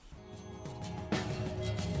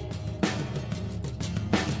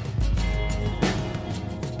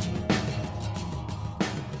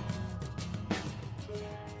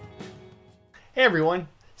Hey everyone,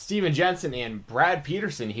 Steven Jensen and Brad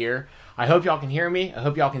Peterson here. I hope y'all can hear me. I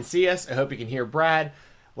hope y'all can see us. I hope you can hear Brad.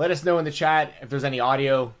 Let us know in the chat if there's any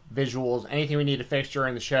audio, visuals, anything we need to fix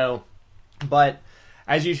during the show. But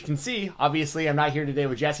as you can see, obviously I'm not here today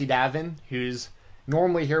with Jessie Davin, who's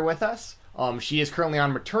normally here with us. She is currently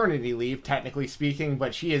on maternity leave, technically speaking,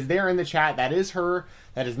 but she is there in the chat. That is her.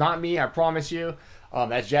 That is not me, I promise you.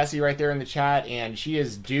 That's Jessie right there in the chat, and she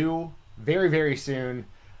is due very, very soon.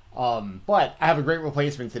 But I have a great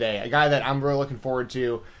replacement today, a guy that I'm really looking forward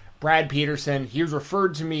to, Brad Peterson. He was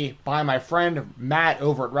referred to me by my friend Matt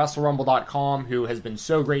over at WrestleRumble.com, who has been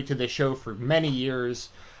so great to this show for many years.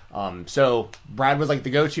 So Brad was like the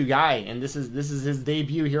go-to guy, and this is his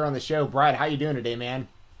debut here on the show. Brad, how you doing today, man?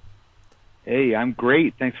 Hey, I'm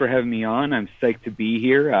great. Thanks for having me on. I'm psyched to be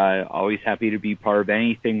here. Always happy to be part of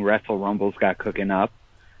anything Wrestle Rumble's got cooking up,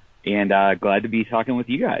 and glad to be talking with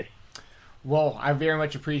you guys. Well, I very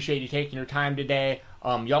much appreciate you taking your time today.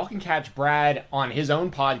 Y'all can catch Brad on his own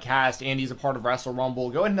podcast, and he's a part of Wrestle Rumble.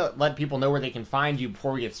 Go ahead and let people know where they can find you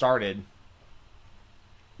before we get started.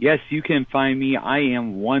 Yes, you can find me. I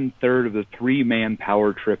am 1/3 of the three-man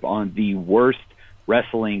power trip on the Worst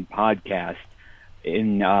Wrestling podcast.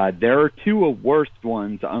 And there are two worst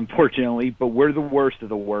ones, unfortunately, but we're the worst of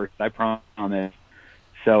the worst, I promise.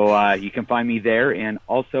 So you can find me there. And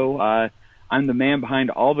also, I'm the man behind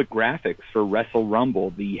all the graphics for Wrestle Rumble,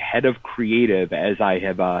 the head of creative, as I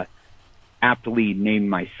have aptly named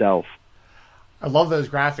myself. I love those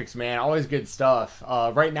graphics, man. Always good stuff.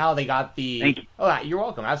 Right now they got the... Thank you. Oh, you're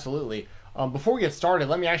welcome. Absolutely. Before we get started,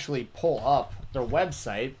 let me actually pull up their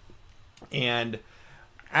website. And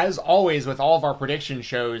as always with all of our prediction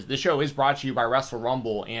shows, the show is brought to you by Wrestle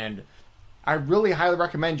Rumble. And I really highly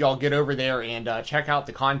recommend y'all get over there and check out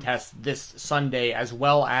the contest this Sunday, as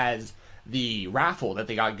well as the raffle that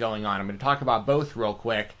they got going on. I'm going to talk about both real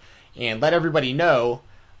quick and let everybody know.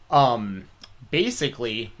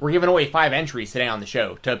 Basically, we're giving away 5 entries today on the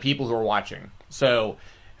show to people who are watching. So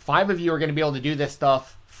 5 of you are going to be able to do this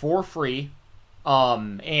stuff for free.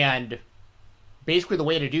 And basically the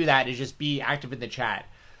way to do that is just be active in the chat.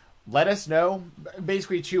 Let us know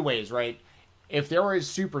basically 2 ways, right? If there is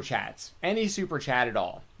super chats, any super chat at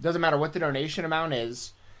all, doesn't matter what the donation amount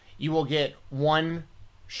is, you will get 1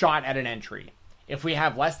 shot at an entry. If we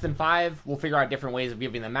have less than 5, we'll figure out different ways of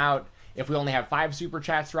giving them out. If we only have 5 super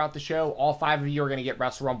chats throughout the show, all 5 of you are going to get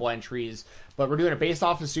Wrestle Rumble entries. But we're doing it based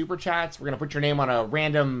off of super chats. We're going to put your name on a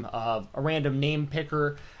random name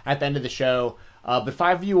picker at the end of the show. But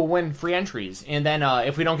 5 of you will win free entries. And then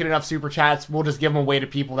if we don't get enough super chats, we'll just give them away to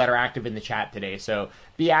people that are active in the chat today. So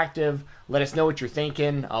be active. Let us know what you're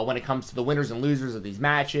thinking when it comes to the winners and losers of these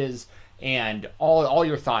matches. And all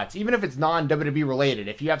your thoughts, even if it's non-WWE related.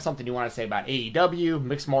 If you have something you want to say about AEW,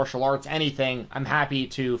 mixed martial arts, anything, I'm happy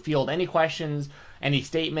to field any questions, any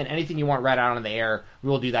statement, anything you want read out on the air.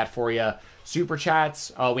 We will do that for you. Super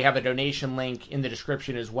chats, we have a donation link in the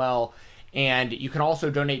description as well. And you can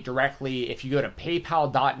also donate directly if you go to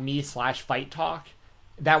paypal.me/FightTalk.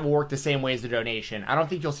 That will work the same way as the donation. I don't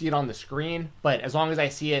think you'll see it on the screen, but as long as I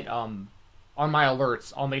see it on my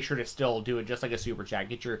alerts, I'll make sure to still do it just like a super chat.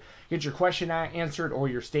 Get your question answered or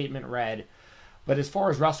your statement read. But as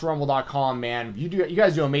far as WrestleRumble.com, man, you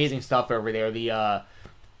guys do amazing stuff over there.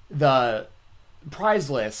 The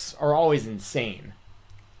prize lists are always insane.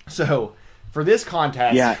 So for this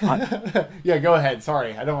contest, yeah, go ahead.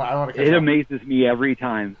 Sorry, I don't want to. It amazes me every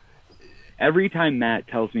time. Every time Matt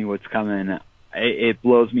tells me what's coming, it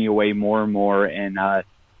blows me away more and more. And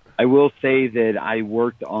I will say that I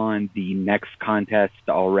worked on the next contest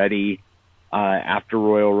already after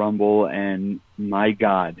Royal Rumble, and my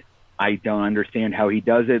God, I don't understand how he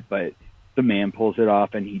does it, but the man pulls it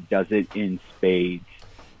off, and he does it in spades.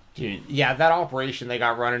 Dude, yeah, that operation they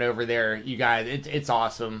got running over there, you guys, it's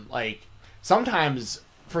awesome. Like, sometimes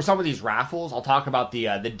for some of these raffles, I'll talk about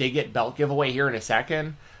the Dig It belt giveaway here in a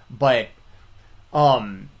second, but what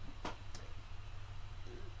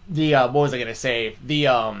was I gonna say?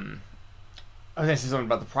 I was gonna say something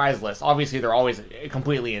about the prize list. Obviously, they're always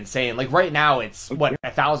completely insane. Like right now, it's what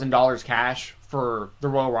 $1,000 cash for the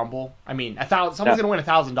Royal Rumble. I mean, someone's gonna win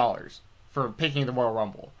 $1,000 for picking the Royal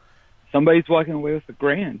Rumble. Somebody's walking away with a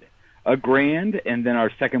grand, and then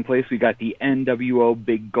our second place we got the NWO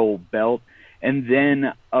Big Gold Belt, and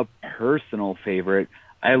then a personal favorite.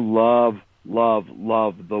 I love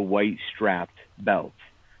the white strapped belt.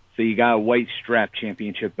 So you got a white strap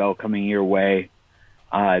championship belt coming your way.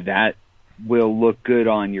 That will look good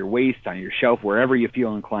on your waist, on your shelf, wherever you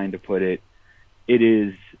feel inclined to put it. It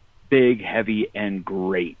is big, heavy, and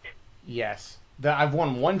great. Yes. I've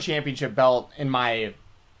won 1 championship belt in my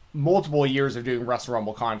multiple years of doing Wrestle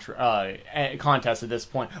Rumble contests at this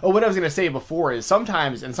point. Oh, what I was going to say before is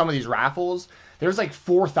sometimes in some of these raffles, there's like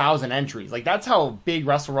 4,000 entries. Like, that's how big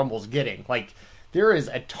Wrestle Rumble's getting. Like, there is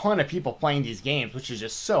a ton of people playing these games, which is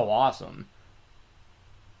just so awesome.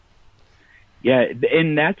 Yeah,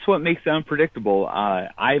 and that's what makes it unpredictable.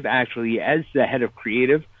 I've actually, as the head of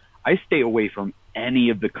creative, I stay away from any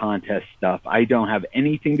of the contest stuff. I don't have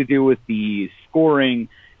anything to do with the scoring,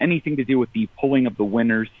 anything to do with the pulling of the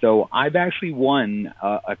winners. So I've actually won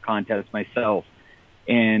a contest myself.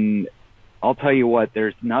 And I'll tell you what,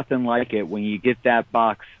 there's nothing like it when you get that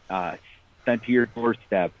box sent to your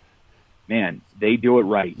doorstep. Man, they do it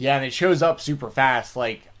right. Yeah, and it shows up super fast.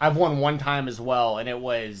 Like, I've won one time as well, and it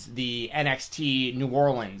was the NXT New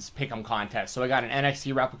Orleans Pick'em contest. So I got an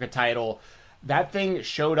NXT replica title. That thing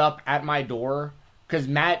showed up at my door because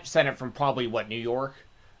Matt sent it from probably New York,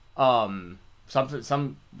 some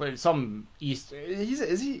east. He's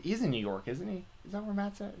in New York, isn't he? Is that where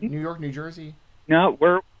Matt's at? New York, New Jersey. No,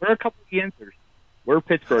 we're a couple of answers. We're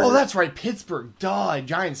Pittsburgh. Oh, that's right, Pittsburgh. Duh,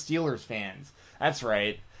 giant Steelers fans. That's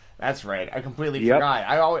right. I completely forgot.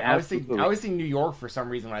 I always think New York for some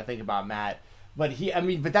reason when I think about Matt. But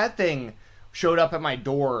that thing showed up at my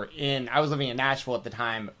door I was living in Nashville at the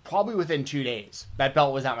time, probably within 2 days. That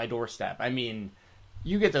belt was at my doorstep. I mean,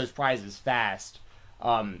 you get those prizes fast.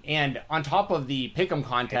 And on top of the Pick'em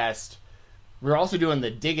contest, we're also doing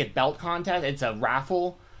the Dig It belt contest. It's a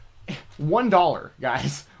raffle. $1,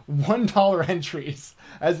 guys. $1 entries.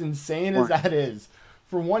 As insane as that is.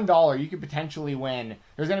 For $1, you could potentially win.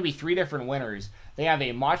 There's going to be 3 different winners. They have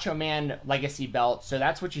a Macho Man Legacy belt, so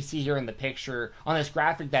that's what you see here in the picture on this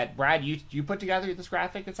graphic that Brad, you put together. This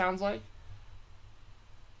graphic, it sounds like.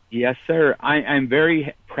 Yes, sir. I'm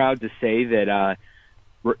very proud to say that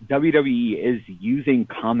WWE is using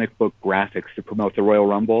comic book graphics to promote the Royal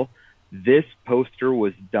Rumble. This poster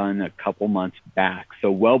was done a couple months back,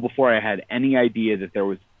 so well before I had any idea that there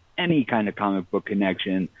was any kind of comic book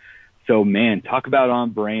connection. So, man, talk about on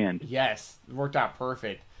brand. Yes, it worked out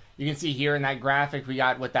perfect. You can see here in that graphic, we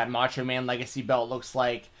got what that Macho Man Legacy belt looks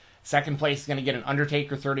like. Second place is going to get an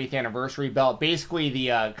Undertaker 30th anniversary belt. Basically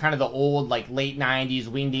the kind of the old like late 90s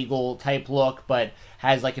Winged Eagle type look, but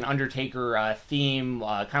has like an Undertaker theme,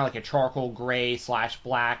 kind of like a charcoal gray /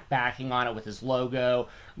 black backing on it with his logo.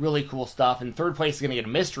 Really cool stuff. And third place is going to get a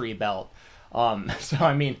mystery belt. So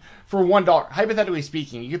I mean, for $1, hypothetically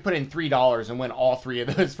speaking, you could put in $3 and win all 3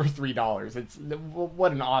 of those for $3. It's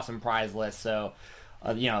what an awesome prize list. So,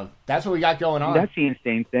 that's what we got going on. That's the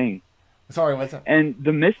insane thing. Sorry, what's that? And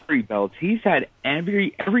the mystery belts, he's had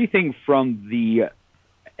everything from the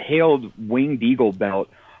hailed Winged Eagle belt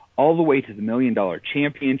all the way to the $1 Million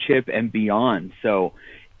Championship and beyond. So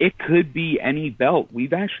it could be any belt.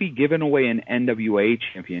 We've actually given away an NWA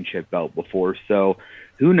Championship belt before, so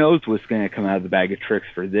who knows what's going to come out of the bag of tricks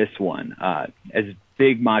for this one. As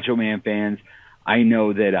big Macho Man fans, I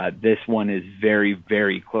know that this one is very,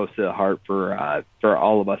 very close to the heart for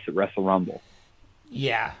all of us at Wrestle Rumble.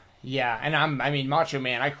 Yeah, and Macho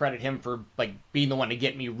Man, I credit him for like being the one to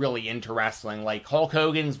get me really into wrestling. Like Hulk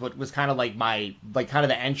Hogan's was kind of like my kind of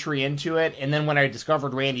the entry into it, and then when I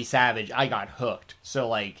discovered Randy Savage, I got hooked. So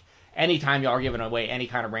like anytime y'all are giving away any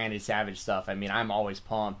kind of Randy Savage stuff, I'm always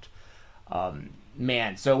pumped.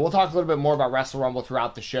 Man, so we'll talk a little bit more about Wrestle Rumble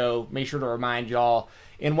throughout the show. Make sure to remind y'all.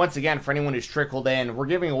 And once again, for anyone who's trickled in, we're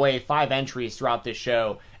giving away 5 entries throughout this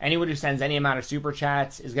show. Anyone who sends any amount of super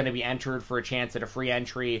chats is going to be entered for a chance at a free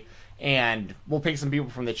entry. And we'll pick some people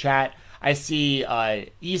from the chat. I see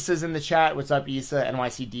Issa's in the chat. What's up, Issa?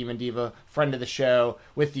 NYC Demon Diva, friend of the show,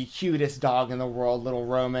 with the cutest dog in the world, little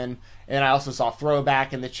Roman. And I also saw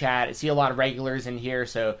Throwback in the chat. I see a lot of regulars in here,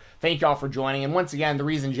 so thank y'all for joining. And once again, the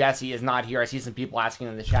reason Jessie is not here, I see some people asking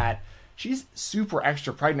in the chat. She's super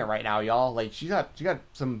extra pregnant right now, y'all. Like she got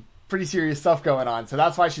some pretty serious stuff going on, so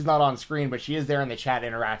that's why she's not on screen. But she is there in the chat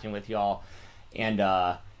interacting with y'all. And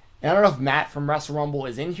I don't know if Matt from Wrestle Rumble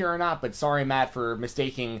is in here or not, but sorry, Matt, for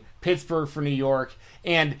mistaking Pittsburgh for New York.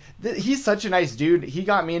 And he's such a nice dude. He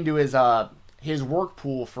got me into his work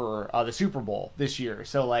pool for the Super Bowl this year.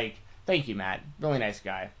 So like, thank you, Matt. Really nice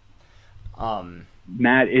guy.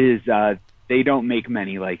 Matt is. They don't make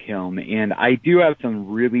many like him, and I do have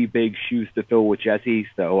some really big shoes to fill with Jesse.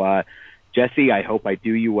 So, Jesse, I hope I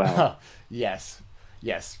do you well. Yes,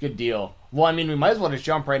 good deal. Well, we might as well just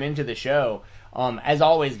jump right into the show. As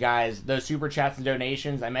always, guys, those super chats and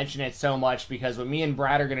donations, I mention it so much because what me and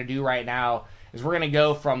Brad are going to do right now is we're going to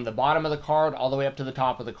go from the bottom of the card all the way up to the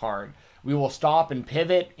top of the card. We will stop and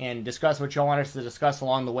pivot and discuss what y'all want us to discuss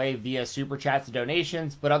along the way via super chats and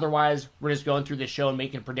donations, but otherwise, we're just going through the show and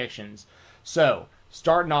making predictions. So,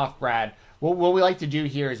 starting off, Brad, what we like to do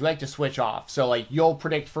here is we like to switch off. So like you'll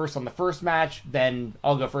predict first on the first match, then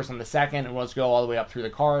I'll go first on the second, and let's go all the way up through the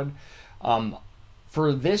card.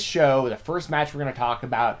 For this show, the first match we're going to talk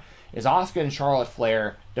about is Asuka and Charlotte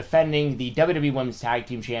Flair defending the WWE Women's Tag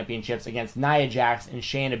Team Championships against Nia Jax and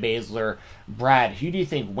Shayna Baszler. Brad, who do you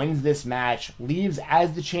think wins this match, leaves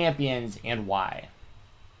as the champions, and why?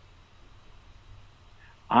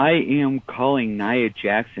 I am calling Nia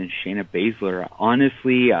Jax and Shayna Baszler.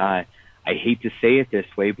 Honestly, I hate to say it this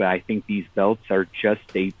way, but I think these belts are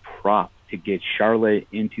just a prop to get Charlotte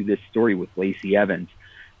into this story with Lacey Evans.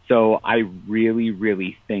 So I really,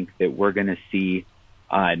 really think that we're going to see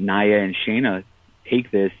Nia and Shayna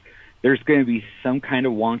take this. There's going to be some kind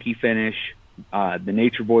of wonky finish. The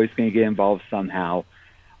Nature Boy is going to get involved somehow.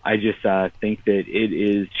 I just think that it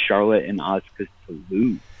is Charlotte and Asuka to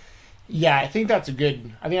lose. Yeah, I think that's a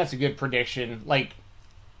good prediction. Like,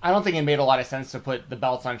 I don't think it made a lot of sense to put the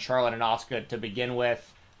belts on Charlotte and Asuka to begin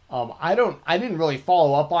with. I didn't really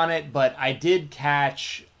follow up on it, but I did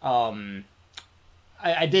catch.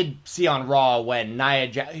 I did see on Raw when I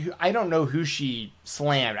don't know who she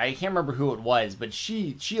slammed. I can't remember who it was, but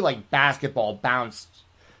she like basketball bounced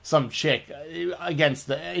some chick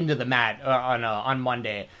into the mat on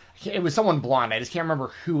Monday. It was someone blonde. I just can't remember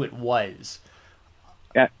who it was.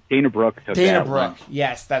 Yeah, Dana Brooke. Dana Brooke.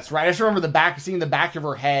 Yes, that's right. I just remember seeing the back of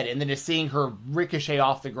her head and then just seeing her ricochet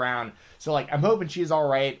off the ground. So like, I'm hoping she's all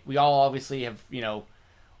right. We all obviously have, we all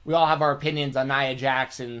have our opinions on Nia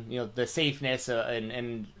Jax and, the safeness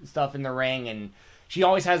and stuff in the ring. And she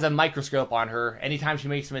always has a microscope on her. Anytime she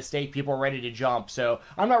makes a mistake, people are ready to jump. So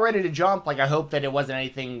I'm not ready to jump. Like, I hope that it wasn't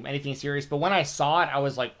anything serious. But when I saw it, I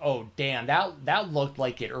was like, oh, damn, that looked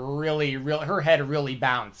like it really, her head really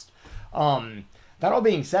bounced. That all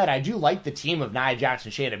being said, I do like the team of Nia Jax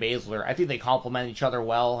and Shayna Baszler. I think they complement each other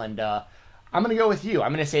well, and I'm going to go with you.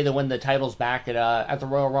 I'm going to say they win the titles back at the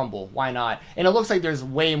Royal Rumble. Why not? And it looks like there's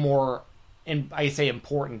way more,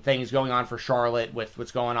 important things going on for Charlotte with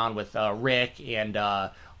what's going on with Rick and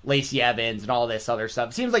Lacey Evans and all this other stuff.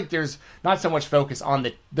 It seems like there's not so much focus on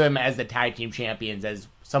them as the tag team champions as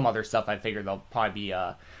some other stuff I figured they'll probably be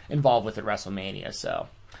involved with at WrestleMania. So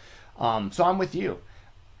I'm with you.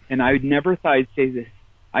 And I never thought I'd say this.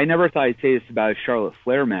 I never thought I'd say this about a Charlotte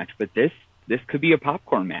Flair match, but this could be a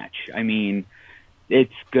popcorn match. I mean,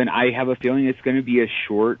 I have a feeling it's going to be a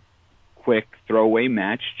short, quick throwaway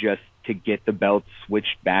match just to get the belts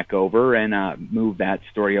switched back over and move that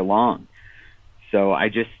story along. So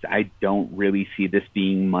I don't really see this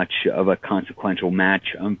being much of a consequential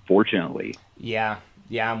match, unfortunately. Yeah,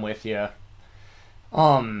 I'm with you.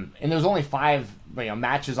 And there's only 5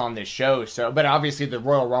 matches on this show, but obviously the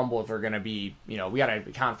Royal Rumbles are going to be, we got to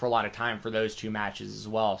account for a lot of time for those 2 matches as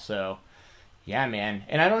well. So yeah, man.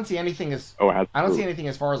 And I don't see anything as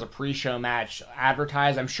far as a pre-show match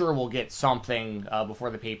advertised. I'm sure we'll get something before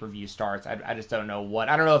the pay-per-view starts. I just don't know what.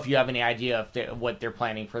 I don't know if you have any idea what they're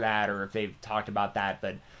planning for that or if they've talked about that,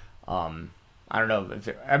 but I don't know.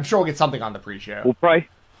 I'm sure we'll get something on the pre-show. We'll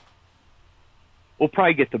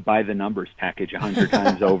probably get the by the numbers package 100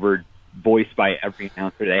 times over, voiced by every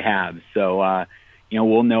announcer they have. So,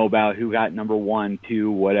 we'll know about who got number 1,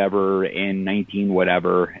 2, whatever, and 19,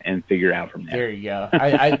 whatever, and figure it out from there. There you go.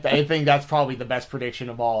 I think that's probably the best prediction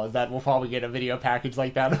of all, is that we'll probably get a video package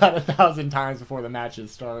like that about 1,000 times before the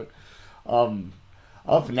matches start.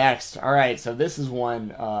 Up next, all right, so this is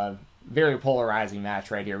one very polarizing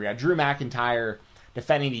match right here. We got Drew McIntyre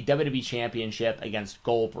defending the WWE Championship against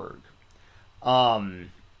Goldberg.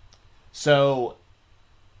 So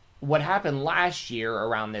what happened last year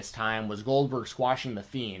around this time was Goldberg squashing The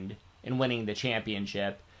Fiend and winning the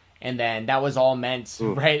championship. And then that was all meant,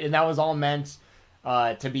 right? And that was all meant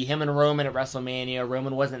to be him and Roman at WrestleMania.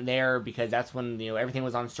 Roman wasn't there because that's when, everything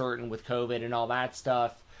was uncertain with COVID and all that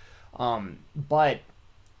stuff. But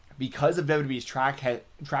because of WWE's track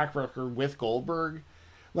record with Goldberg,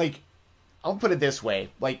 like, I'll put it this way,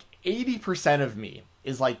 like 80% of me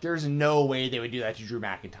is like, there's no way they would do that to Drew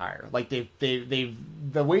McIntyre. Like they've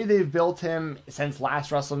the way they've built him since last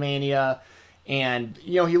WrestleMania, and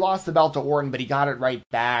he lost the belt to Orton, but he got it right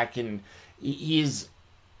back, and he's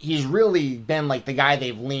really been like the guy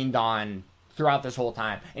they've leaned on throughout this whole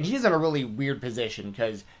time. And he's in a really weird position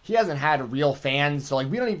because he hasn't had real fans, so like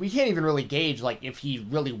we can't even really gauge like if he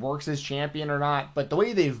really works as champion or not. But the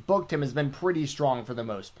way they've booked him has been pretty strong for the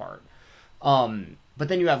most part. But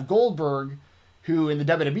then you have Goldberg, who in the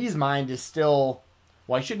WWE's mind is still,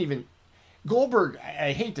 Goldberg,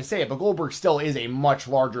 I hate to say it, but Goldberg still is a much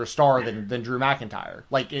larger star than Drew McIntyre,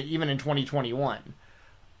 like even in 2021.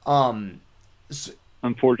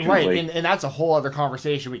 Unfortunately. Right, and that's a whole other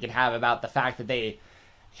conversation we could have about the fact that they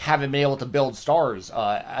haven't been able to build stars.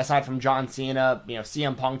 Aside from John Cena,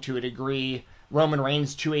 CM Punk to a degree, Roman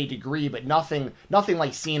Reigns to a degree, but nothing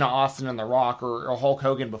like Cena, Austin, and The Rock or Hulk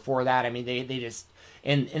Hogan before that. I mean, they just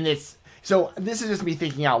and it's so this is just me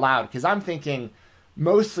thinking out loud because I'm thinking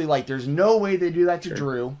mostly like there's no way they do that to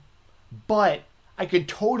Drew, but I could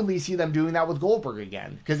totally see them doing that with Goldberg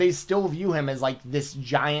again because they still view him as like this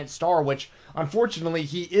giant star, which unfortunately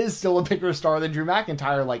he is still a bigger star than Drew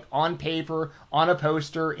McIntyre, like on paper, on a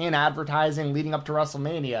poster, in advertising leading up to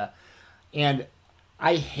WrestleMania. And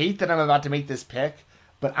I hate that I'm about to make this pick,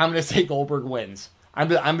 but I'm going to say Goldberg wins. I'm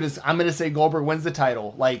gonna say Goldberg wins the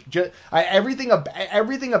title. Like everything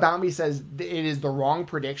about me says it is the wrong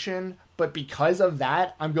prediction, but because of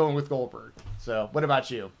that, I'm going with Goldberg. So, what about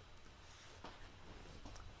you?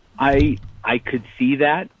 I could see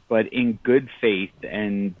that, but in good faith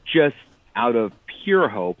and just out of pure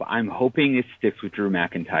hope, I'm hoping it sticks with Drew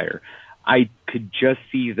McIntyre. I could just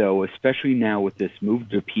see, though, especially now with this move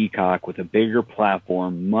to Peacock, with a bigger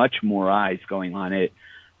platform, much more eyes going on it,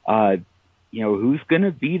 who's going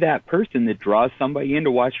to be that person that draws somebody in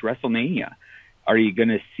to watch WrestleMania? Are you going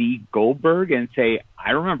to see Goldberg and say,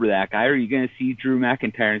 I remember that guy? Or are you going to see Drew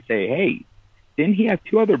McIntyre and say, hey, didn't he have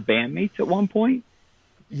 2 other bandmates at one point?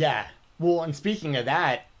 Yeah. Well, and speaking of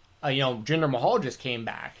that, Jinder Mahal just came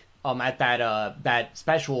back at that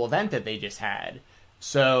special event that they just had.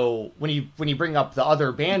 So when you bring up the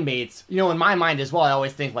other bandmates, in my mind as well, I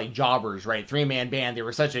always think like jobbers, right? 3-man band. They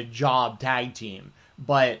were such a job tag team.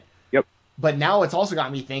 But now it's also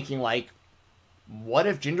got me thinking like, what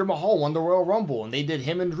if Jinder Mahal won the Royal Rumble and they did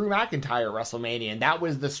him and Drew McIntyre at WrestleMania and that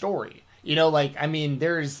was the story?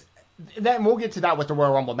 There's then we'll get to that with the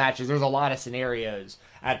Royal Rumble matches. There's a lot of scenarios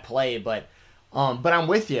at play, but I'm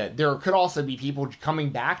with you. There could also be people coming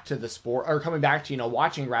back to the sport or coming back to,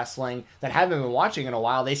 watching wrestling that haven't been watching in a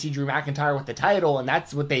while. They see Drew McIntyre with the title and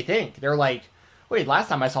that's what they think. They're like, wait, last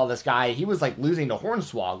time I saw this guy, he was like losing to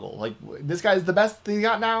Hornswoggle. Like, this guy's the best they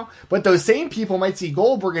got now? But those same people might see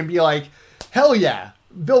Goldberg and be like, hell yeah,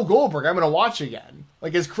 Bill Goldberg, I'm going to watch again.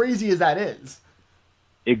 Like, as crazy as that is.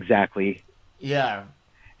 Exactly. Yeah.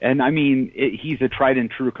 And I mean, he's a tried and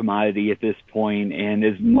true commodity at this point. And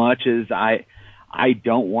as much as I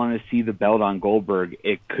don't want to see the belt on Goldberg,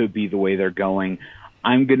 it could be the way they're going.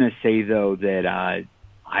 I'm going to say, though, that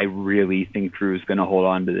I really think Drew's going to hold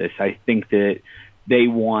on to this. I think that they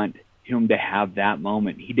want him to have that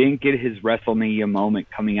moment. He didn't get his WrestleMania moment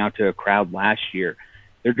coming out to a crowd last year.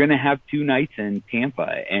 They're going to have 2 nights in Tampa,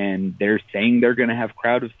 and they're saying they're going to have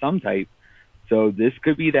crowd of some type. So this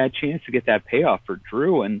could be that chance to get that payoff for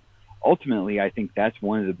Drew, and ultimately I think that's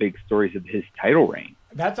one of the big stories of his title reign.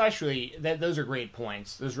 That's actually, those are great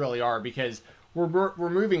points. Those really are, because we're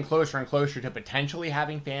moving closer and closer to potentially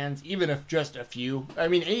having fans, even if just a few. I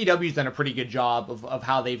mean, AEW's done a pretty good job of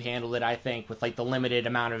how they've handled it, I think, with like the limited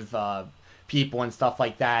amount of people and stuff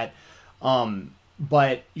like that.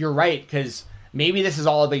 But you're right, because maybe this is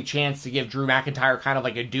all a big chance to give Drew McIntyre kind of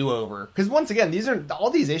like a do-over. Because once again, all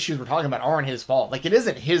these issues we're talking about aren't his fault. Like, it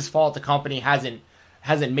isn't his fault the company hasn't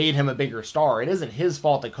made him a bigger star. It isn't his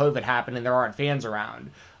fault that COVID happened and there aren't fans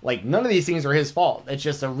around. Like, none of these things are his fault. It's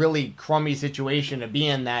just a really crummy situation to be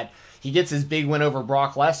in, that he gets his big win over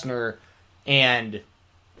Brock Lesnar and,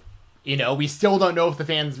 we still don't know if the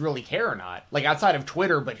fans really care or not. Like, outside of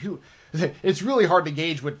Twitter, but it's really hard to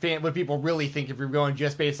gauge what people really think if you're going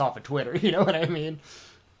just based off of Twitter. You know what I mean?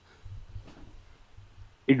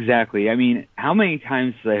 Exactly. I mean, how many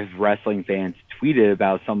times have wrestling fans tweeted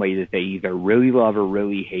about somebody that they either really love or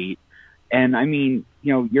really hate? And I mean,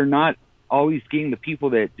 you're not always getting the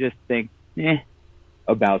people that just think,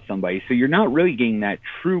 about somebody. So you're not really getting that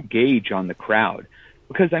true gauge on the crowd.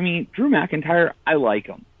 Because, I mean, Drew McIntyre, I like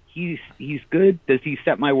him. He's good. Does he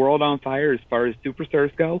set my world on fire as far as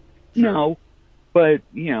superstars go? Sure. No. But,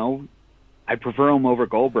 I prefer him over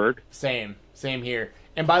Goldberg. Same here.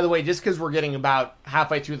 And by the way, just because we're getting about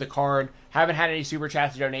halfway through the card, haven't had any super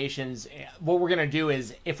chats or donations, what we're going to do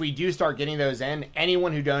is, if we do start getting those in,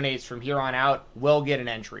 anyone who donates from here on out will get an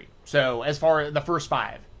entry. So as far as the first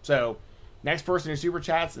 5. So next person who super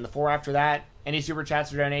chats and the 4 after that, any super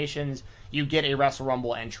chats or donations, you get a Wrestle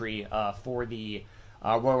Rumble entry for the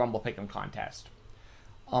Royal Rumble Pick'em contest.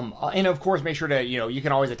 And of course, make sure to, you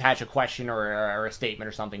can always attach a question or a statement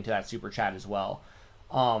or something to that super chat as well.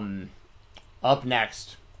 Up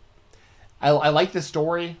next, I like this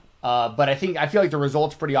story, but I feel like the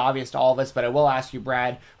result's pretty obvious to all of us, but I will ask you,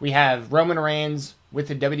 Brad. We have Roman Reigns with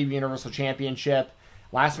the WWE Universal Championship,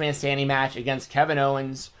 last man standing match against Kevin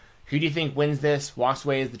Owens. Who do you think wins this, walks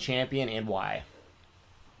away as the champion, and why?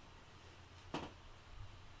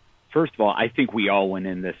 first of all, I think we all win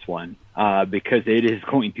in this one because it is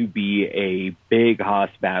going to be a big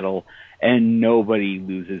Haas battle, and nobody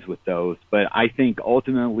loses with those. But I think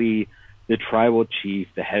ultimately the tribal chief,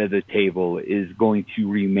 the head of the table, is going to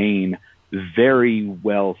remain very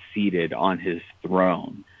well seated on his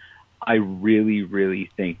throne. I really, really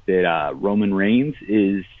think that Roman Reigns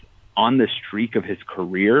is on the streak of his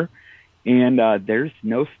career, and there's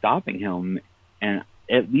no stopping him, and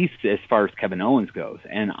at least as far as Kevin Owens goes.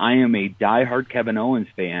 And I am a diehard Kevin Owens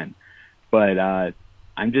fan, but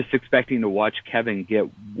I'm just expecting to watch Kevin get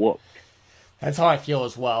whooped. That's how I feel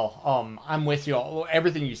as well. I'm with you.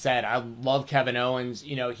 Everything you said. I love Kevin Owens.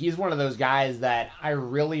 You know, he's one of those guys that I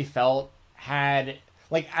really felt had,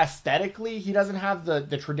 like, aesthetically, he doesn't have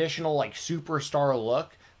the traditional, like, superstar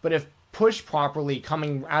look. But if pushed properly,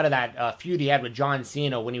 coming out of that feud he had with John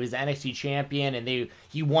Cena when he was the NXT champion and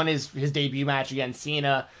he won his debut match against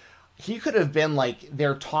Cena, he could have been, like,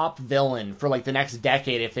 their top villain for, like, the next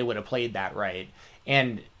decade if they would have played that right.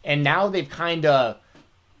 And now they've kind of...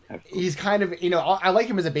 He's kind of, you know, I like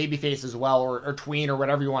him as a babyface as well, or tween, or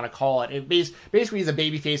whatever you want to call it. Basically, he's a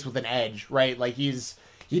babyface with an edge, right? Like he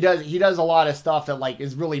does a lot of stuff that, like,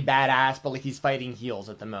 is really badass, but, like, he's fighting heels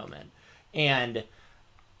at the moment. And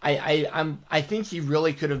I think he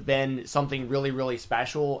really could have been something really, really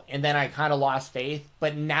special. And then I kind of lost faith.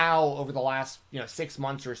 But now, over the last 6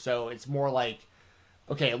 months or so, it's more like,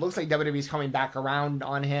 okay, it looks like WWE's coming back around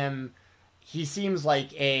on him. He seems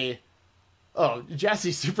like a... Oh,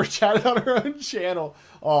 Jesse super chatted on her own channel.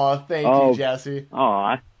 Oh, thank you, Jesse.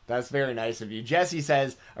 Aw. That's very nice of you. Jesse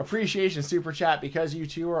says, appreciation super chat because you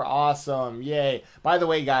two are awesome. Yay. By the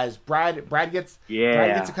way, guys, Brad gets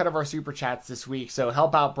a cut of our super chats this week, so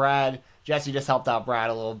help out Brad. Jesse just helped out Brad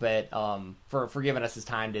a little bit for giving us his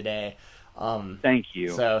time today. Thank you.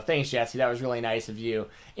 So thanks, Jesse. That was really nice of you.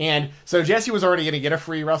 And so Jesse was already going to get a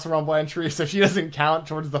free Wrestle Rumble entry, so she doesn't count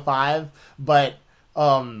towards the 5, but...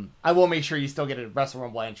 I will make sure you still get a Wrestle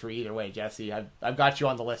Rumble entry either way, Jesse. I've got you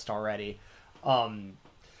on the list already. But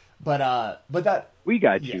that we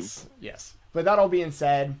got you. Yes. But that all being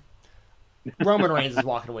said, Roman Reigns is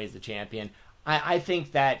walking away as the champion. I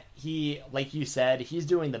think that he, like you said, he's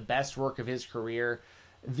doing the best work of his career.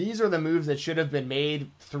 These are the moves that should have been made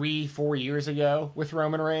 3-4 years ago with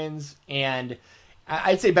Roman Reigns, and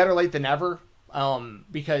I'd say better late than never.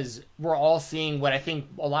 Because we're all seeing what I think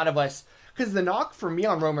a lot of us. Because the knock for me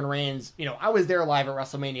on Roman Reigns, I was there live at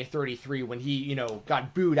WrestleMania 33 when he,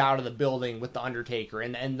 got booed out of the building with The Undertaker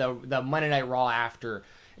and the Monday Night Raw after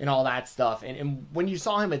and all that stuff. And when you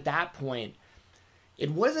saw him at that point, I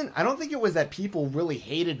don't think it was that people really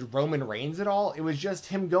hated Roman Reigns at all. It was just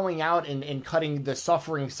him going out and cutting the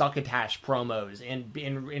suffering succotash promos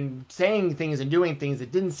and saying things and doing things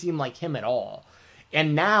that didn't seem like him at all.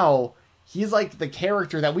 And now... he's like the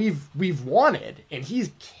character that we've wanted, and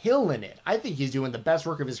he's killing it. I think he's doing the best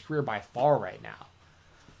work of his career by far right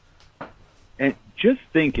now. And just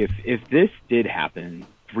think if this did happen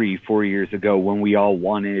 3-4 years ago when we all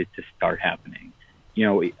wanted it to start happening.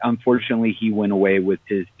 Unfortunately, he went away with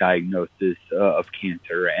his diagnosis of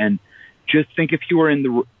cancer. And just think if he were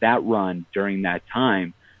in that run during that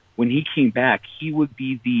time, when he came back, he would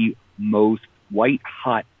be the most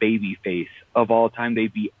white-hot babyface of all time.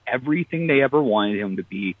 They'd be everything they ever wanted him to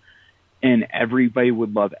be, and everybody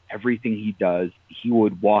would love everything he does. He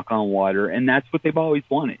would walk on water, and that's what they've always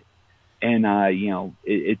wanted. And,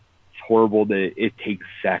 it's horrible that it takes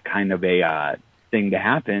that kind of a thing to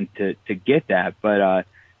happen to get that, but,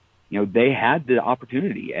 they had the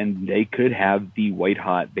opportunity, and they could have the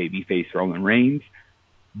white-hot babyface Roman Reigns.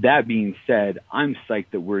 That being said, I'm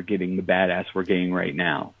psyched that we're getting the badass we're getting right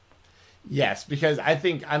now. Yes, because I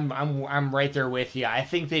think I'm right there with you. I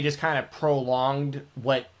think they just kind of prolonged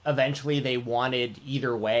what eventually they wanted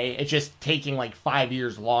either way. It's just taking like 5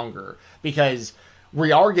 years longer because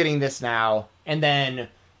we are getting this now, and then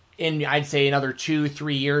in I'd say another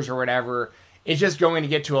 2-3 years or whatever, it's just going to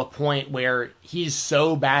get to a point where he's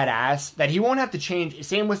so badass that he won't have to change.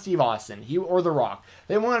 Same with Steve Austin, or The Rock.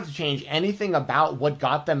 They won't have to change anything about what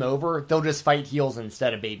got them over. They'll just fight heels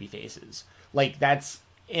instead of baby faces. Like that's.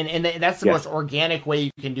 And that's the most organic way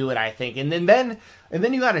you can do it, I think. And then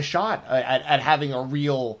you got a shot at having a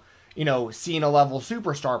real, Cena level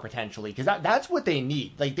superstar potentially, because that's what they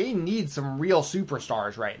need. Like they need some real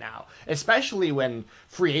superstars right now, especially when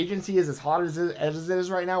free agency is as hot as it is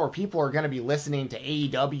right now, where people are going to be listening to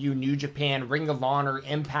AEW, New Japan, Ring of Honor,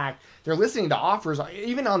 Impact. They're listening to offers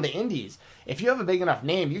even on the indies. If you have a big enough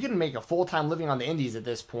name, you can make a full-time living on the indies at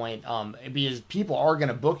this point, because people are going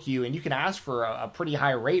to book you, and you can ask for a pretty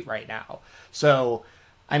high rate right now. So,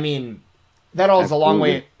 I mean, that all is a long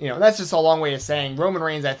Absolutely. way. That's just a long way of saying Roman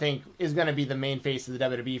Reigns, I think, is going to be the main face of the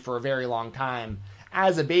WWE for a very long time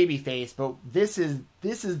as a baby face. But this is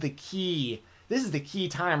the key. This is the key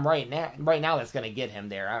time right now. Right now, that's going to get him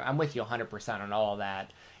there. I'm with you 100% on all of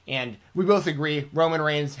that. And we both agree Roman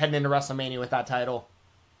Reigns heading into WrestleMania with that title.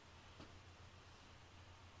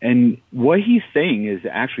 And what he's saying is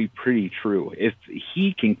actually pretty true. If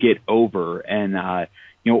he can get over and,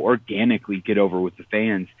 organically get over with the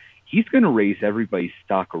fans, he's going to raise everybody's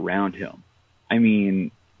stock around him. I mean,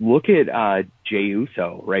 look at Jey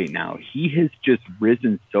Uso right now. He has just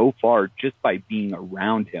risen so far just by being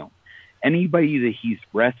around him. Anybody that he's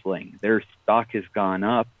wrestling, their stock has gone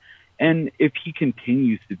up. And if he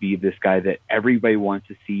continues to be this guy that everybody wants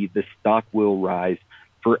to see, the stock will rise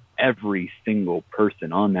for every single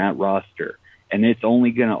person on that roster. And it's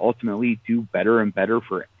only going to ultimately do better and better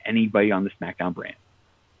for anybody on the SmackDown brand.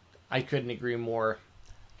 I couldn't agree more.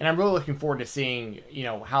 And I'm really looking forward to seeing,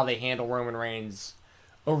 how they handle Roman Reigns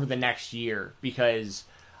over the next year, because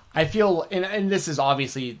I feel, and this is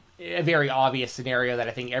obviously a very obvious scenario that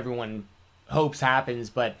I think everyone hopes happens,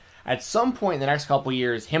 but at some point in the next couple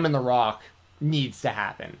years, him and The Rock needs to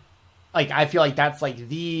happen. Like, I feel like that's like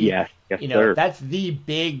Yes, sir. that's the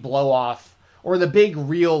big blow off, or the big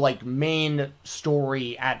real like main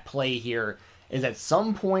story at play here, is at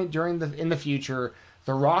some point in the future,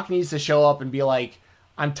 The Rock needs to show up and be like,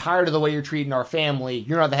 I'm tired of the way you're treating our family.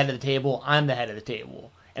 You're not the head of the table. I'm the head of the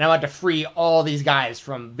table. And I'm about to free all these guys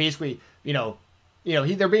from basically,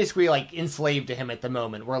 they're basically like enslaved to him at the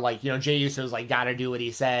moment. Where like, Jey Uso's like got to do what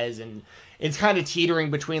he says, and it's kind of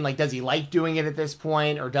teetering between like, does he like doing it at this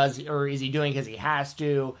point, or is he doing because he has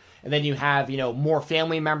to? And then you have more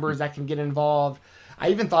family members that can get involved. I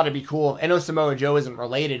even thought it'd be cool. I know Samoa Joe isn't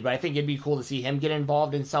related, but I think it'd be cool to see him get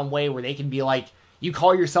involved in some way where they can be like, you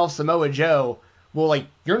call yourself Samoa Joe, well, like,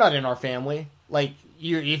 you're not in our family. Like,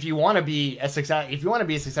 if you want to be a success,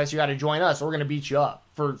 you got to join us. Or we're gonna beat you up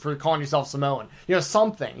for calling yourself Samoan.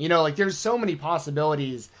 Something. Like, there's so many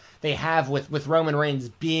possibilities they have with Roman Reigns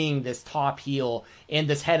being this top heel and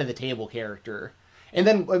this head of the table character. And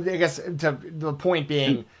then I guess to the point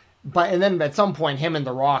being, and then at some point, him and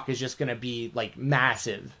The Rock is just gonna be like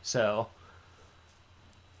massive. So.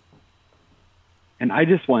 And I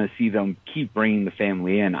just want to see them keep bringing the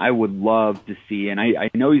family in. I would love to see, and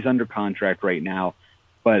I know he's under contract right now,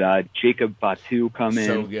 but Jacob Fatu come in.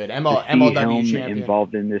 So good. MLW him champion.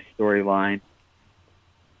 Involved in this storyline.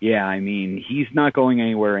 Yeah, I mean, he's not going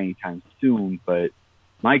anywhere anytime soon, but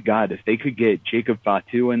my God, if they could get Jacob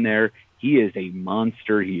Fatu in there, he is a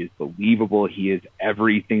monster. He is believable. He is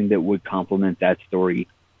everything that would complement that story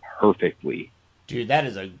perfectly. Dude, that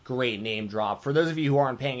is a great name drop. For those of you who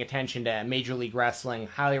aren't paying attention to Major League Wrestling,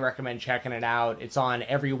 highly recommend checking it out. It's on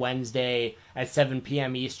every Wednesday at 7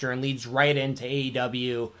 p.m. Eastern, leads right into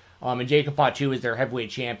AEW. And Jacob Fatu is their heavyweight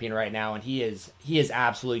champion right now, and he is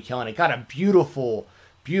absolutely killing it. Got a beautiful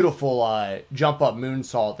jump up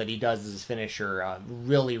moonsault that he does as his finisher.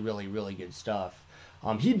 Really, really, really good stuff.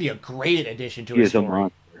 He'd be a great addition to his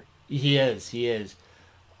story. He is a monster. He is.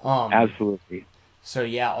 Absolutely. So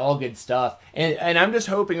yeah, all good stuff. And I'm just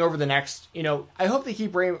hoping over the next, I hope they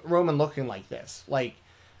keep Roman looking like this. Like,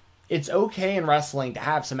 it's okay in wrestling to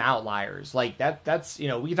have some outliers. Like that's, we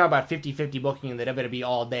can talk about 50-50 booking in the WWE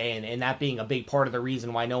all day, and that being a big part of the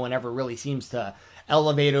reason why no one ever really seems to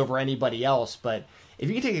elevate over anybody else. But if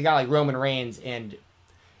you can take a guy like Roman Reigns and,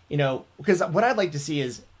 because what I'd like to see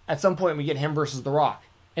is at some point we get him versus The Rock,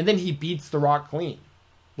 and then he beats The Rock clean.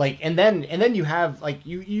 Like, and then you have like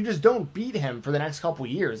you just don't beat him for the next couple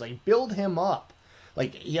years. Like, build him up.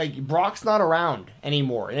 Like Brock's not around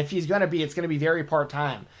anymore, and if he's gonna be, it's gonna be very part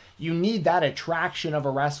time. You need that attraction of a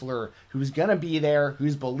wrestler who's gonna be there,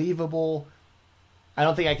 who's believable. I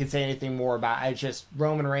don't think I can say anything more about it. It's just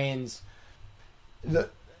Roman Reigns.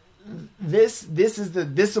 This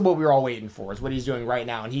is what we were all waiting for. Is what he's doing right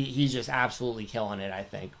now, and he's just absolutely killing it, I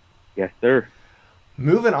think. Yes, sir.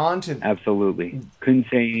 Moving on to... Absolutely. Couldn't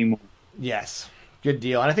say any more. Yes. Good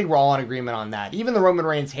deal. And I think we're all in agreement on that. Even the Roman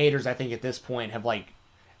Reigns haters, I think, at this point have,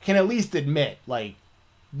 can at least admit,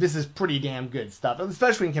 this is pretty damn good stuff.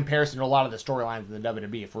 Especially in comparison to a lot of the storylines in the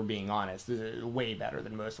WWE, if we're being honest. This is way better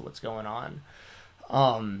than most of what's going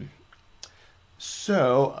on.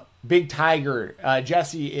 So, Big Tiger,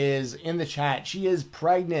 Jessie is in the chat. She is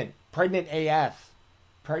pregnant. Pregnant AF.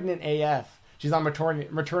 Pregnant AF. She's on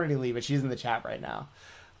maternity leave, but she's in the chat right now.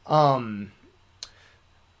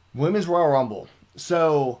 Women's Royal Rumble.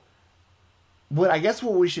 So, what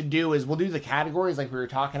we should do is we'll do the categories like we were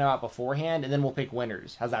talking about beforehand, and then we'll pick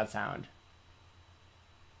winners. How's that sound?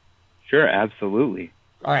 Sure, absolutely.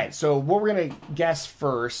 All right, so what we're going to guess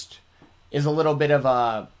first is a little bit of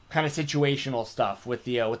a kind of situational stuff with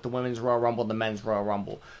the women's Royal Rumble and the men's Royal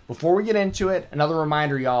Rumble. Before we get into it, another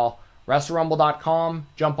reminder, y'all: WrestleRumble.com.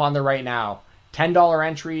 Jump on there right now. $10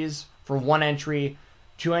 entries for one entry.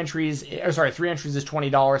 Three entries is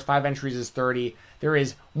 $20. 5 entries is $30. There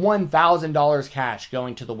is $1,000 cash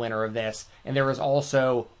going to the winner of this, and there is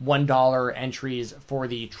also $1 entries for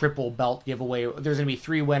the triple belt giveaway. There's going to be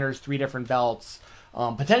 3 winners, 3 different belts.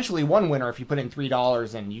 Potentially one winner if you put in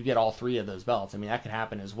 $3 and you get all 3 of those belts. I mean, that could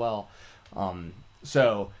happen as well.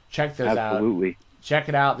 So check those out. Absolutely. Check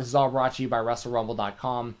it out. This is all brought to you by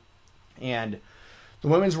WrestleRumble.com. And the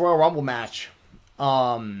Women's Royal Rumble match.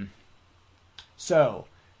 So,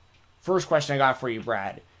 first question I got for you,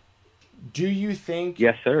 Brad. Do you think...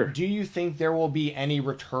 Yes, sir. Do you think there will be any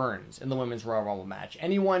returns in the Women's Royal Rumble match?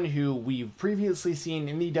 Anyone who we've previously seen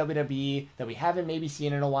in the WWE that we haven't maybe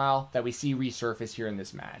seen in a while that we see resurface here in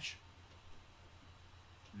this match?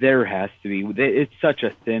 There has to be. It's such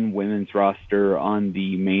a thin women's roster on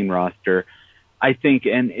the main roster. I think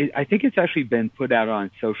it's actually been put out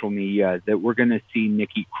on social media that we're going to see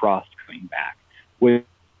Nikki Cross coming back, which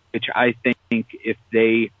I think if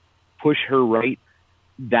they push her right,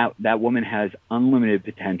 that woman has unlimited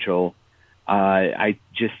potential. I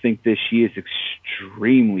just think that she is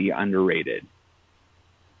extremely underrated.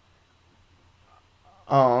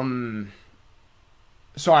 Sorry,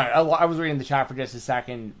 I was reading the chat for just a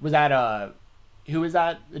second. Was that who is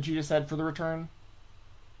that you just said for the return?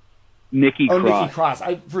 Nikki Cross. Nikki Cross.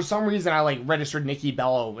 For some reason, I registered Nikki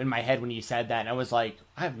Bella in my head when you said that, and I was like,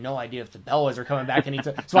 I have no idea if the Bellas are coming back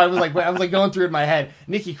anytime. So I was like going through in my head,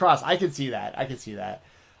 Nikki Cross. I could see that.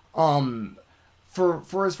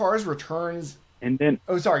 For as far as returns, and then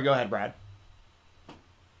sorry, go ahead, Brad.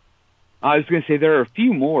 I was going to say there are a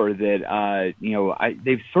few more that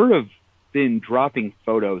they've sort of been dropping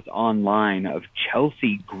photos online of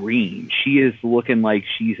Chelsea Green. She is looking like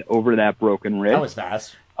she's over that broken rib. That was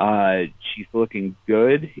fast. She's looking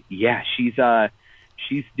good. Yeah, she's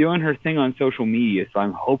doing her thing on social media, so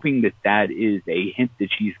I'm hoping that is a hint that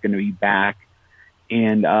she's going to be back.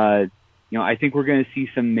 And I think we're going to see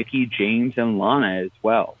some Mickie James and Lana as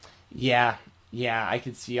well. Yeah, I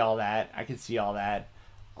could see all that.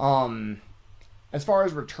 As far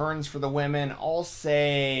as returns for the women, I'll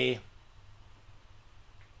say,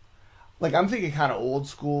 I'm thinking kind of old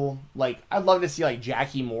school. I'd love to see,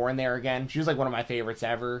 Jackie Moore in there again. She was, one of my favorites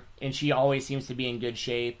ever, and she always seems to be in good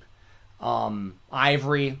shape.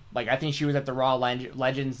 Ivory, I think she was at the Raw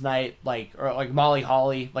Legends night, or Molly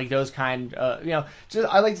Holly, those kind, just,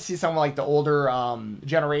 I like to see someone like the older,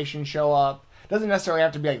 generation show up. Doesn't necessarily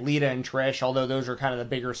have to be Lita and Trish, although those are kind of the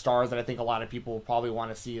bigger stars that I think a lot of people will probably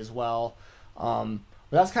want to see as well. But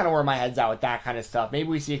that's kind of where my head's at with that kind of stuff. Maybe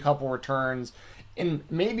we see a couple returns. And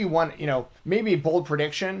maybe maybe a bold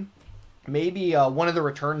prediction, maybe one of the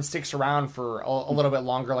returns sticks around for a little bit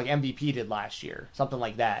longer, like MVP did last year, something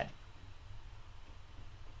like that.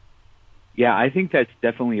 Yeah, I think that's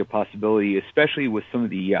definitely a possibility, especially with some of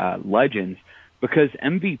the legends, because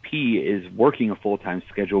MVP is working a full-time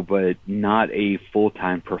schedule, but not a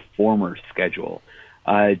full-time performer schedule.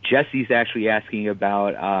 Jesse's actually asking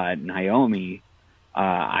about Naomi.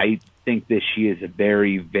 I think that she is a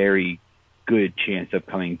very, very good chance of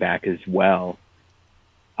coming back as well.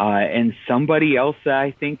 And somebody else that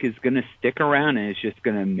I think is going to stick around and is just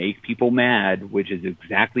going to make people mad, which is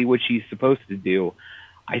exactly what she's supposed to do.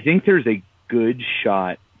 I think there's a good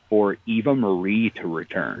shot for Eva Marie to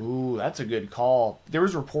return. Ooh, that's a good call. There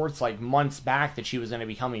was reports months back that she was going to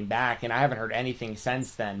be coming back, and I haven't heard anything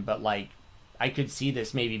since then, but I could see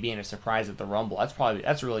this maybe being a surprise at the Rumble.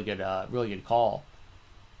 That's a really good call.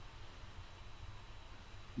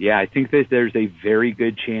 Yeah, I think that there's a very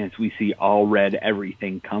good chance we see All Red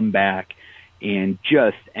Everything come back and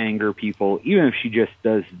just anger people, even if she just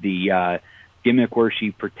does the gimmick where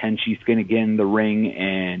she pretends she's going to get in the ring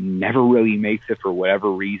and never really makes it for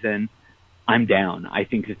whatever reason. I'm down. I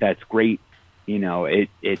think that's great.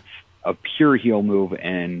 It's a pure heel move,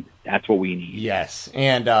 and that's what we need. Yes,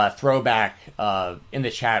 and throwback in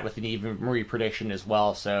the chat with an Eva Marie prediction as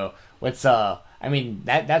well. So let's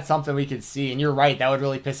that's something we could see, and you're right, that would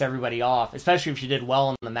really piss everybody off, especially if she did well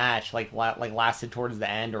in the match, lasted towards the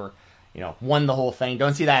end, or won the whole thing.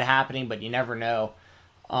 Don't see that happening, but you never know.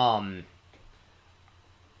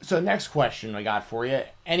 So next question I got for you: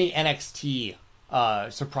 any NXT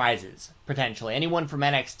surprises potentially? Anyone from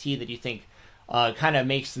NXT that you think kind of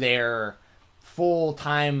makes their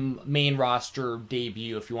full-time main roster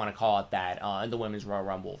debut, if you want to call it that, in the Women's Royal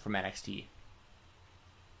Rumble from NXT?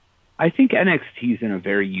 I think NXT is in a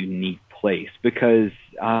very unique place because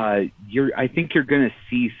I think you're going to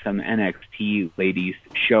see some NXT ladies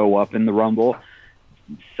show up in the Rumble.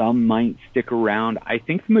 Some might stick around. I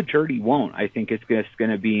think the majority won't. I think it's just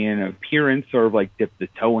going to be an appearance, sort of like dip the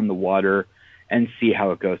toe in the water and see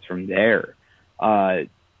how it goes from there.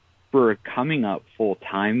 For coming up full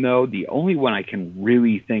time, though, the only one I can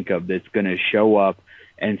really think of that's going to show up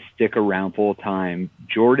and stick around full time,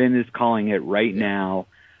 Jordan is calling it right now.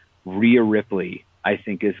 Rhea Ripley, I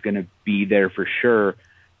think, is going to be there for sure.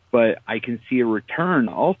 But I can see a return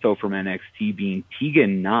also from NXT being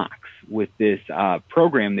Tegan Knox with this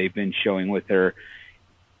program they've been showing with her.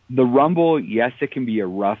 The Rumble, yes, it can be a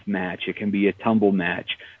rough match. It can be a tumble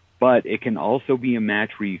match. But it can also be a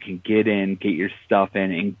match where you can get in, get your stuff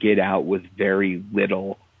in, and get out with very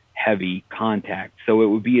little heavy contact. So it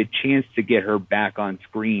would be a chance to get her back on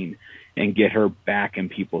screen and get her back in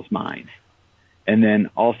people's minds. And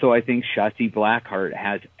then also I think Shotzi Blackheart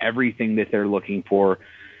has everything that they're looking for.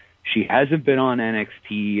 She hasn't been on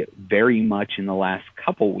NXT very much in the last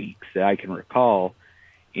couple weeks that I can recall.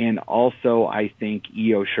 And also I think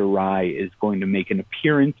Io Shirai is going to make an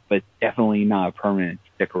appearance, but definitely not a permanent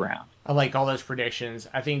stick around. I like all those predictions.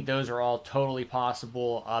 I think those are all totally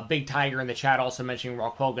possible. Big Tiger in the chat also mentioning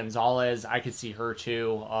Raquel Gonzalez. I could see her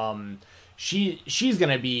too. She's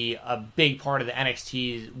going to be a big part of the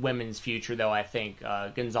NXT women's future, though, I think,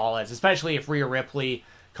 Gonzalez, especially if Rhea Ripley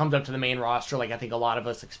comes up to the main roster like I think a lot of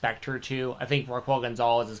us expect her to. I think Raquel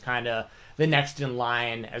Gonzalez is kind of the next in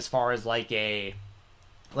line as far as like a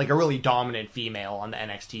really dominant female on the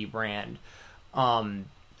NXT brand. And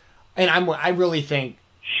I really think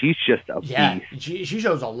she's just a beast. She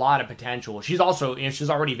shows a lot of potential. She's also, she's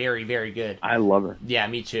already very, very good. I love her. Yeah,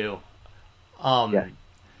 me too.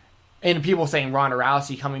 And people saying Ronda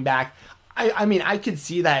Rousey coming back. I mean, I could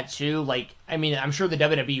see that too. Like, I mean, I'm sure the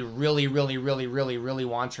WWE really, really, really, really, really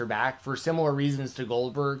wants her back for similar reasons to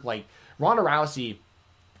Goldberg. Like, Ronda Rousey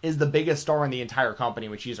is the biggest star in the entire company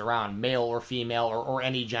when she's around, male or female or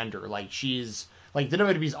any gender. Like, she's, like, the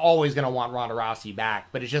WWE's always going to want Ronda Rousey back,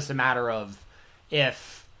 but it's just a matter of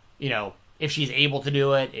if she's able to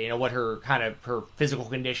do it, what her physical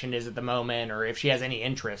condition is at the moment, or if she has any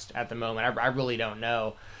interest at the moment. I really don't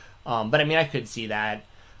know. But I mean, I could see that.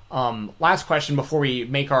 Last question before we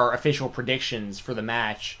make our official predictions for the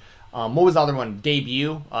match. What was the other one?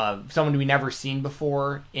 Debut? Someone we never seen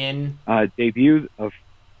before in... Debut of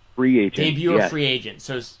free agent. Debut of free agent.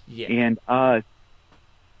 So, yeah. And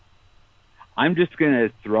I'm just going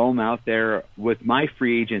to throw them out there with my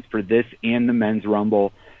free agents for this and the Men's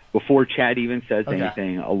Rumble. Before Chad even says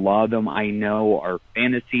anything, a lot of them I know are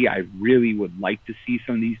fantasy. I really would like to see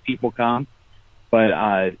some of these people come. But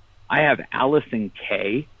I have Allison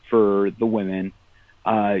Kay for the women,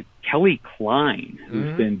 Kelly Klein,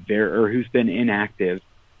 who's been inactive.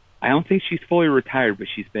 I don't think she's fully retired, but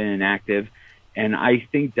she's been inactive. And I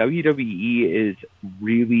think WWE is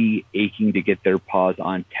really aching to get their paws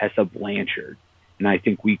on Tessa Blanchard. And I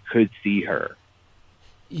think we could see her.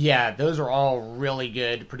 Yeah, those are all really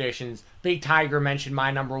good predictions. Big Tiger mentioned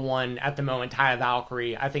my number one at the moment, Taya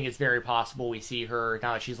Valkyrie. I think it's very possible we see her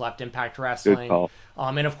now that she's left Impact Wrestling. Good call.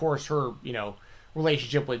 And of course her,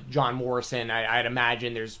 relationship with John Morrison. I'd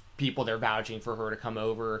imagine there's people there vouching for her to come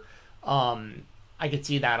over. I could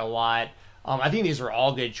see that a lot. I think these are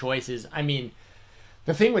all good choices. I mean,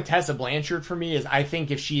 the thing with Tessa Blanchard for me is I think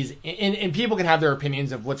if she's... And people can have their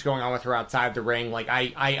opinions of what's going on with her outside the ring. Like,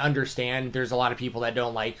 I understand there's a lot of people that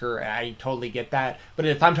don't like her. I totally get that. But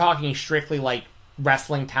if I'm talking strictly, like,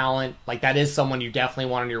 wrestling talent, like, that is someone you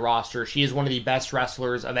definitely want on your roster. She is one of the best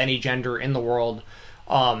wrestlers of any gender in the world.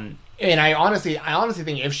 And I honestly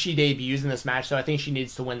think if she debuts in this match, though, I think she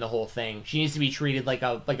needs to win the whole thing. She needs to be treated like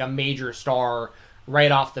a major star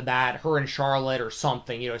right off the bat. Her and Charlotte or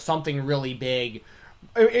something, something really big.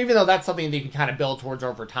 Even though that's something that you can kind of build towards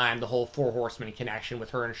over time, the whole Four Horsemen connection with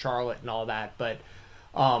her and Charlotte and all that. But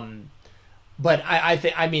I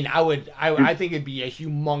think it'd be a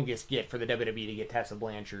humongous gift for the WWE to get Tessa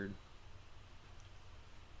Blanchard.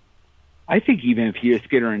 I think even if you just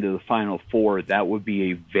get her into the Final Four, that would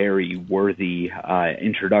be a very worthy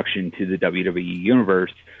introduction to the WWE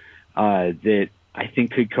Universe that I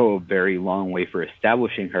think could go a very long way for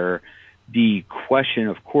establishing her. The question,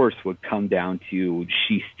 of course, would come down to, does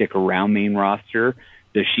she stick around main roster?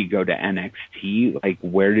 Does she go to NXT? Like,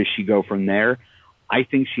 where does she go from there? I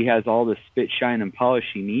think she has all the spit, shine, and polish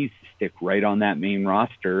she needs to stick right on that main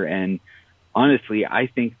roster. And honestly, I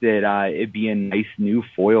think that it'd be a nice new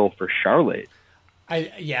foil for Charlotte.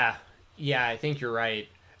 I think you're right.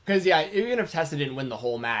 Because yeah, even if Tessa didn't win the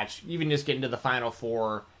whole match, even just getting to the final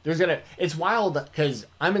four, it's wild because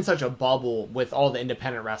I'm in such a bubble with all the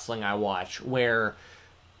independent wrestling I watch where,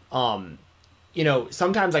 um,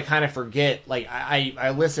 sometimes I kind of forget. Like I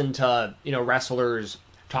listen to wrestlers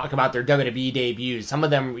talk about their WWE debuts. Some of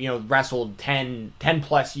them wrestled 10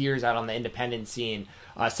 plus years out on the independent scene.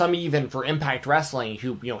 Some even for Impact Wrestling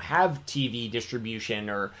who have TV distribution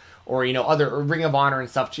or other or Ring of Honor and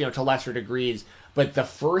stuff to lesser degrees. But the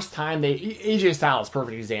first time AJ Styles,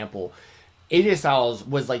 perfect example. AJ Styles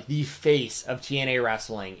was like the face of TNA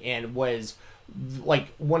wrestling and was like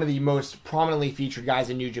one of the most prominently featured guys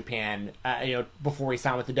in New Japan, before he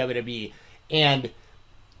signed with the WWE. And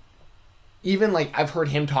even like I've heard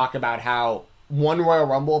him talk about how one Royal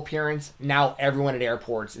Rumble appearance, now everyone at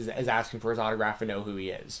airports is asking for his autograph and know who he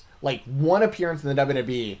is. Like one appearance in the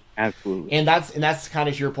WWE. Absolutely. And that's kind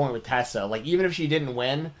of your point with Tessa. Like even if she didn't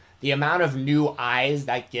win, the amount of new eyes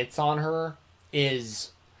that gets on her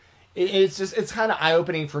it's kind of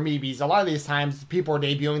eye-opening for me because a lot of these times people are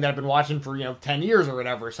debuting that I've been watching for 10 years or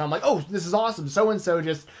whatever, so I'm like, oh, this is awesome, so-and-so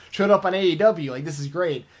just showed up on AEW, like this is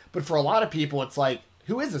great. But for a lot of people it's like,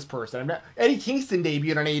 who is this person? Eddie Kingston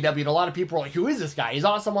debuted on AEW and a lot of people are like, who is this guy, he's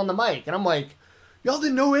awesome on the mic, and I'm like, y'all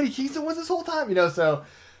didn't know Eddie Kingston was this whole time, so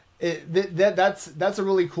that's a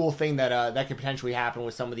really cool thing that could potentially happen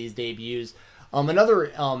with some of these debuts. Another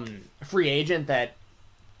free agent that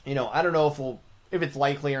I don't know if it's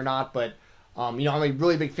likely or not, but I'm a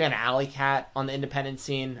really big fan of Alley Cat on the independent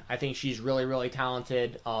scene. I think she's really, really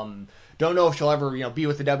talented. Don't know if she'll ever be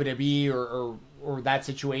with the WWE or that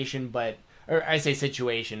situation, but I say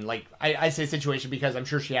situation like I say situation because I'm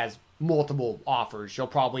sure she has multiple offers. She'll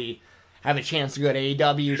probably have a chance to go to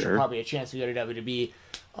AEW. Sure. She'll probably have a chance to go to WWE.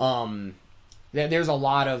 There's a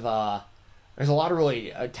lot of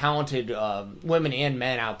really talented women and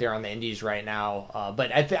men out there on the indies right now.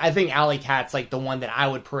 But I think Alley Cat's like the one that I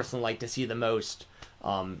would personally like to see the most,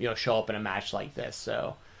 show up in a match like this.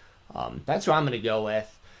 So that's who I'm going to go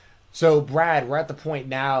with. So Brad, we're at the point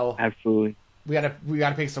now. Absolutely. We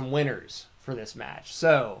gotta pick some winners for this match.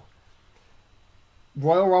 So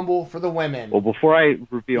Royal Rumble for the women. Well, before I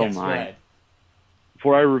reveal mine,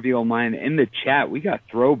 in the chat we got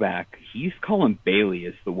Throwback. He's calling Bayley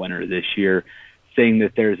as the winner this year, saying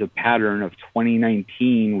that there's a pattern of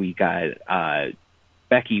 2019 we got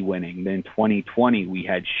Becky winning, then 2020 we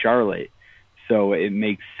had Charlotte. So it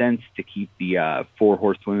makes sense to keep the four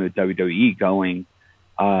horsewomen of WWE going.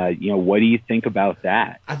 What do you think about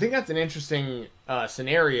that? I think that's an interesting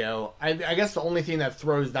scenario. I guess the only thing that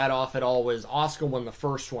throws that off at all was Asuka won the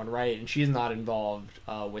first one, right? And she's not involved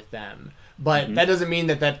with them. But that doesn't mean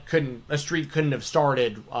that a streak couldn't have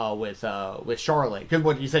started with Charlotte. Because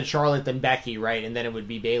what you said, Charlotte then Becky, right? And then it would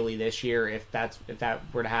be Bayley this year if that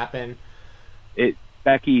were to happen.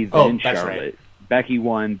 Becky then Charlotte. Right. Becky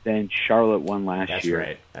won, then Charlotte won last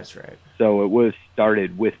year. That's right. So it was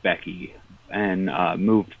started with Becky and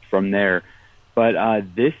moved from there. But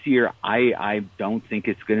this year, I don't think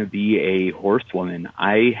it's going to be a horsewoman.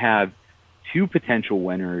 I have two potential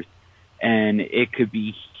winners, and it could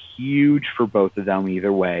be huge for both of them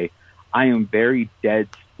either way. I am very dead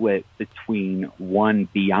split between one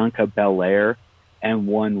Bianca Belair and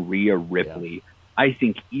one Rhea Ripley. Yeah. I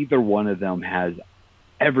think either one of them has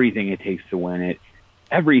everything it takes to win it,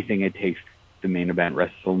 everything it takes to main event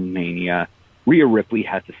WrestleMania. Rhea Ripley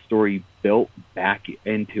has a story built back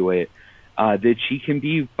into it that she can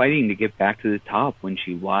be fighting to get back to the top when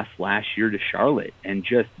she lost last year to Charlotte and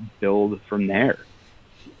just build from there.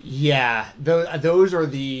 Yeah, those are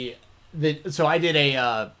the so I did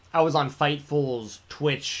I was on Fightful's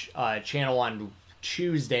Twitch channel on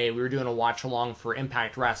Tuesday. We were doing a watch along for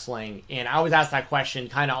Impact Wrestling, and I was asked that question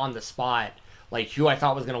kind of on the spot, like who I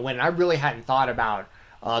thought was going to win. And I really hadn't thought about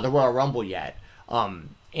the Royal Rumble yet,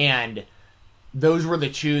 and those were the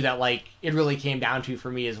two that like it really came down to for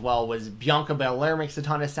me as well. Was Bianca Belair makes a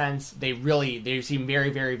ton of sense. They seem very,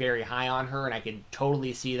 very, very high on her, and I could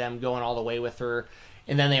totally see them going all the way with her.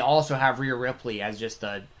 And then they also have Rhea Ripley as just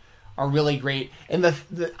a really great. And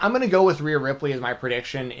I'm going to go with Rhea Ripley as my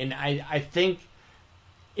prediction, and I think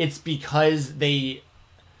it's because I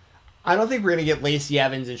don't think we're going to get Lacey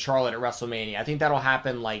Evans and Charlotte at WrestleMania. I think that'll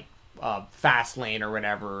happen like Fastlane or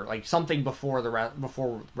whatever, like something before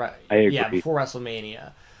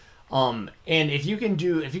WrestleMania. And if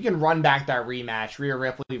you can run back that rematch, Rhea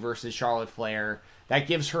Ripley versus Charlotte Flair, that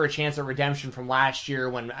gives her a chance at redemption from last year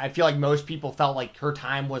when I feel like most people felt like her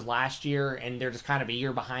time was last year and they're just kind of a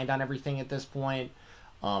year behind on everything at this point.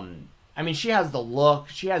 I mean, she has the look,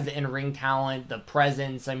 she has the in-ring talent, the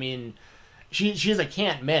presence. I mean, she's a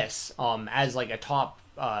can't miss as like a top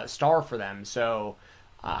star for them. So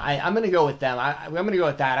I'm going to go with them. I'm going to go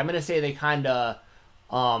with that. I'm going to say they kind of.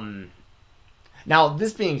 Now,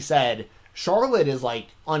 this being said, Charlotte is like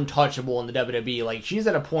untouchable in the WWE. Like she's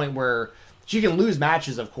at a point where she can lose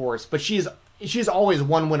matches, of course, but she's always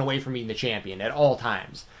one win away from being the champion at all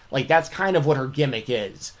times. Like that's kind of what her gimmick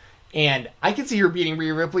is. And I could see her beating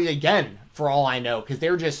Rhea Ripley again for all I know, because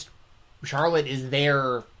they're just Charlotte is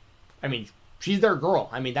their. I mean, she's their girl.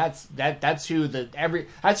 I mean, that's who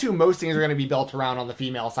that's who most things are going to be built around on the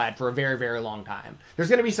female side for a very, very long time. There's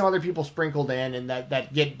going to be some other people sprinkled in and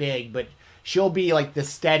that get big, but she'll be like the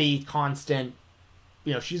steady, constant.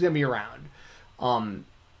 She's going to be around.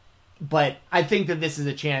 But I think that this is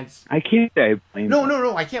a chance. I can't say I blame them.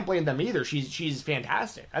 No, I can't blame them either. She's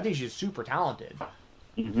fantastic. I think she's super talented.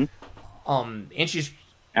 Mm-hmm. And she's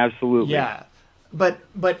absolutely, yeah. But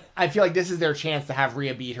I feel like this is their chance to have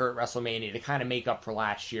Rhea beat her at WrestleMania to kind of make up for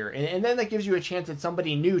last year. And then that gives you a chance at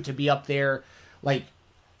somebody new to be up there. Like,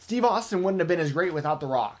 Steve Austin wouldn't have been as great without The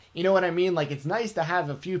Rock. You know what I mean? Like, it's nice to have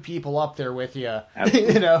a few people up there with you.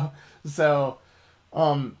 So,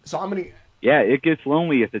 I'm going to... Yeah, it gets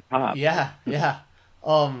lonely at the top. Yeah.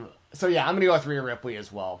 I'm going to go with Rhea Ripley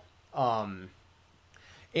as well.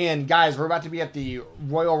 And guys, we're about to be at the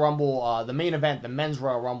Royal Rumble, the main event, the Men's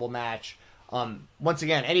Royal Rumble match. Once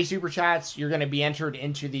again, any super chats, you're going to be entered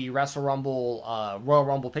into the Wrestle Rumble, Royal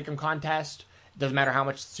Rumble Pick'em contest. Doesn't matter how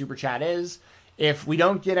much the super chat is. If we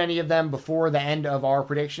don't get any of them before the end of our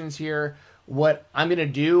predictions here, what I'm going to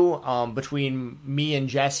do between me and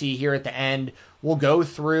Jesse here at the end, we'll go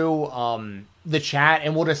through the chat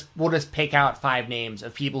and we'll just pick out 5 names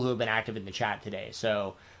of people who have been active in the chat today.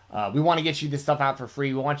 So we want to get you this stuff out for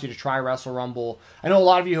free. We want you to try Wrestle Rumble. I know a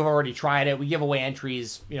lot of you have already tried it. We give away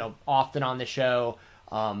entries, often on the show.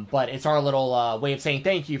 But it's our little way of saying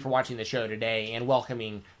thank you for watching the show today and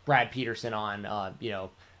welcoming Brad Peterson on,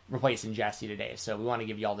 replacing Jesse today. So we want to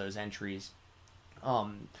give you all those entries.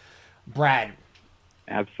 Brad.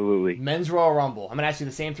 Absolutely. Men's Royal Rumble. I'm going to ask you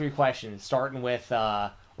the same 3 questions, starting with,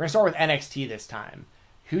 we're going to start with NXT this time.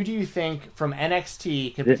 Who do you think from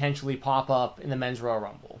NXT could potentially pop up in the Men's Royal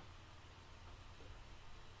Rumble?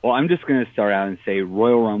 Well, I'm just going to start out and say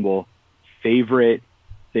Royal Rumble, favorite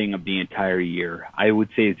thing of the entire year. I would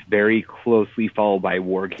say it's very closely followed by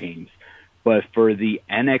War Games. But for the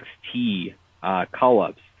NXT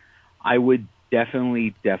call-ups, I would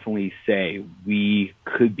definitely say we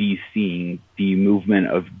could be seeing the movement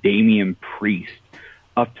of Damian Priest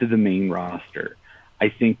up to the main roster. I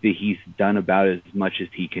think that he's done about as much as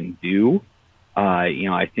he can do.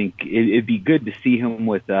 I think it'd be good to see him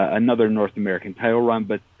with another North American title run,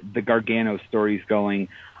 but the Gargano story's going.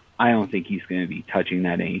 I don't think he's going to be touching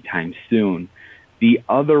that anytime soon. The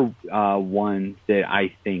other one that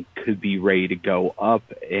I think could be ready to go up,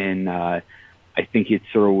 and I think it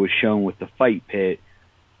sort of was shown with the Fight Pit,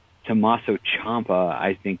 Tommaso Ciampa,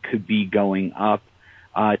 I think, could be going up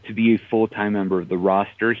to be a full-time member of the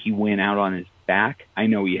roster. He went out on his back. I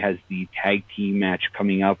know he has the tag team match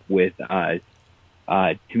coming up with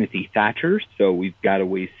Timothy Thatcher, so we've got a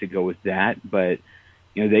ways to go with that. But,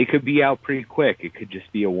 they could be out pretty quick. It could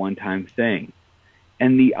just be a one-time thing.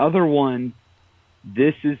 And the other one,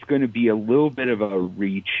 this is going to be a little bit of a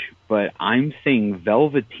reach, but I'm saying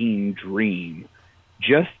Velveteen Dream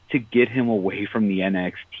just to get him away from the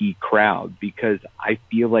NXT crowd, because I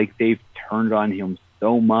feel like they've turned on him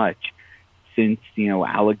so much since,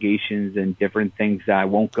 allegations and different things that I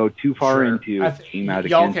won't go too far into came out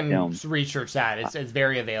y'all against can him. research that. It's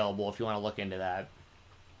very available if you want to look into that.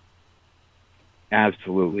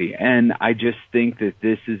 Absolutely. And I just think that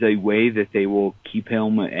this is a way that they will keep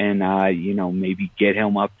him and, maybe get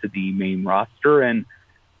him up to the main roster and,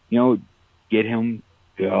 get him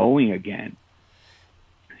going again.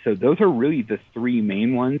 So those are really the 3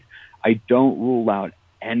 main ones. I don't rule out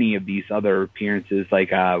any of these other appearances.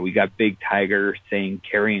 Like we got Big Tiger saying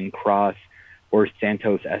Karrion Kross or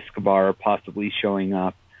Santos Escobar possibly showing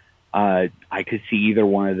up. I could see either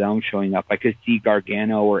one of them showing up. I could see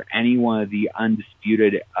Gargano or any one of the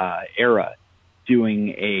Undisputed Era doing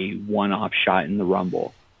a one-off shot in the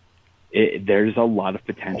Rumble. There's a lot of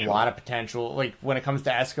potential. A lot of potential. Like, when it comes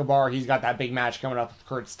to Escobar, he's got that big match coming up with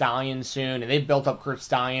Kurt Stallion soon, and they've built up Kurt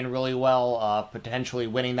Stallion really well, potentially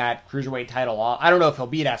winning that Cruiserweight title off. I don't know if he'll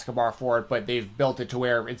beat Escobar for it, but they've built it to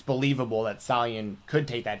where it's believable that Stallion could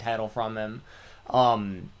take that title from him.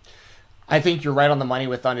 I think you're right on the money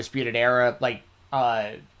with Undisputed Era. Like,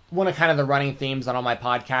 one of kind of the running themes on all my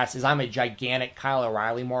podcasts is I'm a gigantic Kyle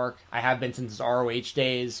O'Reilly mark. I have been since his ROH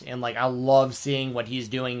days, and like I love seeing what he's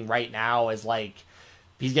doing right now. As like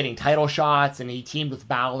he's getting title shots, and he teamed with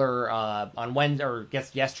Balor on Wednesday or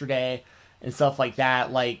yesterday and stuff like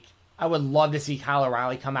that. Like I would love to see Kyle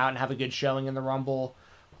O'Reilly come out and have a good showing in the Rumble.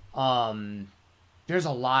 There's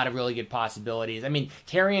a lot of really good possibilities. I mean,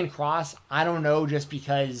 Karrion Kross, I don't know, just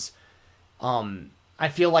because I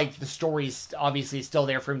feel like the story's obviously still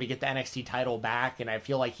there for him to get the NXT title back, and I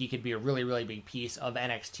feel like he could be a really, really big piece of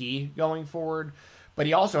NXT going forward. But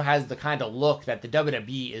he also has the kind of look that the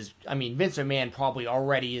WWE is. I mean, Vince McMahon probably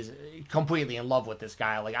already is completely in love with this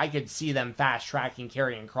guy. Like, I could see them fast tracking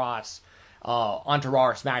Karrion Kross onto Raw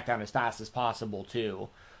or SmackDown as fast as possible too.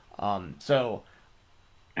 So,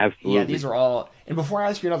 absolutely, yeah, these are all. And before I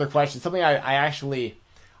ask you another question, something I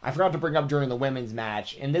forgot to bring up during the women's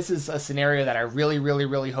match, and this is a scenario that I really, really,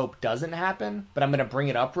 really hope doesn't happen. But I'm going to bring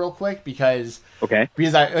it up real quick because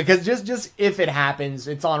just if it happens,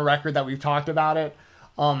 it's on record that we've talked about it.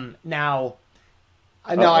 Now,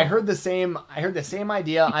 I heard the same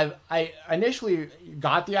idea. I initially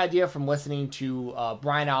got the idea from listening to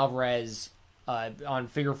Brian Alvarez on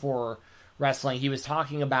Figure 4 Wrestling. He was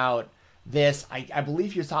talking about this. I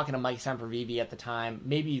believe he was talking to Mike Sempervive at the time,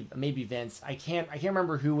 maybe Vince. I can't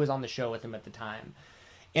remember who was on the show with him at the time.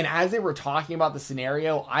 And as they were talking about the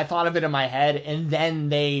scenario, I thought of it in my head, and then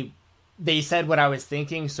they said what I was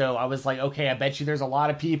thinking. So I was like, okay, I bet you there's a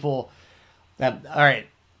lot of people that, all right,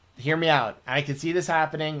 hear me out. I can see this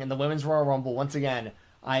happening in the Women's Royal Rumble. Once again,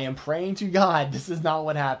 I am praying to God this is not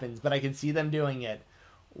what happens, but I can see them doing it.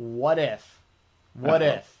 What if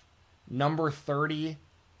number 30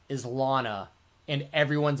 is Lana and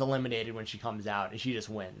everyone's eliminated when she comes out and she just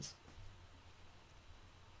wins?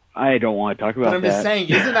 I don't want to talk about that. But I'm just saying,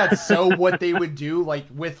 isn't that so what they would do, like,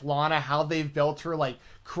 with Lana, how they've built her, like,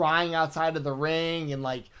 crying outside of the ring and,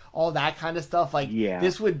 like, all that kind of stuff? Like,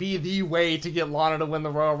 This would be the way to get Lana to win the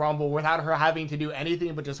Royal Rumble without her having to do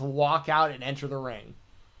anything but just walk out and enter the ring.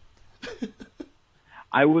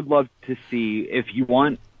 I would love to see, if you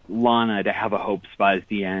want Lana to have a hope spot at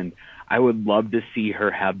the end, I would love to see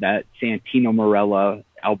her have that Santino Marella,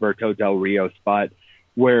 Alberto Del Rio spot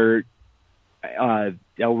where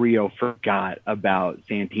Del Rio forgot about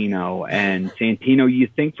Santino, and Santino, you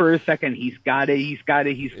think for a second he's got it.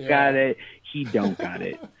 He don't got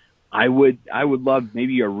it. I would love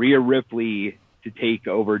maybe a Rhea Ripley to take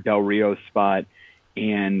over Del Rio's spot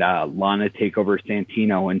and Lana take over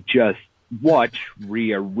Santino, and just watch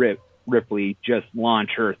Rhea Ripley just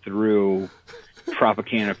launch her through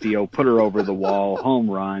Tropicana Field, put her over the wall, home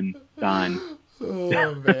run, done.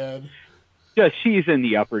 Oh, man. Just she's in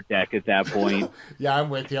the upper deck at that point. Yeah, I'm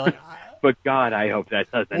with you. Like, but God, I hope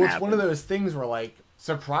that doesn't happen. It's one of those things where, like,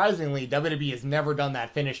 surprisingly, WWE has never done that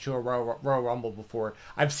finish to a Royal Rumble before.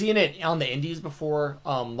 I've seen it on the Indies before.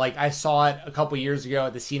 Like, I saw it a couple years ago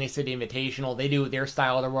at the Scenic City Invitational. They do their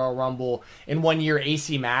style of the Royal Rumble. In 1 year,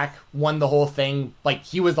 AC Mack won the whole thing. Like,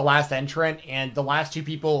 he was the last entrant, and the last two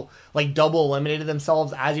people, like, double eliminated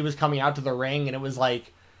themselves as he was coming out to the ring, and it was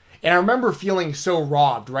like... And I remember feeling so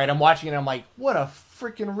robbed, right? I'm watching it, and I'm like, what a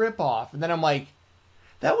freaking ripoff. And then I'm like,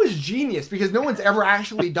 that was genius, because no one's ever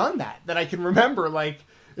actually done that I can remember. Like,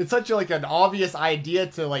 it's such an obvious idea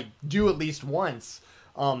to, like, do at least once.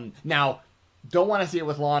 Now, don't want to see it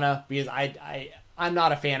with Lana, because I'm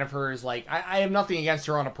not a fan of hers. Like, I have nothing against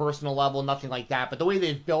her on a personal level, nothing like that, but the way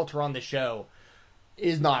they've built her on the show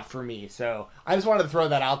is not for me. So I just wanted to throw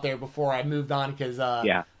that out there before I moved on, because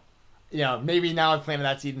maybe now I've planted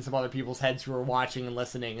that seed in some other people's heads who are watching and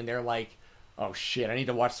listening, and they're like, oh shit, I need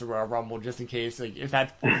to watch the Royal Rumble just in case, like, if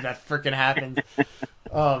that freaking happens.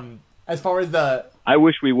 As far as I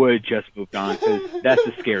wish we would have just moved on, because that's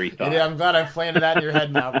a scary thought. Yeah, I'm glad I've planted that in your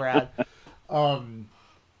head now, Brad.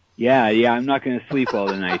 Yeah, I'm not going to sleep well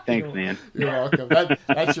tonight. Thanks, man. You're welcome.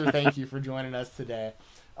 That's your thank you for joining us today.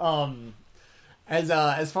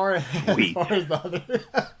 As far as the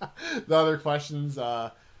other questions,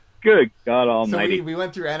 good God Almighty. So we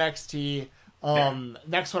went through NXT.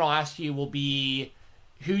 Next one I'll ask you will be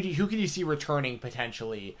who can you see returning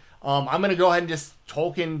potentially? I'm gonna go ahead and just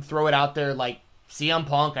throw it out there, like CM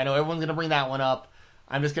Punk. I know everyone's gonna bring that one up.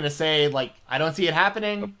 I'm just gonna say, like, I don't see it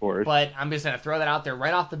happening, of course, but I'm just gonna throw that out there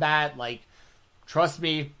right off the bat. Like, trust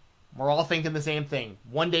me, we're all thinking the same thing.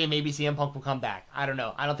 One day maybe CM Punk will come back. I don't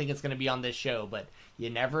know. I don't think it's gonna be on this show, but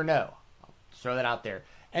you never know. I'll just throw that out there.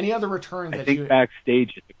 Any other returns? I think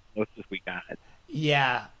backstage is the closest we got.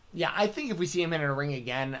 Yeah, I think if we see him in a ring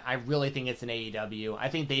again, I really think it's an AEW. I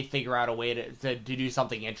think they figure out a way to do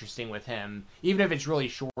something interesting with him, even if it's really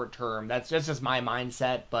short term. That's just my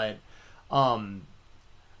mindset. But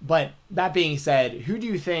that being said, who do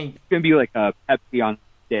you think? It's gonna be like a Pepsi on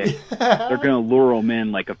stick. They're gonna lure him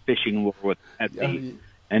in like a fishing lure with Pepsi,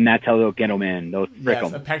 and that's how they'll get him in. They'll trick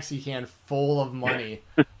him. A Pepsi can full of money,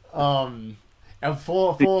 and full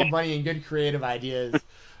of money and good creative ideas.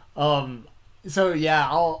 Um, so yeah,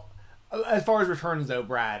 I'll. As far as returns though,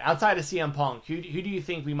 Brad, outside of CM Punk, who do you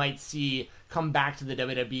think we might see come back to the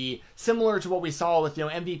WWE, similar to what we saw with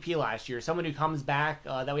MVP last year, someone who comes back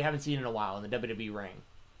that we haven't seen in a while in the WWE ring?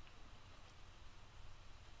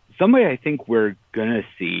 Somebody I think we're gonna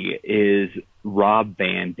see is Rob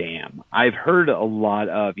Van Dam. I've heard a lot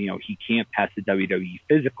of, he can't pass the WWE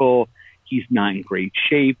physical. He's not in great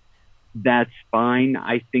shape. That's fine.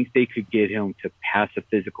 I think they could get him to pass a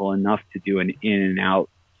physical enough to do an in and out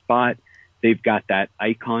spot. They've got that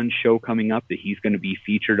Icon show coming up that he's going to be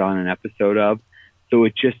featured on an episode of. So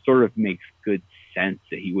it just sort of makes good sense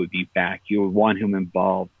that he would be back. You would want him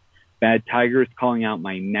involved. Bad Tiger is calling out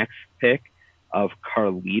my next pick of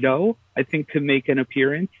Carlito, I think, could make an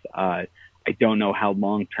appearance. I don't know how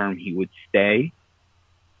long term he would stay,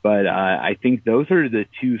 but I think those are the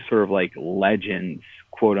two sort of like legends,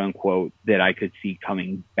 quote unquote, that I could see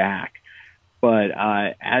coming back. But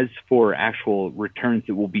as for actual returns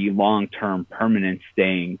that will be long term, permanent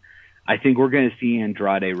staying, I think we're going to see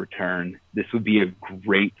Andrade return. This would be a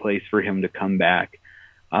great place for him to come back.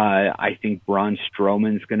 I think Braun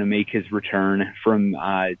Strowman's going to make his return from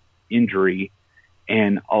injury.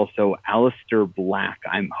 And also Aleister Black,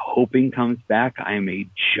 I'm hoping comes back. I am a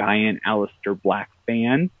giant Aleister Black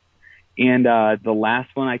fan. And the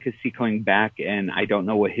last one I could see coming back, and I don't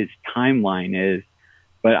know what his timeline is,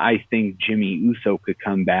 but I think Jimmy Uso could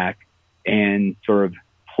come back and sort of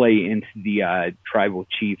play into the Tribal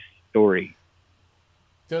Chiefs story.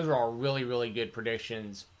 Those are all really, really good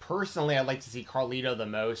predictions. Personally, I'd like to see Carlito the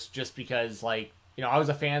most, just because, like, I was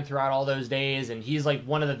a fan throughout all those days, and he's like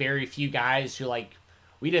one of the very few guys who, like,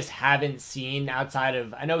 we just haven't seen outside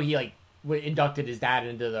of. I know he like inducted his dad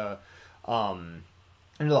into the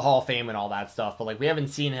Hall of Fame and all that stuff, but like we haven't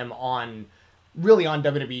seen him on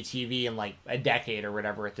WWE TV in like a decade or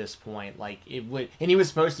whatever at this point. Like it would, and he was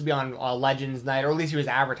supposed to be on Legends Night, or at least he was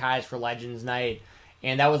advertised for Legends Night,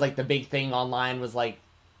 and that was like the big thing online was like,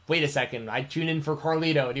 wait a second, I tuned in for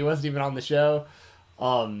Carlito and he wasn't even on the show.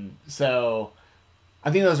 So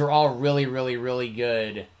I think those are all really, really, really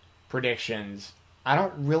good predictions. I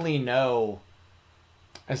don't really know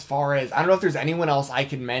as far as, I don't know if there's anyone else I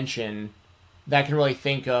can mention that I can really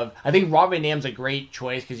think of. I think Rob Van Dam's a great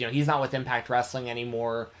choice because, he's not with Impact Wrestling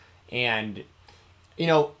anymore. And,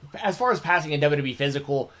 as far as passing a WWE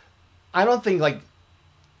physical, I don't think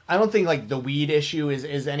like the weed issue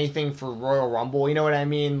is anything for Royal Rumble, you know what I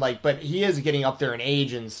mean? Like, but he is getting up there in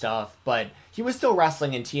age and stuff, but he was still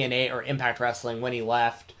wrestling in TNA or Impact Wrestling when he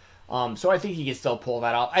left. So I think he can still pull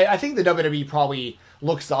that off. I think the WWE probably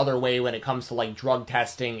looks the other way when it comes to like drug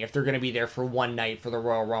testing if they're going to be there for one night for the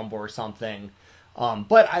Royal Rumble or something.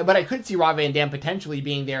 But I could see Rob Van Dam potentially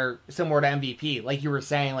being there similar to MVP, like you were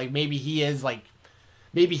saying. Like maybe he is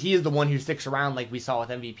the one who sticks around, like we saw with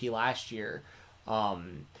MVP last year.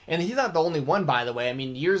 And he's not the only one, by the way. I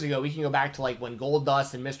mean, years ago, we can go back to like when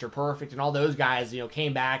Goldust and Mr. Perfect and all those guys,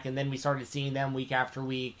 came back, and then we started seeing them week after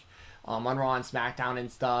week. On Raw and SmackDown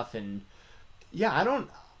and stuff, and yeah,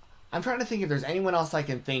 I'm trying to think if there's anyone else I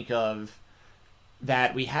can think of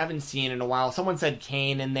that we haven't seen in a while. Someone said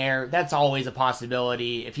Kane in there. That's always a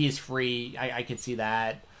possibility. If he's free, I could see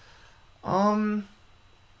that. I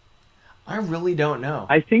really don't know.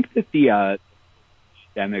 I think that the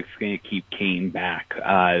Demic's going to keep Kane back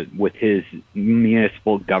with his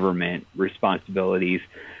municipal government responsibilities.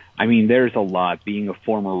 I mean, there's a lot. Being a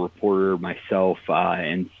former reporter myself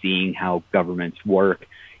and seeing how governments work,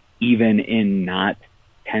 even in not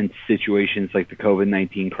tense situations like the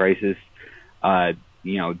COVID-19 crisis,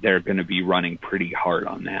 they're going to be running pretty hard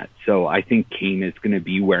on that. So I think Kane is going to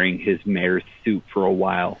be wearing his mayor's suit for a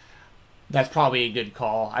while. That's probably a good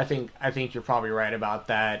call. I think you're probably right about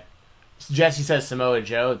that. Jesse says Samoa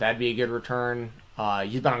Joe. That'd be a good return.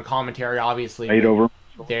 He's been on commentary, obviously. Right over.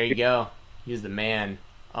 There you go. He's the man.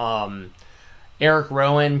 Eric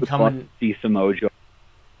Rowan coming. See Samoa Joe.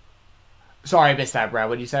 Sorry, I missed that, Brad.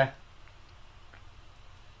 What did you say?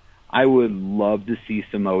 I would love to see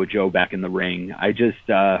Samoa Joe back in the ring. I just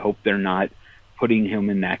hope they're not putting him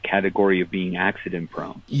in that category of being accident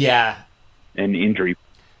prone. Yeah. And injury.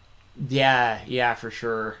 Yeah, for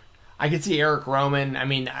sure. I could see Eric Rowan. I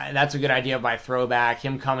mean, that's a good idea by Throwback.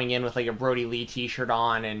 Him coming in with like a Brody Lee t-shirt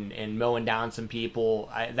on and mowing down some people.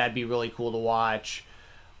 That'd be really cool to watch.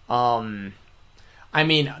 I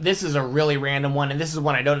mean, this is a really random one, and this is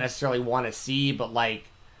one I don't necessarily want to see, but like,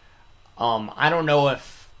 I don't know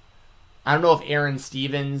if Aaron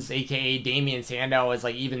Stevens, aka Damian Sandow, is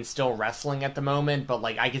like even still wrestling at the moment, but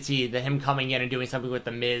like I could see him coming in and doing something with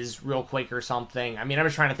the Miz real quick or something. I mean, I'm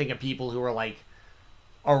just trying to think of people who are like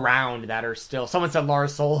around that are still. Someone said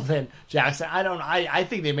Lars Sullivan, Jackson. I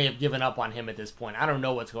think they may have given up on him at this point. I don't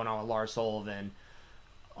know what's going on with Lars Sullivan.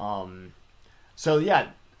 So yeah,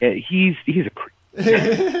 he's a creep.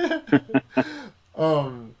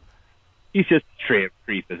 He's just a straight up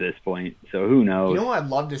creep at this point. So who knows? You know what I'd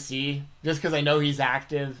love to see? Just because I know he's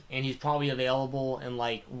active and he's probably available, and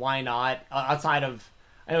like, why not? Outside of,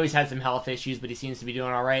 I know he's had some health issues, but he seems to be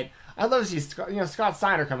doing all right. I'd love to see Scott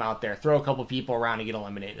Steiner come out there, throw a couple people around and get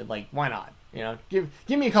eliminated. Like, why not? Give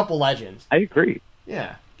me a couple legends. I agree.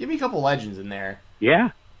 Yeah, give me a couple legends in there.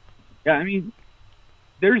 Yeah. I mean,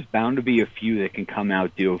 there's bound to be a few that can come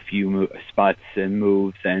out, do a few spots and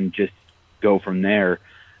moves, and just go from there.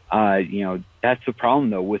 That's the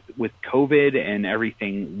problem though with COVID and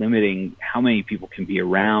everything limiting how many people can be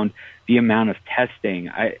around, the amount of testing.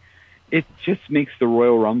 It just makes the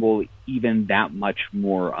Royal Rumble even that much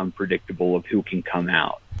more unpredictable of who can come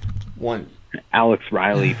out. One, Alex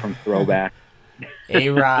Riley from Throwback,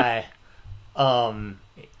 A-Rye,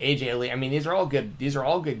 AJ Lee. I mean, these are all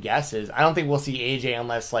good guesses. I don't think we'll see AJ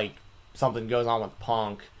unless like something goes on with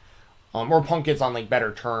Punk, or Punk gets on like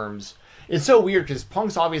better terms. It's so weird because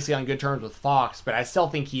Punk's obviously on good terms with Fox, but I still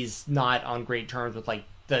think he's not on great terms with like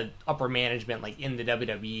the upper management like in the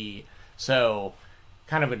WWE. So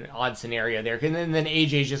kind of an odd scenario there. And then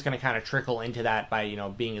AJ's just going to kind of trickle into that by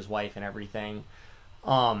being his wife and everything.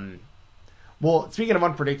 Well, speaking of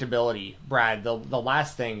unpredictability, Brad, the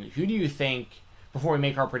last thing, who do you think, before we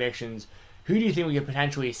make our predictions, who do you think we could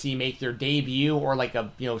potentially see make their debut, or like a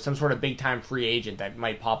some sort of big time free agent that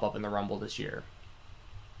might pop up in the Rumble this year?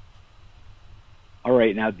 All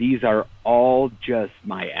right, now these are all just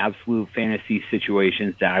my absolute fantasy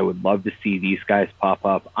situations that I would love to see these guys pop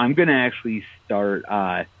up. I'm going to actually start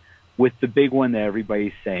with the big one that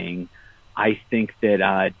everybody's saying. I think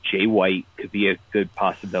that Jay White could be a good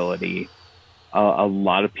possibility. A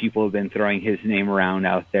lot of people have been throwing his name around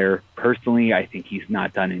out there. Personally, I think he's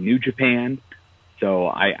not done in New Japan, so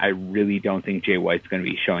I really don't think Jay White's going to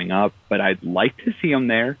be showing up, but I'd like to see him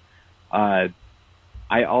there.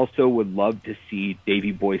 I also would love to see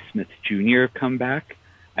Davey Boy Smith Jr. come back.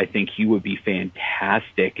 I think he would be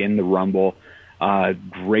fantastic in the Rumble.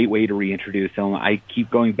 Great way to reintroduce him. I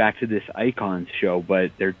keep going back to this Icons show,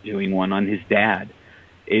 but they're doing one on his dad.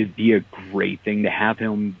 It'd be a great thing to have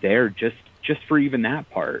him there just for even that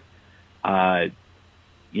part.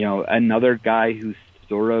 Another guy who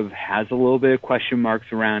sort of has a little bit of question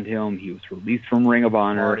marks around him, he was released from Ring of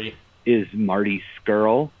Honor, is Marty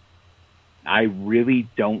Scurll. I really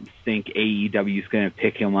don't think AEW is going to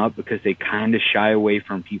pick him up because they kind of shy away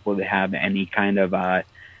from people that have any kind of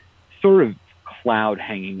sort of cloud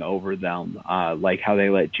hanging over them, like how they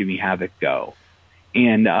let Jimmy Havoc go.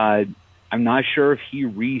 And I'm not sure if he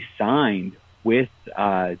re-signed with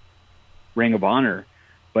Ring of Honor,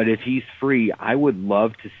 but if he's free, I would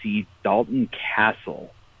love to see Dalton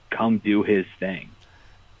Castle come do his thing.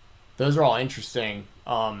 Those are all interesting.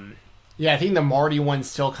 Yeah, I think the Marty one's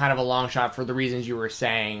still kind of a long shot for the reasons you were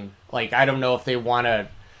saying. Like, I don't know if they want to...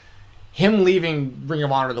 Him leaving Ring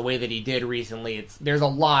of Honor the way that he did recently, there's a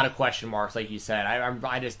lot of question marks, like you said.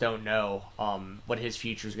 I just don't know what his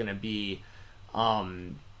future is going to be.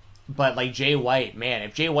 But, like, Jay White, man,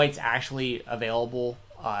 if Jay White's actually available,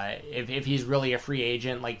 if he's really a free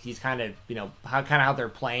agent, like he's kind of, how they're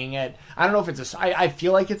playing it. I don't know if it's I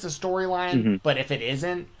feel like it's a storyline, but if it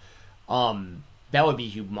isn't, that would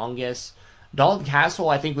be humongous. Dalton Castle,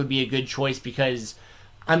 I think, would be a good choice because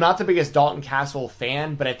I'm not the biggest Dalton Castle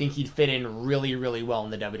fan, but I think he'd fit in really, really well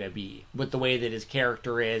in the WWE with the way that his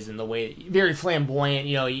character is and the way very flamboyant.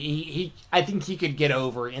 I think he could get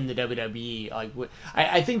over in the WWE. Like,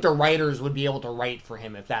 I think the writers would be able to write for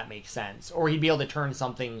him if that makes sense, or he'd be able to turn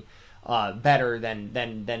something better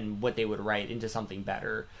than what they would write into something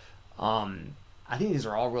better. I think these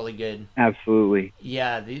are all really good. Absolutely.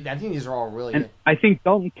 Yeah, I think these are all really good. I think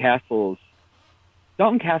Dalton Castle's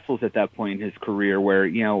at that point in his career where,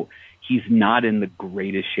 he's not in the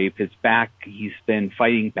greatest shape. His back, he's been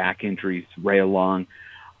fighting back injuries right along.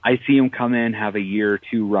 I see him come in, have a year or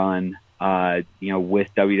two run, with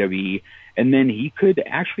WWE, and then he could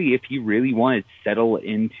actually, if he really wanted, settle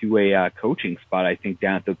into a coaching spot, I think,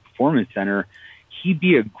 down at the Performance Center. He'd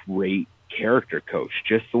be a great character coach,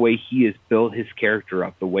 just the way he has built his character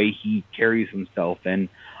up, the way he carries himself. And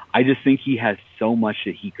I just think he has so much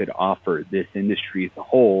that he could offer this industry as a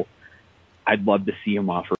whole. I'd love to see him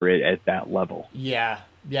offer it at that level. Yeah,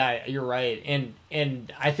 you're right.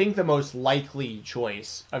 And I think the most likely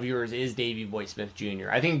choice of yours is Davey Boy Smith Jr.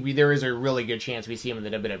 I think there is a really good chance we see him in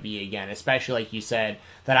the WWE again, especially like you said,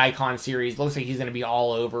 that Icon series looks like he's going to be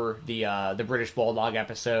all over the British Bulldog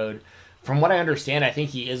episode from what I understand, I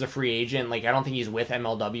think he is a free agent. Like, I don't think he's with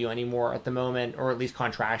MLW anymore at the moment, or at least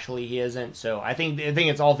contractually he isn't. So I think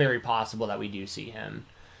it's all very possible that we do see him.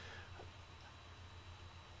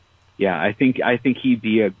 Yeah, I think he'd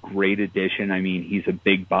be a great addition. I mean, he's a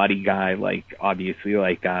big body guy, like obviously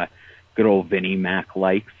like good old Vinnie Mac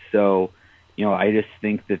likes. So, I just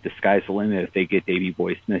think that the sky's the limit if they get Davey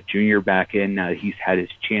Boy Smith Jr. back in. Now that he's had his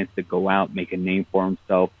chance to go out, make a name for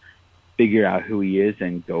himself, figure out who he is,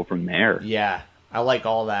 and go from there. Yeah, I like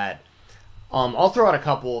all that. I'll throw out a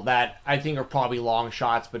couple that I think are probably long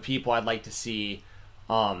shots, but people I'd like to see.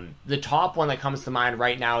 The top one that comes to mind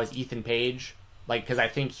right now is Ethan Page, like, because I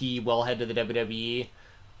think he will head to the WWE.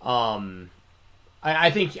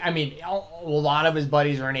 I think, I mean, a lot of his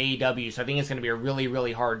buddies are in AEW, so I think it's going to be a really,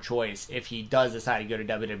 really hard choice if he does decide to go to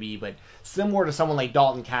WWE. But similar to someone like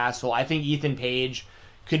Dalton Castle, I think Ethan Page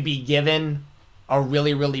could be given a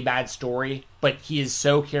really, really bad story, but he is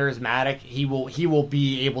so charismatic. He will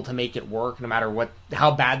be able to make it work no matter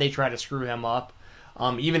how bad they try to screw him up.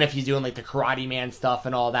 Even if he's doing like the Karate Man stuff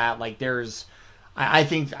and all that, like I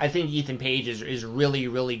think Ethan Page is really,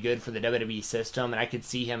 really good for the WWE system, and I could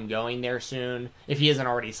see him going there soon if he isn't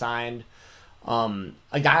already signed. A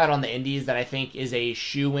guy out on the indies that I think is a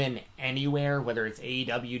shoe-in anywhere, whether it's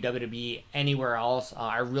AEW, WWE, anywhere else.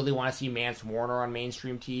 I really want to see Mance Warner on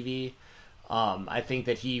mainstream TV. I think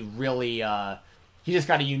that he really he just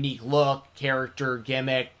got a unique look, character,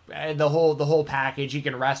 gimmick, the whole package. He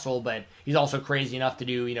can wrestle, but he's also crazy enough to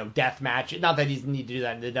do death match. Not that he need to do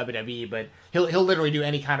that in the WWE, but he'll literally do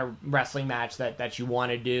any kind of wrestling match that you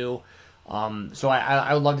want to do. So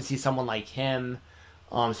I would love to see someone like him.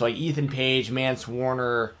 So like Ethan Page, Mance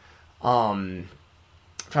Warner. Trying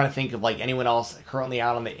to think of like anyone else currently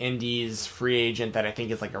out on the indies, free agent that I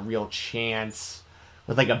think is like a real chance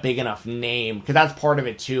with like a big enough name, because that's part of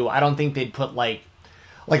it too. I don't think they'd put like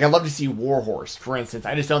I'd love to see Warhorse, for instance.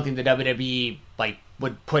 I just don't think the WWE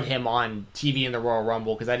would put him on TV in the Royal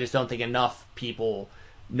Rumble, because I just don't think enough people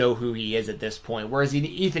know who he is at this point. Whereas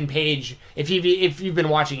Ethan Page, if you've been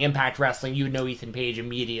watching Impact Wrestling, you would know Ethan Page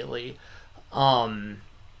immediately. Yeah,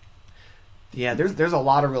 there's a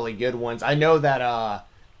lot of really good ones. I know that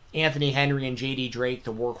Anthony Henry and JD Drake,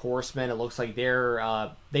 the Workhorsemen, it looks like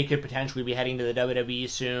they could potentially be heading to the WWE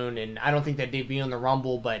soon, and I don't think that they'd be in the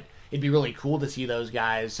Rumble, but it'd be really cool to see those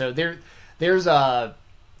guys. So there's some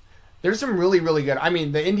really, really good. I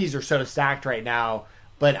mean, the indies are so stacked right now,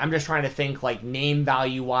 but I'm just trying to think like name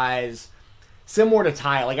value wise, similar to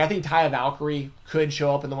Taya. Like I think Taya Valkyrie could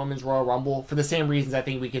show up in the Women's Royal Rumble for the same reasons I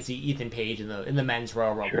think we could see Ethan Page in the Men's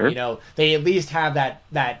Royal Rumble. Sure. They at least have that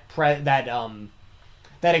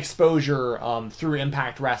exposure through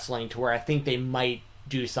Impact Wrestling to where I think they might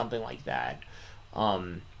do something like that.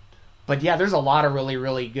 But yeah, there's a lot of really,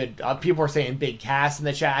 really good. People are saying Big Cass in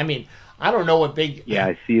the chat. I mean, I don't know what Big. Yeah,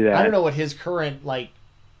 I see that. I don't know what his current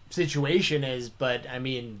situation is, but I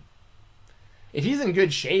mean, if he's in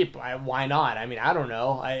good shape, why not? I mean, I don't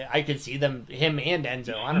know. I could see him and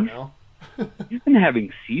Enzo. I don't know. He's been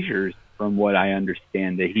having seizures, from what I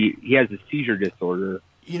understand. That he has a seizure disorder.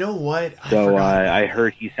 You know what? I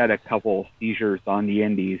heard he's had a couple seizures on the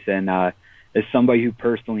indies, and as somebody who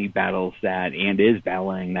personally battles that and is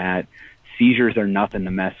battling that, seizures are nothing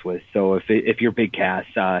to mess with. So if you're Big Cass,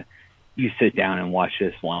 you sit down and watch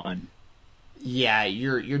this one. Yeah,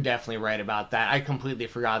 you're definitely right about that. I completely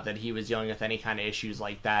forgot that he was dealing with any kind of issues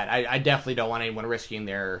like that. I definitely don't want anyone risking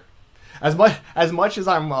their. As much as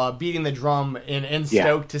I'm beating the drum and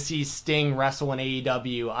stoked to see Sting wrestle in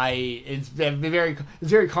AEW, it's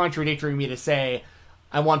very contradictory to me to say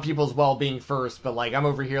I want people's well-being first, but I'm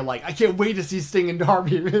over here I can't wait to see Sting and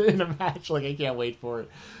Darby in a match. I can't wait for it.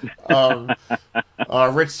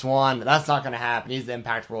 Rich Swann, that's not going to happen. He's the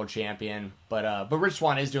Impact World Champion, but Rich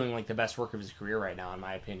Swann is doing the best work of his career right now, in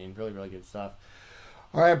my opinion. Really, really good stuff.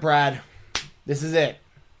 All right, Brad, this is it.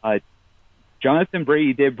 Jonathan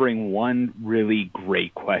Brady did bring one really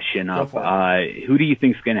great question up. Who do you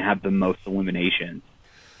think is going to have the most eliminations?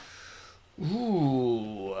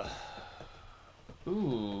 Ooh.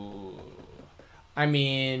 I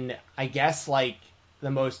mean, I guess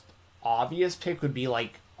the most obvious pick would be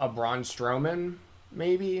a Braun Strowman,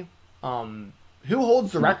 maybe. Who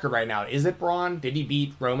holds the record right now? Is it Braun? Did he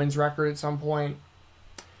beat Roman's record at some point?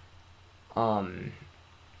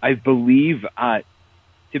 I believe.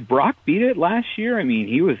 Did Brock beat it last year? I mean,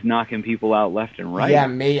 he was knocking people out left and right. Yeah,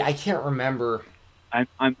 maybe. I can't remember.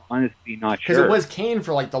 I'm honestly not sure. Because it was Kane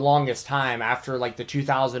for the longest time after the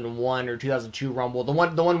 2001 or 2002 Rumble. The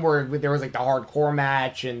one where there was the hardcore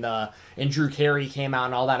match and Drew Carey came out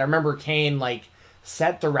and all that. I remember Kane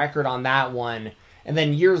set the record on that one, And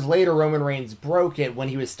then years later, Roman Reigns broke it when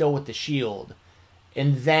he was still with the Shield.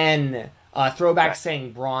 And then throwback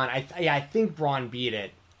saying Braun. I think Braun beat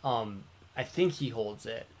it. I think he holds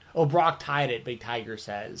it. Oh, Brock tied it, Big Tiger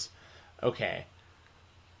says. Okay.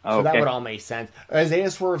 So that would all make sense. Isaiah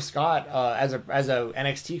Swerve Scott as a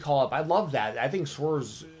NXT call up, I love that. I think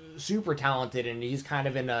Swerve's super talented, and he's kind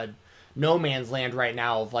of in a no man's land right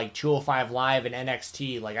now of like 205 Live and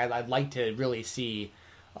NXT. Like I'd like to really see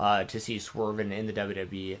Swerve in the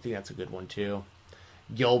WWE. I think that's a good one too.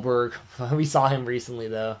 Gilbert, we saw him recently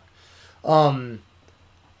though.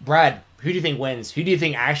 Brad, who do you think wins? Who do you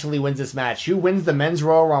think actually wins this match? Who wins the Men's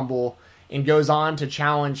Royal Rumble and goes on to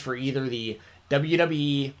challenge for either the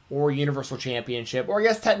WWE or Universal Championship, or I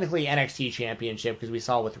guess technically NXT Championship, because we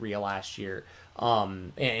saw with Rhea last year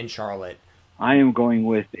in Charlotte? I'm going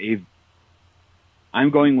with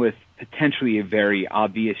potentially a very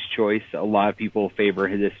obvious choice. A lot of people favor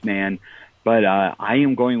this man, but I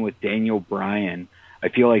am going with Daniel Bryan. I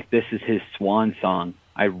feel like this is his swan song.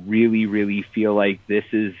 I really, really feel like this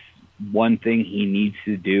is one thing he needs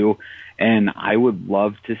to do, and I would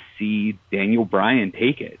love to see Daniel Bryan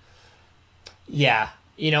take it. Yeah,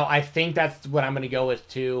 I think that's what I'm going to go with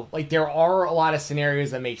too. Like, there are a lot of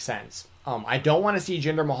scenarios that make sense. I don't want to see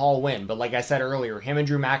Jinder Mahal win, but like I said earlier, him and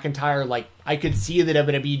Drew McIntyre, like, I could see the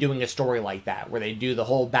WWE doing a story like that, where they do the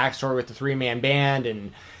whole backstory with the 3-man band,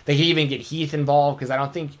 and they can even get Heath involved, because I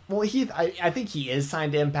don't think, well, Heath, I think he is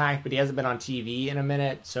signed to Impact, but he hasn't been on TV in a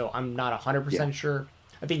minute, so I'm not 100% sure.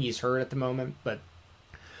 I think he's hurt at the moment, but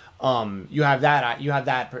you have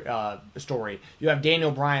that story. You have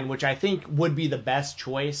Daniel Bryan, which I think would be the best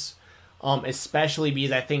choice, especially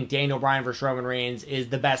because I think Daniel Bryan versus Roman Reigns is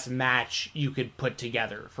the best match you could put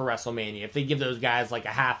together for WrestleMania. If they give those guys like a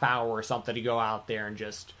half hour or something to go out there and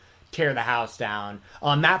just tear the house down.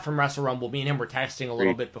 Matt from Wrestle Rumble, me and him were texting a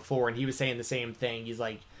little bit before, and he was saying the same thing. He's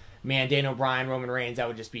like, man, Daniel Bryan, Roman Reigns, that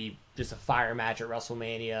would just be just a fire match at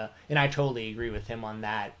WrestleMania. And I totally agree with him on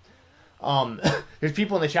that. There's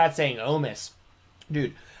people in the chat saying Omis.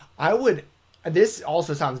 Dude, this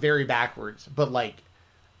also sounds very backwards, but like,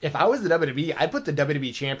 if I was the WWE, I'd put the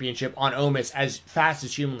WWE Championship on Omis as fast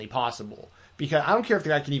as humanly possible. Because I don't care if the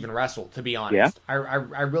guy can even wrestle, to be honest. Yeah.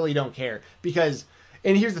 I really don't care. Because,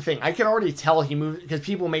 and here's the thing, I can already tell he moves, because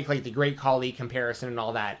people make like the Great Khali comparison and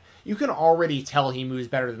all that. You can already tell he moves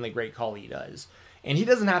better than the Great Khali does. And he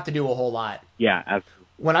doesn't have to do a whole lot. Yeah, absolutely.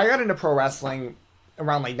 When I got into pro wrestling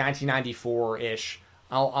around like 1994-ish,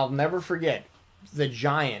 I'll never forget the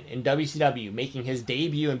Giant in WCW making his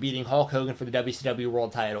debut and beating Hulk Hogan for the WCW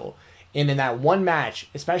World title. And in that one match,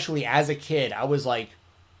 especially as a kid, I was like,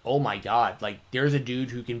 oh my god, like, there's a dude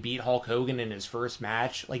who can beat Hulk Hogan in his first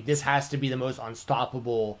match. Like, this has to be the most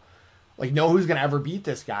unstoppable, like, no who's gonna ever beat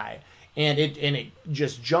this guy. And it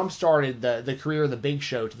just jump-started the career of the Big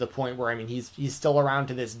Show to the point where, I mean, he's still around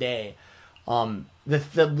to this day.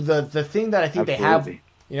 The thing that I think Absolutely.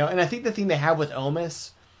 They have, and I think the thing they have with Omis,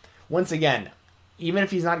 once again, even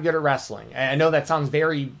if he's not good at wrestling, I know that sounds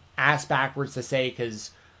very ass backwards to say,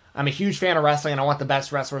 because I'm a huge fan of wrestling and I want the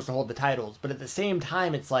best wrestlers to hold the titles, but at the same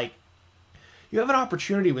time, it's like, you have an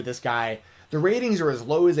opportunity with this guy. The ratings are as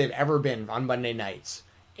low as they've ever been on Monday nights.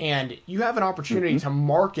 And you have an opportunity to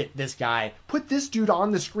market this guy, put this dude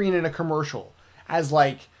on the screen in a commercial as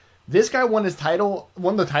like, this guy won the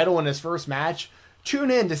title in his first match.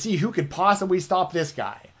 Tune in to see who could possibly stop this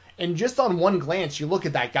guy. And just on one glance, you look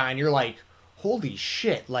at that guy and you're like, holy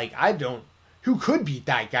shit, like, who could beat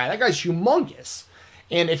that guy? That guy's humongous.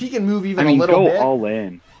 And if he can move even a little bit. Go all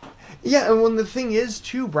in. Yeah, and when the thing is,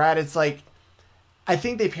 too, Brad, it's like, I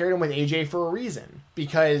think they paired him with AJ for a reason.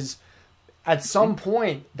 Because at some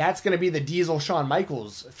point, that's going to be the Diesel-Shawn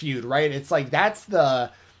Michaels feud, right? It's like, that's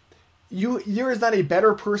there is not a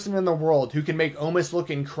better person in the world who can make Omos look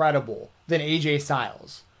incredible than AJ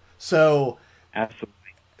Styles. So, absolutely.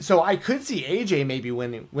 So I could see AJ maybe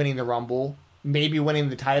winning the Rumble, maybe winning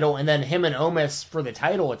the title, and then him and Omos for the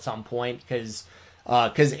title at some point, because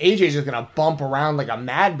AJ's just going to bump around like a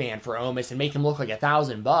madman for Omos and make him look like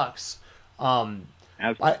 $1,000.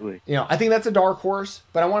 Absolutely. I think that's a dark horse,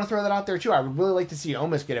 but I want to throw that out there too. I would really like to see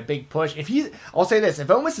Omos get a big push. I'll say this, if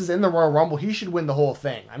Omos is in the Royal Rumble, he should win the whole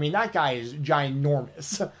thing. I mean, that guy is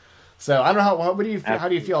ginormous. So I don't know how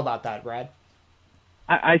do you feel about that, Brad?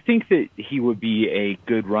 I think that he would be a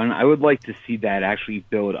good run. I would like to see that actually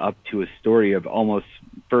build up to a story of almost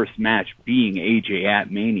first match being AJ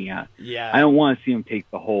at Mania. Yeah. I don't want to see him take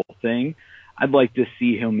the whole thing. I'd like to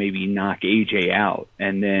see him maybe knock AJ out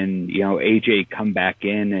and then, AJ come back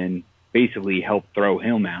in and basically help throw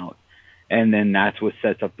him out. And then that's what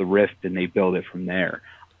sets up the rift and they build it from there.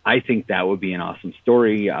 I think that would be an awesome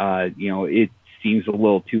story. It's seems a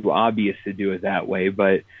little too obvious to do it that way,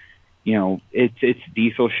 but it's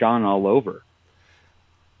Diesel Shawn all over.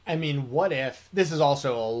 I mean, what if this is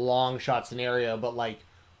also a long shot scenario, but like,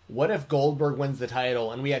 what if Goldberg wins the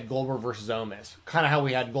title and we had Goldberg versus Omos, kind of how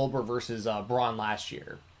we had Goldberg versus Braun last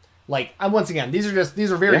year? Like, once again, these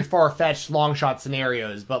are very far fetched long shot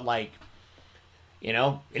scenarios, but like, it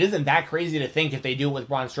isn't that crazy to think if they do it with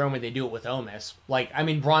Braun Strowman, they do it with Omos. Like, I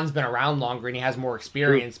mean, Braun's been around longer and he has more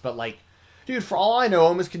experience, but like, dude, for all I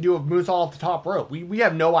know, Omos can do a moonsault off the top rope. We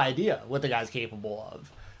have no idea what the guy's capable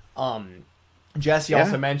of. Jesse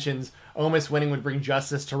also mentions Omos winning would bring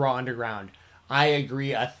justice to Raw Underground. I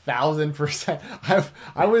agree 1,000%.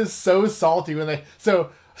 I was so salty when they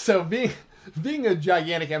so being a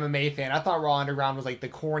gigantic MMA fan, I thought Raw Underground was like the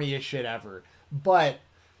corniest shit ever. But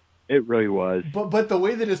it really was. But the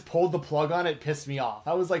way they just pulled the plug on it pissed me off.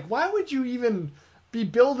 I was like, why would you even be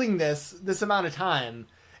building this amount of time?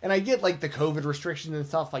 And I get like the COVID restrictions and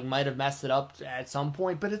stuff like might have messed it up at some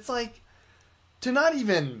point, but it's like to not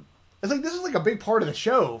even. It's like this was like a big part of the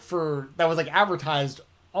show that was like advertised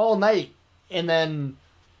all night, and then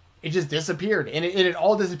it just disappeared, and it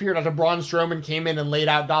all disappeared after Braun Strowman came in and laid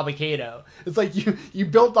out Dabba-Kato. It's like you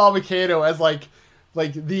built Dabba-Kato as like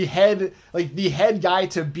the head guy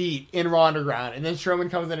to beat in Raw Underground, and then Strowman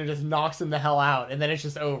comes in and just knocks him the hell out, and then it's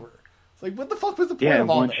just over. It's like, what the fuck was the point of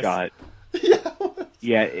all this? Shot.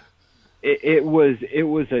 It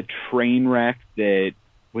was a train wreck that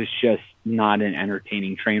was just not an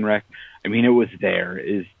entertaining train wreck. I mean, it was there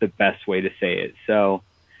is the best way to say it. So,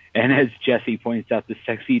 and as Jesse points out, the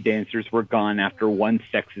sexy dancers were gone after one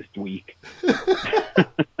sexist week.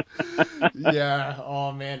 Yeah.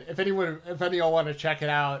 Oh man. If anyone want to check it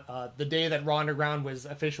out, the day that Raw Underground was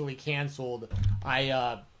officially canceled, I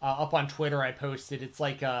up on Twitter I posted. It's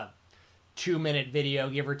like a 2-minute video,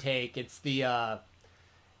 give or take. It's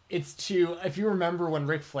if you remember when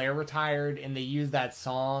Ric Flair retired and they used that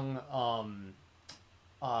song,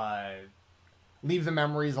 Leave the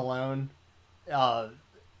Memories Alone.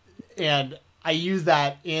 And I use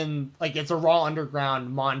that in, like, it's a Raw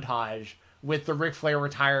Underground montage with the Ric Flair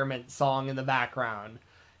retirement song in the background.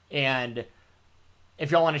 And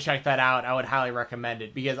if y'all want to check that out, I would highly recommend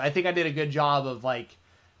it, because I think I did a good job of, like,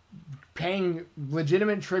 paying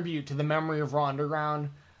legitimate tribute to the memory of Raw Underground,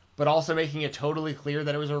 but also making it totally clear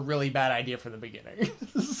that it was a really bad idea from the beginning.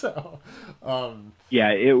 So,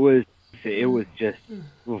 yeah, it was just,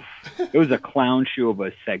 it was a clown shoe of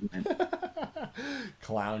a segment.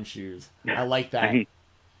 Clown shoes. I like that.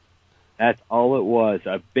 That's all it was,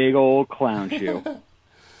 a big old clown shoe.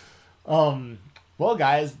 Well,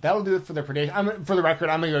 guys, that'll do it for the prediction. For the record,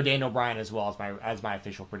 I'm gonna go Daniel Bryan as well as my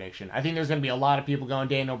official prediction. I think there's gonna be a lot of people going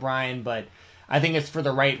Daniel Bryan, but I think it's for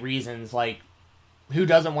the right reasons. Like, who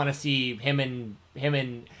doesn't want to see him and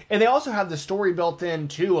they also have the story built in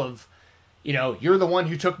too of, you're the one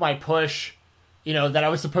who took my push, that I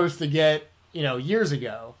was supposed to get, years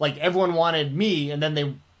ago. Like, everyone wanted me, and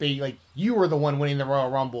then they like, you were the one winning the Royal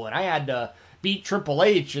Rumble, and I had to beat Triple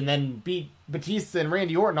H and then beat Batista and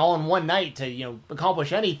Randy Orton all in one night to,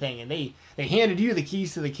 accomplish anything, and they handed you the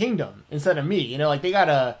keys to the kingdom instead of me. Like, they got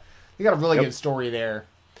a really good story there.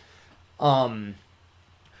 I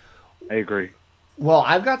agree. Well,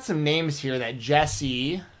 I've got some names here that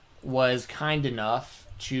Jesse was kind enough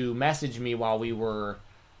to message me while we were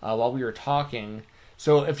talking.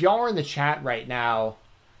 So if y'all are in the chat right now,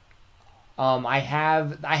 I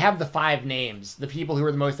have the 5 names, the people who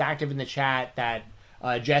are the most active in the chat that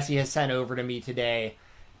Jesse has sent over to me today.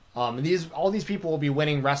 All these people will be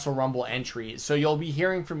winning Wrestle Rumble entries. So you'll be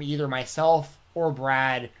hearing from either myself or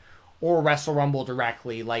Brad or Wrestle Rumble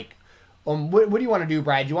directly. Like, what do you want to do,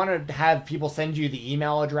 Brad? Do you want to have people send you the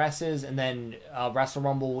email addresses and then Wrestle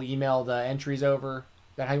Rumble will email the entries over?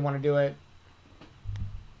 Is that how you want to do it?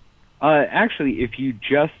 Actually, if you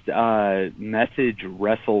just message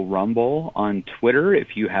Wrestle Rumble on Twitter,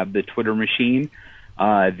 if you have the Twitter machine,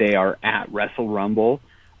 they are at Wrestle Rumble.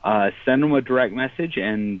 Send them a direct message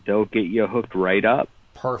and they'll get you hooked right up.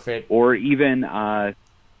 Perfect. Or even,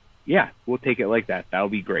 we'll take it like that. That'll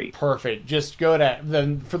be great. Perfect. Just go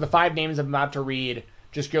to for the 5 names I'm about to read,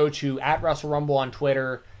 just go to at Wrestle Rumble on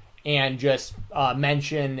Twitter and just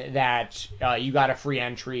mention that you got a free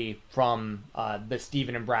entry from the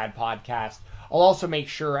Steven and Brad podcast. I'll also make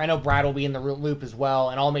sure, I know Brad will be in the loop as well,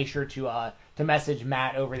 and I'll make sure to message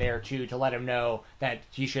Matt over there too, to let him know that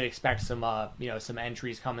he should expect some some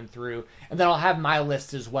entries coming through. And then I'll have my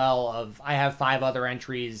list as well I have 5 other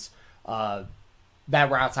entries that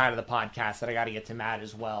were outside of the podcast that I got to get to Matt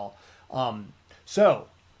as well. So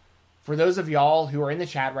for those of y'all who are in the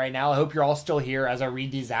chat right now, I hope you're all still here as I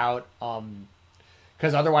read these out.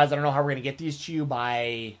 because otherwise I don't know how we're gonna get these to you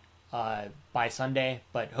by Sunday.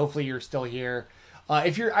 But hopefully you're still here.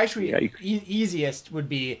 If you're actually easiest would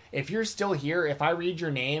be if you're still here. If I read your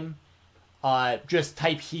name, just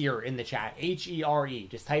type here in the chat, HERE.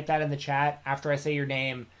 Just type that in the chat after I say your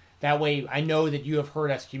name. That way I know that you have heard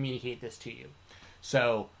us communicate this to you.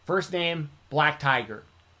 So first name, Black Tiger.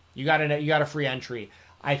 You got a free entry.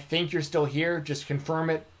 I think you're still here. Just confirm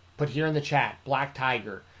it. Put here in the chat, Black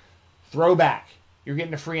Tiger. Throwback. You're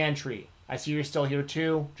getting a free entry. I see you're still here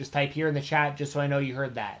too. Just type here in the chat just so I know you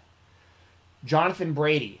heard that. Jonathan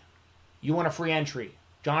Brady. You want a free entry.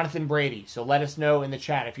 Jonathan Brady. So let us know in the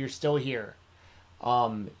chat if you're still here.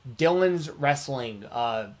 Dylan's Wrestling.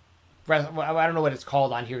 I don't know what it's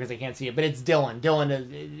called on here because I can't see it, but it's Dylan.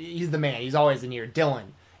 Dylan, he's the man. He's always in here. Dylan.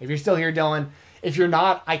 If you're still here, Dylan. If you're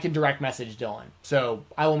not, I can direct message Dylan. So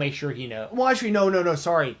I will make sure he knows. Well, actually, no.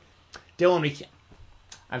 Sorry. Dylan, we can't.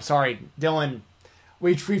 I'm sorry. Dylan,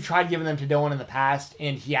 we've tried giving them to Dylan in the past,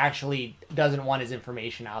 and he actually doesn't want his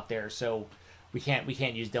information out there. So we can't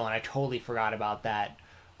use Dylan. I totally forgot about that.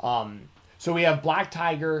 So we have Black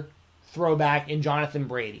Tiger, Throwback, and Jonathan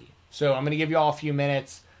Brady. So I'm going to give you all a few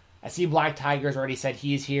minutes. I see Black Tiger's already said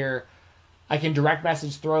he's here. I can direct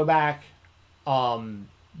message Throwback.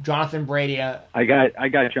 Jonathan Brady. I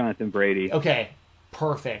got Jonathan Brady. Okay,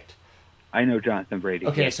 perfect. I know Jonathan Brady.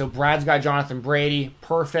 Okay, so Brad's got Jonathan Brady.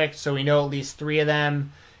 Perfect. So we know at least 3 of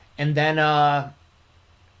them. And then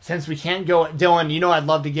since we can't go, Dylan, you know I'd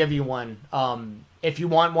love to give you one. If you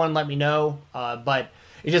want one, let me know. But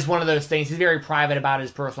it's just one of those things. He's very private about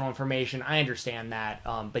his personal information. I understand that,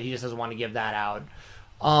 but he just doesn't want to give that out.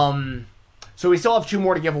 So we still have 2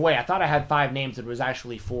 more to give away. I thought I had 5 names. It was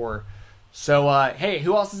actually 4. So, hey,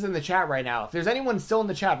 who else is in the chat right now? If there's anyone still in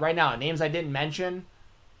the chat right now, names I didn't mention,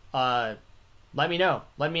 let me know.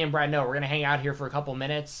 Let me and Brad know. We're going to hang out here for a couple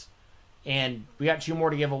minutes, and we got 2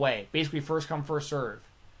 more to give away. Basically, first come, first serve.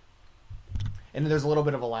 And then there's a little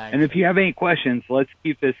bit of a lag. And if you have any questions, let's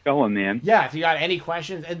keep this going, man. Yeah, if you got any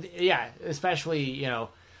questions, and yeah, especially,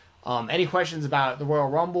 any questions about the Royal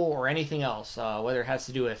Rumble or anything else, whether it has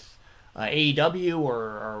to do with AEW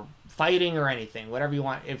or fighting or anything, whatever you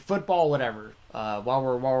want, if football, whatever. While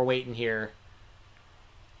we're waiting here,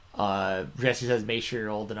 Jesse says make sure you're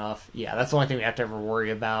old enough. Yeah, that's the only thing we have to ever worry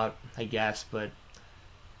about, I guess. But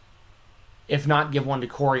if not, give one to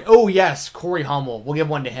Corey. Oh yes, Corey Hummel. We'll give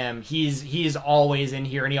one to him. He's always in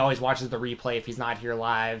here and he always watches the replay if he's not here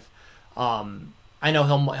live. I know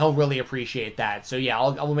he'll really appreciate that. So yeah,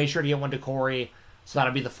 I'll make sure to get one to Corey. So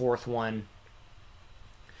that'll be the 4th one.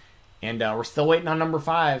 And we're still waiting on number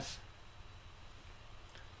 5.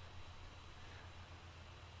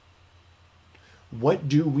 What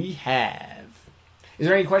do we have? Is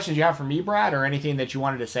there any questions you have for me, Brad, or anything that you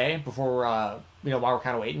wanted to say before, while we're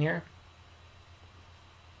kind of waiting here?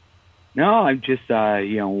 No, I'm just,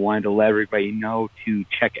 wanted to let everybody know to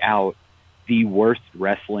check out the Worst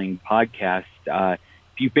Wrestling Podcast. If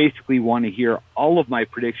you basically want to hear all of my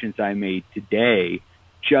predictions I made today,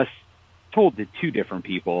 just told to 2 different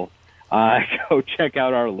people, go check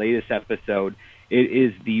out our latest episode. It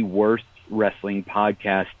is the Worst Wrestling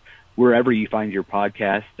Podcast. Wherever you find your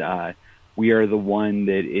podcast, we are the one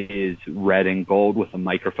that is red and gold with a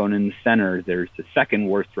microphone in the center. There's the second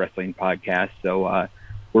Worst Wrestling Podcast, so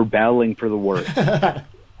we're battling for the worst.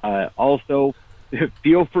 Also,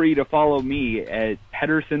 feel free to follow me at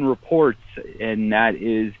Pedersen Reports, and that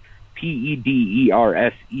is PEDERSEN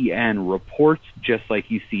Reports, just like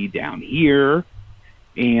you see down here.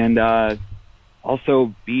 And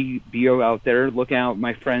also, be out there. Look out,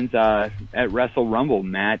 my friends at Wrestle Rumble.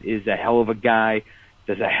 Matt is a hell of a guy,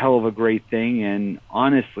 does a hell of a great thing, and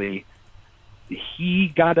honestly, he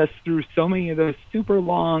got us through so many of those super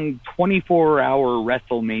long 24-hour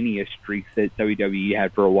WrestleMania streaks that WWE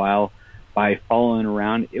had for a while by following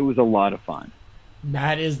around. It was a lot of fun.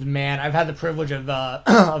 Matt is the man. I've had the privilege of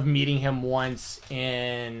of meeting him once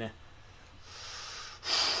in...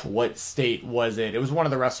 What state was it? It was one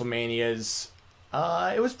of the WrestleManias.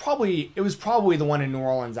 It was probably the one in New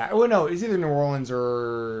Orleans. Oh no, it was either New Orleans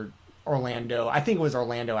or Orlando. I think it was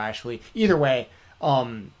Orlando actually. Either way,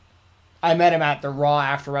 I met him at the Raw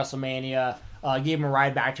after WrestleMania. Gave him a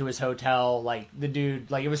ride back to his hotel. Like the dude,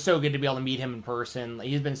 like it was so good to be able to meet him in person. Like,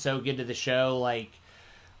 he's been so good to the show. Like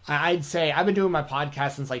I'd say I've been doing my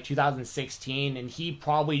podcast since like 2016, and he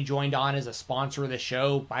probably joined on as a sponsor of the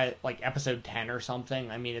show by like episode 10 or something.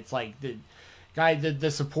 I mean, it's like the guy, the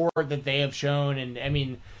support that they have shown, and I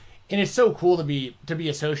mean, and it's so cool to be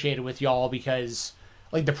associated with y'all because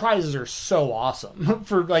like the prizes are so awesome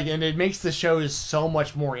for like, and it makes the shows so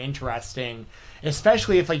much more interesting,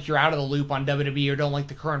 especially if like you're out of the loop on WWE or don't like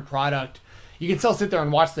the current product. you can still sit there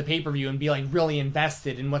and watch the pay-per-view and be like really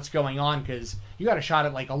invested in what's going on, because you got a shot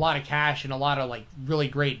at like a lot of cash and a lot of like really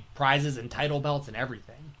great prizes and title belts and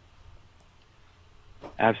everything.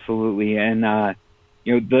 Absolutely. And the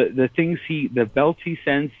belts he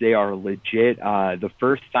sends, they are legit. The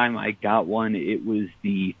first time I got one, it was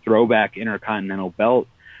the throwback Intercontinental belt.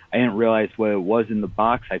 I didn't realize what it was in the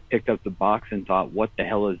box. I picked up the box and thought, what the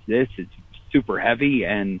hell is this? It's super heavy,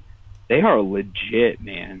 and they are legit,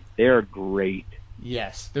 man. They are great.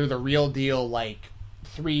 Yes, they're the real deal, like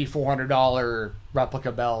 $300-$400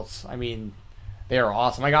 replica belts. I mean, they are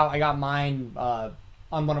awesome. I got mine on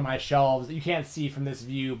one of my shelves. You can't see from this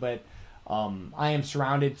view, but I am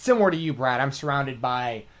surrounded, similar to you, Brad. I'm surrounded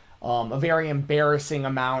by a very embarrassing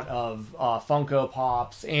amount of Funko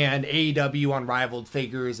Pops and AEW Unrivaled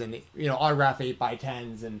figures, and autograph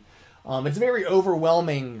 8x10s, and it's a very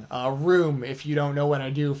overwhelming room if you don't know what I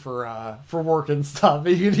do for work and stuff.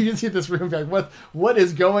 You can see this room like, what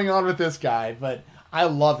is going on with this guy? But I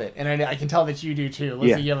love it, and I can tell that you do too.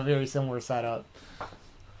 Looks like you have a very similar setup.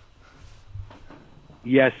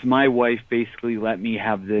 Yes, my wife basically let me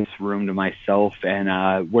have this room to myself,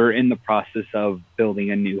 and we're in the process of building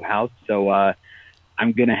a new house. So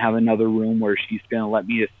I'm going to have another room where she's going to let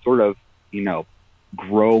me just sort of,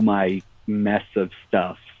 grow my mess of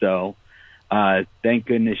stuff. So thank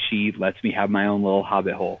goodness she lets me have my own little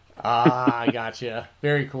hobbit hole. I gotcha.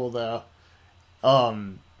 Very cool, though.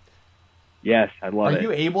 Yes, I love it. Are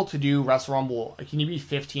you able to do Wrestle Rumble? Can you be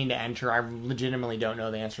 15 to enter? I legitimately don't know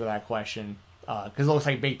the answer to that question. Because it looks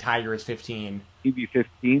like Big Tiger is 15. He'd be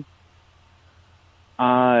 15.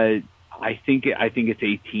 I think it's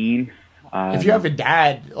 18. If you have a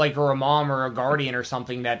dad, like, or a mom or a guardian or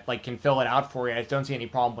something that like can fill it out for you, I don't see any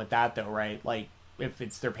problem with that, though, right? Like, if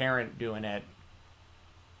it's their parent doing it.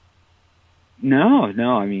 No.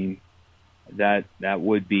 I mean, that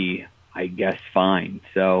would be, I guess, fine.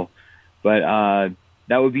 So, but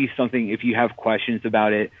that would be something. If you have questions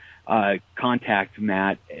about it, contact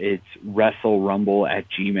Matt. It's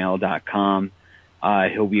wrestlerumble@gmail.com.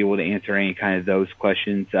 He'll be able to answer any kind of those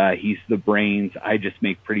questions. He's the brains. I just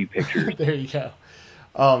make pretty pictures. There you go.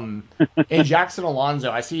 And Jackson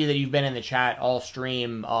Alonso, I see that you've been in the chat all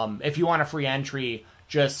stream. If you want a free entry,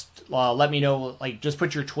 just let me know. Like, just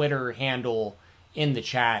put your Twitter handle in the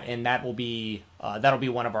chat, and that'll be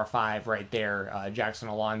one of our 5 right there. Jackson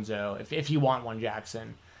Alonso, if you want one,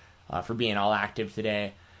 Jackson, for being all active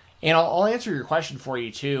today. And I'll answer your question for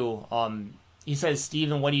you, too. He says,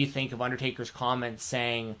 Steven, what do you think of Undertaker's comments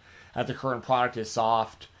saying that the current product is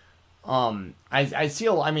soft? I see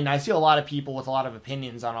a lot of people with a lot of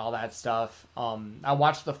opinions on all that stuff. I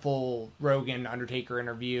watched the full Rogan Undertaker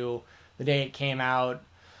interview the day it came out.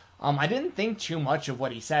 I didn't think too much of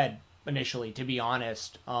what he said initially, to be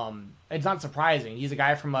honest. It's not surprising. He's a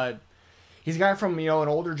guy from an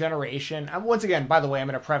older generation. Once again, by the way, I'm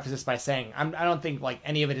going to preface this by saying I don't think like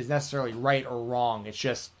any of it is necessarily right or wrong. It's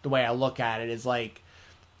just the way I look at it is like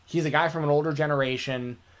he's a guy from an older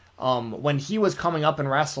generation. When he was coming up in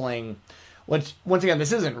wrestling, which once again,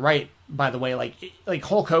 this isn't right, by the way. Like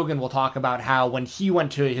Hulk Hogan will talk about how when he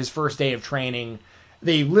went to his first day of training,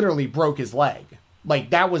 they literally broke his leg. Like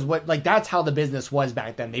that's how the business was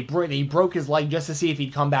back then. They broke his leg just to see if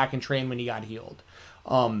he'd come back and train when he got healed.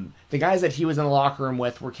 The guys that he was in the locker room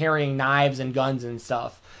with were carrying knives and guns and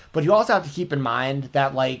stuff. But you also have to keep in mind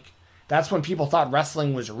that, like, that's when people thought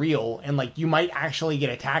wrestling was real, and, like, you might actually get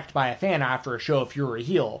attacked by a fan after a show if you were a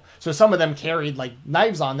heel. So some of them carried, like,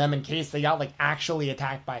 knives on them in case they got, like, actually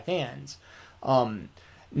attacked by fans.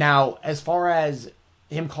 Now, as far as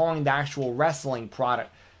him calling the actual wrestling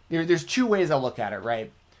product, there's 2 ways I look at it,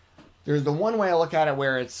 right? There's the one way I look at it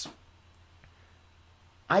where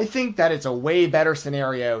I think that it's a way better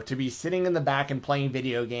scenario to be sitting in the back and playing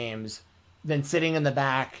video games than sitting in the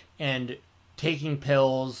back and taking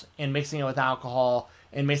pills and mixing it with alcohol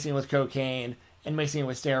and mixing it with cocaine and mixing it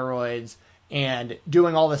with steroids and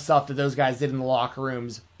doing all the stuff that those guys did in the locker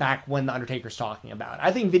rooms back when the Undertaker's talking about.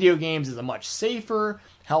 I think video games is a much safer,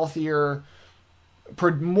 healthier,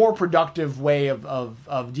 more productive way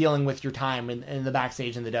of dealing with your time in the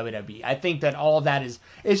backstage in the WWE. I think that all of that is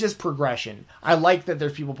just progression. I like that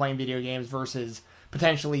there's people playing video games versus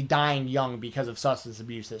potentially dying young because of substance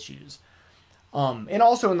abuse issues. And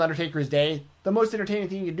also in the Undertaker's day, the most entertaining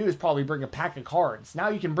thing you can do is probably bring a pack of cards. Now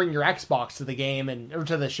you can bring your Xbox to the game or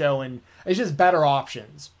to the show, and it's just better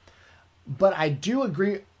options. But I do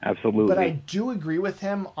agree. Absolutely. But I do agree with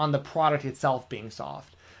him on the product itself being soft.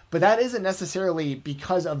 But that isn't necessarily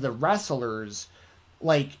because of the wrestlers.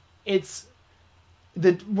 Like,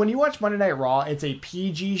 when you watch Monday Night Raw, it's a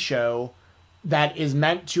PG show that is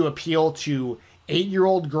meant to appeal to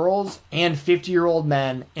 8-year-old girls and 50-year-old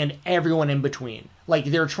men and everyone in between. Like,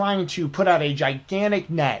 they're trying to put out a gigantic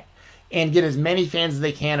net and get as many fans as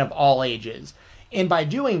they can of all ages. And by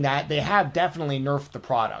doing that, they have definitely nerfed the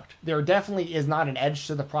product. There definitely is not an edge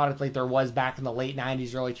to the product like there was back in the late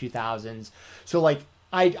 90s, early 2000s. So, like,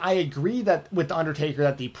 I agree that with The Undertaker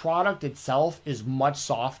that the product itself is much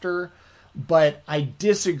softer, but I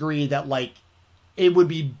disagree that, like, it would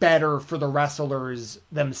be better for the wrestlers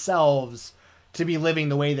themselves to be living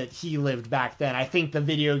the way that he lived back then. I think the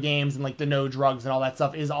video games and like the no drugs and all that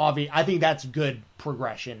stuff is obvious. I think that's good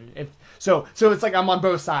progression. So it's like I'm on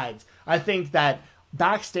both sides. I think that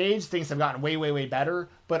backstage things have gotten way, way, way better,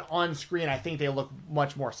 but on screen I think they look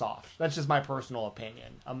much more soft. That's just my personal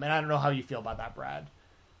opinion. And I don't know how you feel about that, Brad.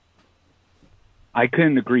 I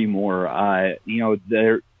couldn't agree more.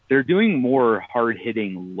 They're doing more hard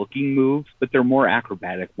hitting looking moves, but they're more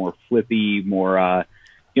acrobatic, more flippy, more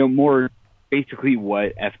more basically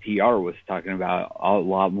what FTR was talking about. A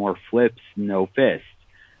lot more flips, no fists.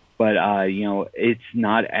 But it's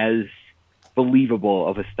not as believable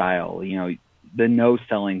of a style. The no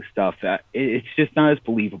selling stuff, it's just not as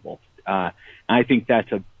believable. And I think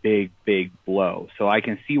that's a big, big blow. So I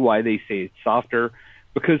can see why they say it's softer,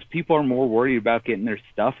 because people are more worried about getting their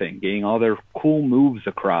stuff in, getting all their cool moves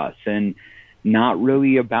across, and not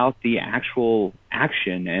really about the actual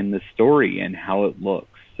action and the story and how it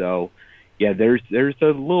looks. So, yeah, there's a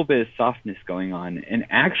little bit of softness going on. And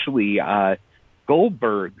actually,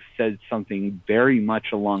 Goldberg said something very much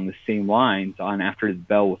along the same lines on After the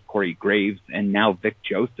Bell with Corey Graves and now Vic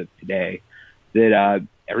Joseph today, that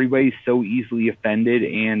everybody's so easily offended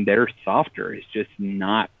and they're softer. It's just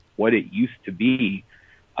not what it used to be.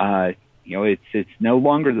 It's no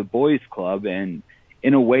longer the boys club, and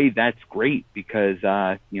in a way that's great because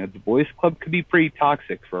the boys club could be pretty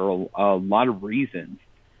toxic for a lot of reasons.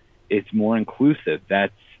 It's more inclusive.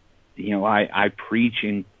 That's I preach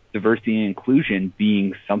in diversity and inclusion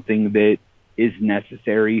being something that is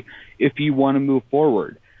necessary if you want to move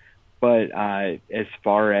forward. But as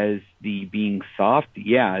far as the being soft,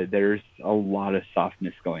 yeah, there's a lot of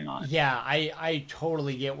softness going on. Yeah, I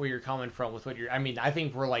totally get where you're coming from with what you're. I mean, I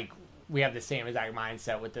think we have the same exact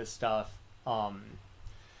mindset with this stuff,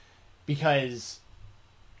 because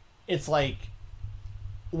it's like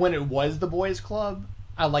when it was the boys club,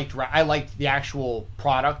 I liked the actual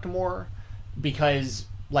product more, because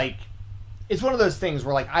like it's one of those things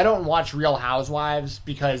where like I don't watch Real Housewives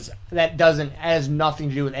because that has nothing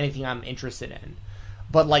to do with anything I'm interested in.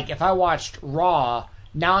 But like if I watched Raw,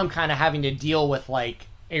 now I'm kind of having to deal with like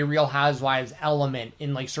a Real Housewives element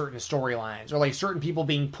in like certain storylines, or like certain people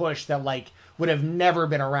being pushed that like would have never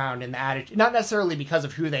been around in the attitude, not necessarily because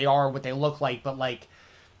of who they are, what they look like, but like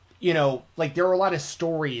like there are a lot of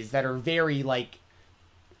stories that are very like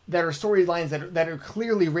that are storylines that are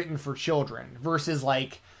clearly written for children versus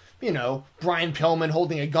like Brian Pillman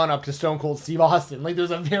holding a gun up to Stone Cold Steve Austin. Like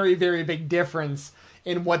there's a very, very big difference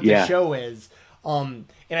in what the show is. And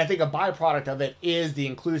I think a byproduct of it is the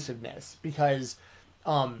inclusiveness, because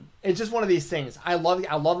it's just one of these things. I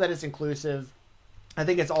love that it's inclusive. I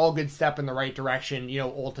think it's all a good step in the right direction,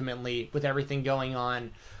 ultimately with everything going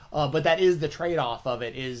on. But that is the trade-off of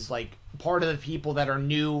it, is like part of the people that are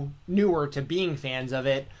newer to being fans of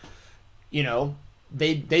it,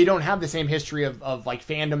 they don't have the same history of like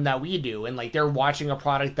fandom that we do, and like they're watching a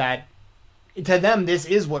product that to them this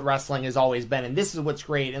is what wrestling has always been, and this is what's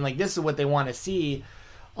great, and like this is what they want to see.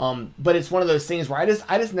 But it's one of those things where I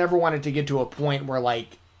just never wanted to get to a point where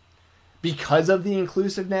like because of the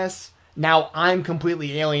inclusiveness, now I'm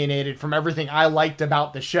completely alienated from everything I liked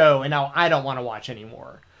about the show, and now I don't want to watch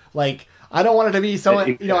anymore. Like I don't want it to be so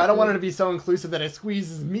I don't want it to be so inclusive that it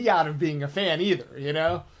squeezes me out of being a fan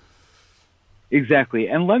either. Exactly.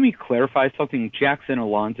 And let me clarify something. Jackson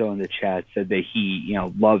Alonso in the chat said that he,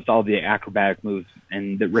 loves all the acrobatic moves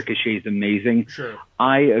and that Ricochet is amazing. Sure.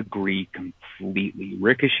 I agree completely.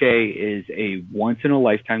 Ricochet is a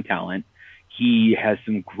once-in-a-lifetime talent. He has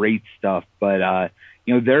some great stuff, but,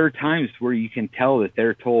 there are times where you can tell that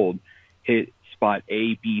they're told, hit spot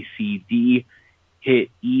A, B, C, D, hit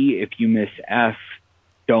E. If you miss F,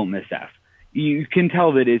 don't miss F. You can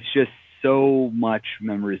tell that it's just so much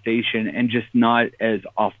memorization and just not as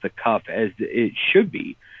off the cuff as it should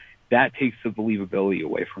be. That takes the believability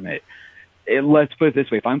away from it. Let's put it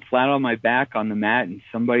this way. If I'm flat on my back on the mat and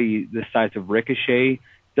somebody the size of Ricochet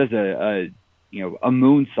does a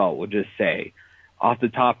moonsault, we'll just say, off the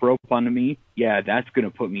top rope onto me, yeah, that's going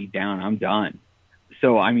to put me down. I'm done.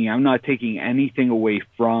 So, I mean, I'm not taking anything away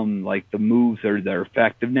from like the moves or their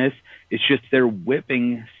effectiveness. It's just they're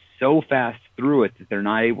whipping so fast through it that they're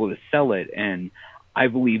not able to sell it. And I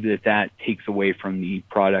believe that takes away from the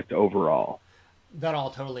product overall. That all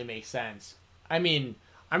totally makes sense. I mean,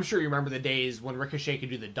 I'm sure you remember the days when Ricochet could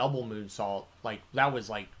do the double moonsault. Like that was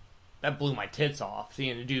like that blew my tits off.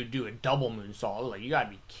 Seeing a dude do a double moonsault, I was like, you gotta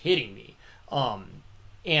be kidding me.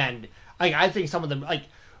 And I think some of them, like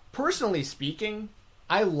personally speaking,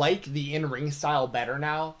 I like the in ring style better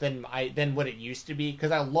now than what it used to be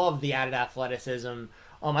because I love the added athleticism.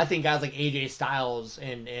 I think guys like AJ Styles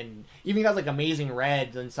and even guys like Amazing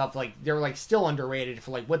Red and stuff like they're like still underrated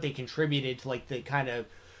for like what they contributed to like the kind of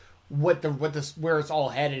what the where it's all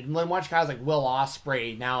headed. And then watch guys like Will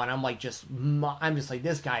Ospreay now, and I'm just like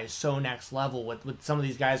this guy is so next level. What some of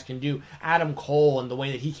these guys can do. Adam Cole and the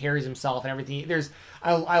way that he carries himself and everything.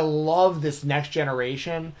 I love this next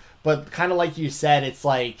generation, but kind of like you said, it's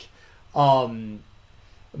like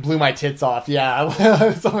blew my tits off.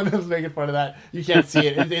 Yeah, someone was making fun of that. You can't see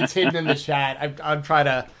it. It's hidden in the chat. I'll try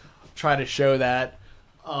to show that.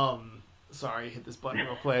 Sorry, hit this button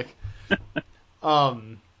real quick.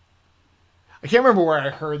 I can't remember where I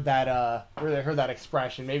heard that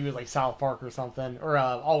expression. Maybe it was like South Park or something, or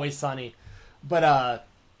Always Sunny. But I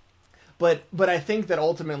think that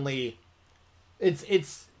ultimately, it's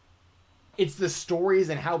the stories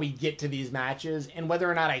and how we get to these matches, and whether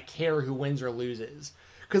or not I care who wins or loses.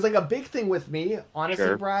 Because like a big thing with me, honestly,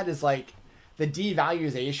 sure, Brad, is like the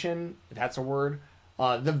devaluation. If that's a word.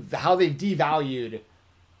 How they've devalued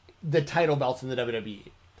the title belts in the WWE.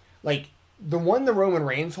 Like the one the Roman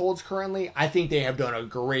Reigns holds currently, I think they have done a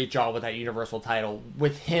great job with that Universal title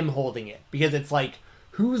with him holding it, because it's like,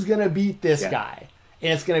 who's gonna beat this guy?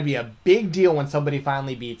 And it's gonna be a big deal when somebody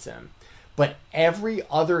finally beats him. But every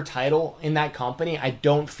other title in that company, I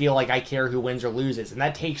don't feel like I care who wins or loses, and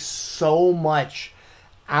that takes so much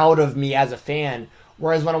out of me as a fan.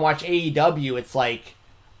 Whereas when I watch AEW, it's like,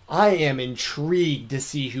 I am intrigued to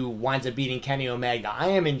see who winds up beating Kenny Omega. I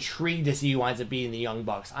am intrigued to see who winds up beating the Young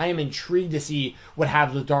Bucks. I am intrigued to see what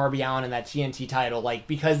happens with Darby Allin in that TNT title, like,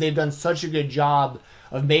 because they've done such a good job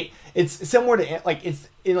of it's similar to like it's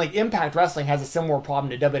in like Impact Wrestling has a similar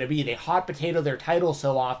problem to WWE. They hot potato their titles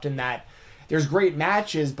so often that there's great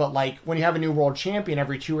matches, but like when you have a new world champion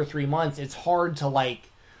every 2 or 3 months, it's hard to like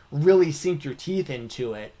really sink your teeth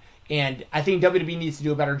into it. And I think WWE needs to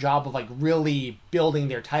do a better job of like really building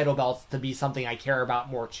their title belts to be something I care about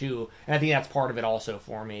more too. And I think that's part of it also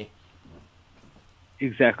for me.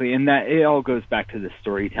 Exactly. And that it all goes back to the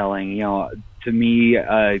storytelling. You know, to me,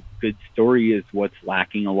 a good story is what's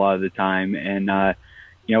lacking a lot of the time. And,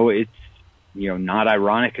 you know, it's, you know, not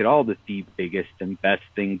ironic at all that the biggest and best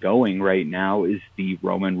thing going right now is the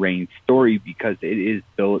Roman Reigns story, because it is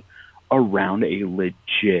built around a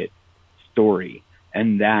legit story.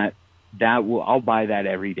 And I'll buy that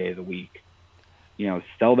every day of the week. You know,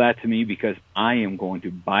 sell that to me, because I am going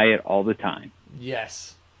to buy it all the time.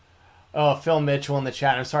 Yes. Oh, Phil Mitchell in the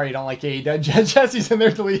chat. I'm sorry you don't like AEW. Jesse's in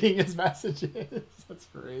there deleting his messages. That's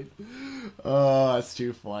great. Oh, that's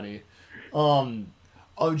too funny.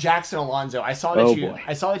 Oh, Jackson Alonso. I saw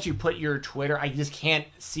that you put your Twitter. I just can't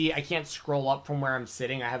see. I can't scroll up from where I'm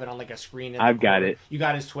sitting. I have it on like a screen. I've got it. You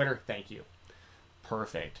got his Twitter? Thank you.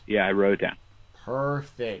 Perfect. Yeah, I wrote it down.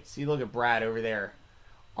 Perfect. See, look at Brad over there.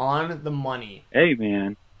 On the money. Hey,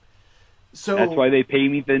 man. So that's why they pay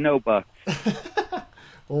me the no bucks.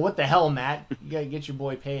 Well, what the hell, Matt? You gotta get your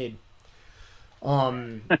boy paid.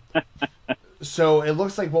 So it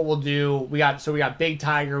looks like what we'll do. We got Big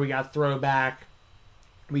Tiger. We got Throwback.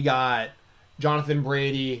 We got Jonathan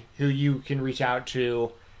Brady, who you can reach out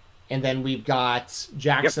to, and then we've got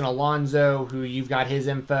Jackson Alonso, who you've got his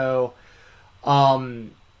info.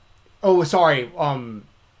 Oh, sorry.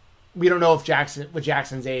 We don't know if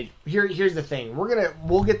Jackson's age. Here's the thing.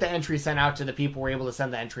 We'll get the entry sent out to the people we're able to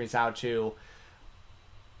send the entries out to.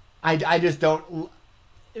 I just don't.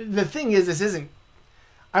 The thing is, this isn't.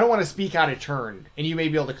 I don't want to speak out of turn, and you may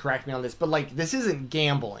be able to correct me on this, but like this isn't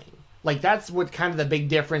gambling. Like that's what kind of the big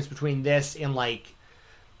difference between this and like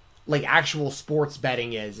actual sports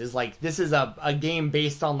betting is like this is a game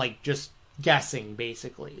based on like just guessing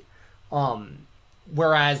basically.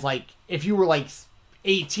 Whereas, like, if you were, like,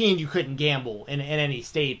 18, you couldn't gamble in any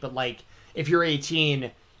state. But, like, if you're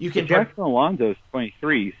 18, you can... Jackson Alonso's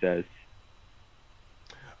 23, he says.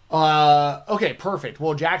 Okay, perfect.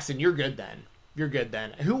 Well, Jackson, you're good then.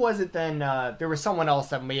 Who was it then? There was someone else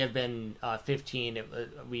that may have been 15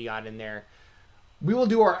 we got in there. We will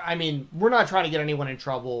do our... I mean, we're not trying to get anyone in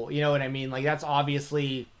trouble. You know what I mean? Like, that's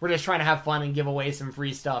obviously... We're just trying to have fun and give away some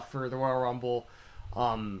free stuff for the Royal Rumble.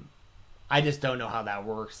 I just don't know how that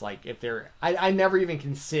works. Like if I never even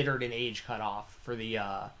considered an age cutoff for the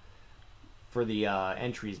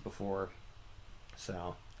entries before.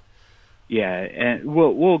 So Yeah, and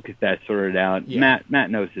we'll get that sorted out. Yeah. Matt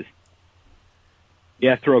knows this.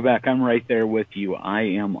 Yeah, Throwback, I'm right there with you. I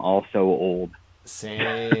am also old.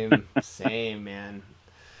 Same, man.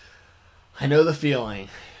 I know the feeling.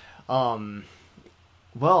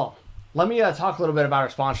 Well, let me talk a little bit about our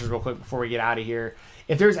sponsors real quick before we get out of here.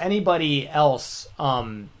 If there's anybody else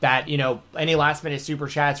that, any last minute super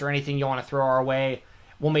chats or anything you want to throw our way,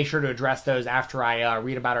 we'll make sure to address those after I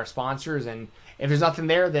read about our sponsors. And if there's nothing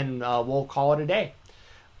there, then we'll call it a day.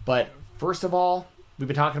 But first of all, we've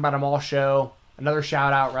been talking about them all show. Another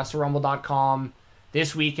shout out, WrestleRumble.com.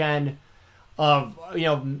 This weekend,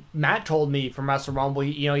 Matt told me from Wrestle Rumble,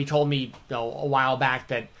 he told me a while back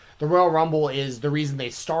that the Royal Rumble is the reason they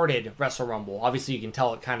started Wrestle Rumble. Obviously, you can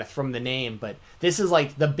tell it kind of from the name, but this is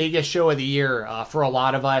like the biggest show of the year for a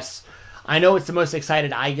lot of us. I know it's the most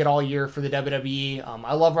excited I get all year for the WWE.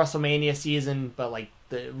 I love WrestleMania season, but like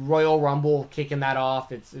the Royal Rumble kicking that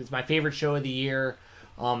off, it's my favorite show of the year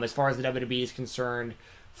as far as the WWE is concerned.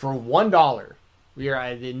 For $1, we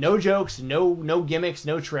are no jokes, no gimmicks,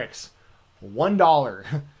 no tricks.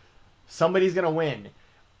 $1. Somebody's gonna win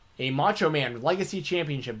a Macho Man Legacy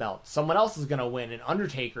Championship belt. Someone else is gonna win an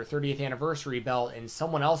Undertaker 30th anniversary belt, and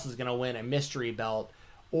someone else is gonna win a mystery belt.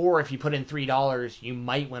 Or if you put in $3, you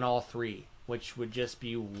might win all three, which would just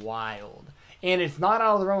be wild. And it's not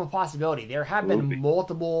out of the realm of possibility. There have been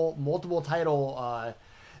multiple title.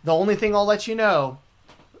 The only thing I'll let you know,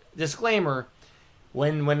 disclaimer,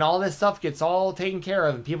 when all this stuff gets all taken care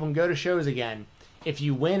of and people can go to shows again, if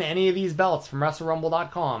you win any of these belts from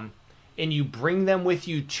WrestleRumble.com and you bring them with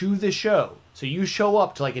you to the show, so you show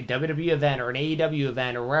up to like a WWE event or an AEW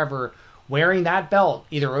event or wherever wearing that belt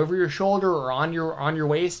either over your shoulder or on your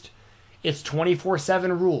waist, it's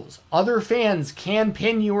 24/7 rules. Other fans can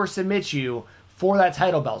pin you or submit you for that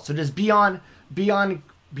title belt. So just be on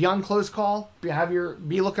close call.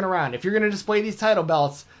 Be looking around. If you're going to display these title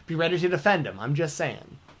belts, be ready to defend them. I'm just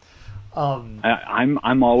saying.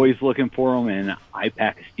 I'm always looking for them, and I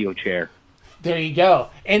pack a steel chair. There you go.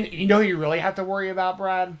 And you know who you really have to worry about,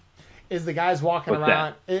 Brad? Is the guys walking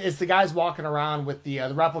around. It's the guys walking around with the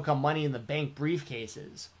replica Money in the Bank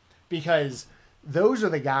briefcases, because those are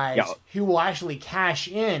the guys who will actually cash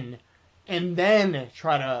in and then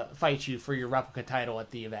try to fight you for your replica title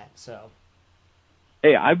at the event. So,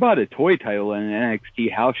 hey, I bought a toy title in an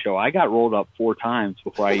NXT house show. I got rolled up 4 times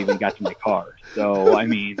before I even got to my car. So, I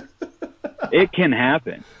mean, it can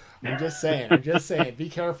happen. I'm just saying. Be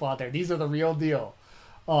careful out there. These are the real deal.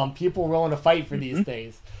 People willing to fight for these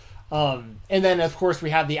things. And then, of course, we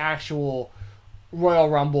have the actual Royal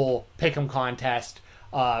Rumble Pick'em contest.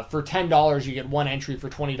 For $10, you get 1 entry. For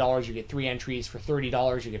 $20, you get 3 entries. For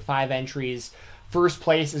 $30, you get 5 entries. First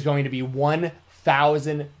place is going to be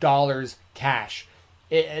 $1,000 cash.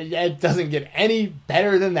 It doesn't get any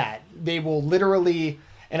better than that. They will literally,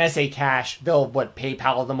 and I say cash, they'll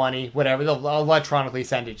PayPal the money, whatever. They'll electronically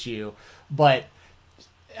send it to you. But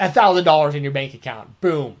 $1,000 in your bank account,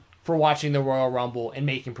 boom, for watching the Royal Rumble and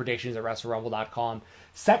making predictions at WrestleRumble.com.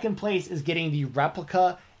 Second place is getting the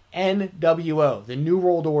replica NWO, the New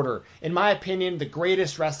World Order. In my opinion, the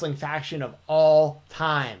greatest wrestling faction of all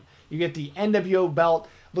time. You get the NWO belt.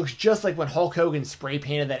 Looks just like when Hulk Hogan spray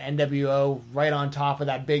painted that NWO right on top of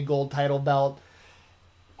that big gold title belt.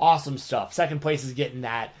 Awesome stuff. Second place is getting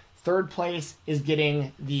that. Third place is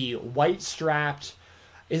getting the white strapped.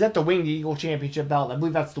 Is that the Winged Eagle Championship belt? I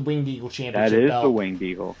believe that's the Winged Eagle Championship belt. That is the Winged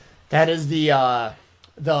Eagle. That is the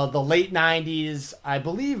late 90s. I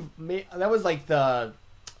believe that was like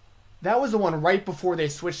that was the one right before they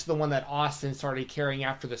switched to the one that Austin started carrying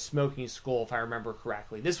after the Smoking Skull, if I remember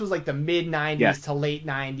correctly. This was like the mid-90s to late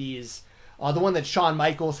 90s. The one that Shawn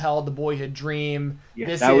Michaels held, the Boyhood Dream.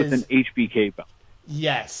 Yes, that was an HBK belt.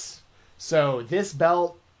 Yes. So this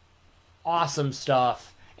belt, awesome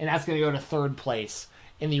stuff. And that's going to go to third place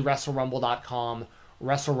in the WrestleRumble.com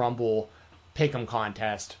Wrestle Rumble Pick'em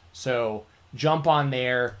contest. So jump on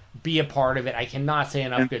there, be a part of it. I cannot say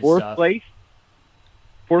enough good stuff.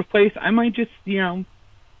 Fourth place, I might just, DM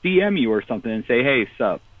you or something and say, hey,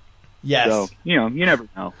 sup. Yes. So, you never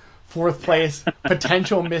know. Fourth place,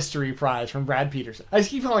 potential mystery prize from Brad Peterson. I just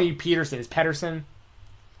keep calling you Peterson. Is Pedersen?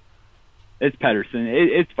 It's Pedersen.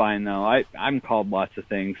 It's fine, though. I'm called lots of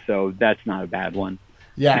things, so that's not a bad one.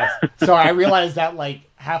 Yes. Sorry, I realized that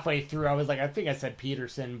halfway through. I was like, I think I said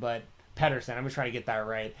Peterson, but Pedersen. I'm just trying to get that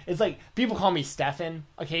right. It's like people call me Stefan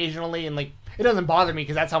occasionally, and it doesn't bother me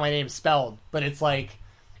because that's how my name's spelled. But it's like,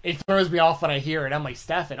 it throws me off when I hear it. I'm like,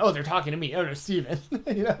 Stefan. Oh, they're talking to me. Oh, no, Steven.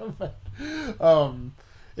 And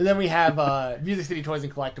then we have Music City Toys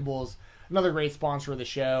and Collectibles, another great sponsor of the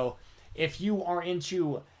show. If you are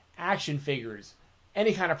into action figures,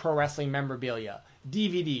 any kind of pro wrestling memorabilia,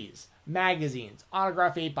 DVDs, magazines,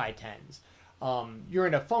 autograph 8x10s. You're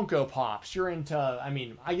into Funko Pops. You're into,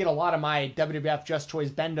 I get a lot of my WWF Just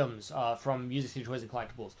Toys Bendems from Music City Toys and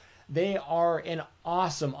Collectibles. They are an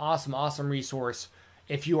awesome, awesome, awesome resource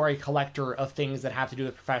if you are a collector of things that have to do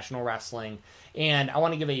with professional wrestling. And I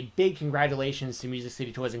want to give a big congratulations to Music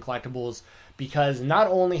City Toys and Collectibles, because not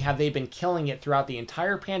only have they been killing it throughout the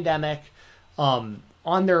entire pandemic,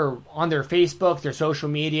 on their Facebook, their social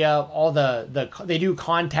media, all they do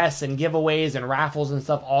contests and giveaways and raffles and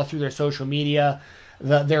stuff all through their social media.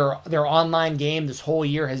 Their online game this whole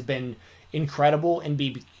year has been incredible, and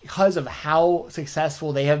because of how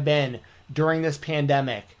successful they have been during this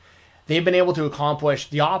pandemic, they've been able to accomplish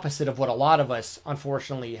the opposite of what a lot of us,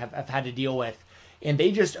 unfortunately, have had to deal with. And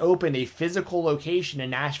they just opened a physical location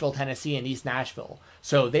in Nashville, Tennessee, in East Nashville.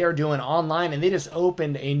 So they are doing online, and they just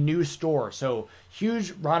opened a new store. So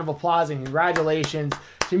huge round of applause and congratulations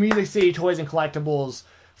to Music City Toys and Collectibles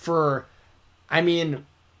for being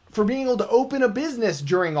able to open a business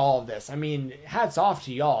during all of this. Hats off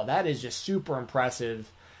to y'all. That is just super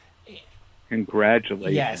impressive.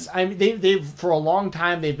 Congratulations. Yes, they've for a long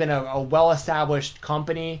time they've been a well-established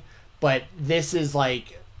company, but this is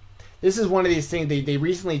one of these things. They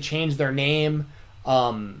recently changed their name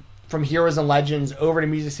from Heroes and Legends over to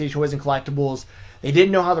Music City Toys and Collectibles. They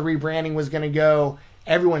didn't know how the rebranding was going to go.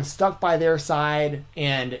 Everyone stuck by their side,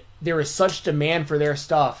 and there was such demand for their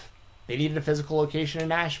stuff. They needed a physical location in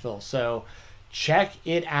Nashville, so check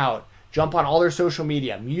it out. Jump on all their social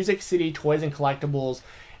media, Music City Toys and Collectibles.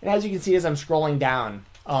 And as you can see as I'm scrolling down,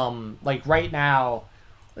 right now,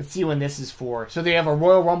 let's see when this is for. So they have a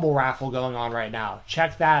Royal Rumble raffle going on right now.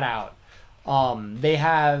 Check that out. They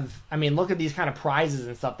have, look at these kind of prizes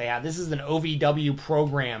and stuff they have. This is an OVW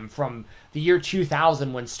program from the year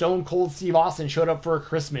 2000 when Stone Cold Steve Austin showed up for a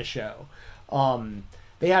Christmas show.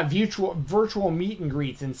 They have virtual meet and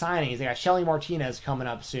greets and signings. They got Shelly Martinez coming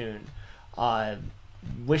up soon.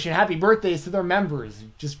 Wishing happy birthdays to their members.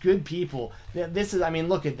 Just good people. This is,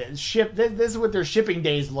 look at this. This is what their shipping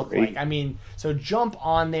days look like. So jump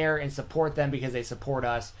on there and support them because they support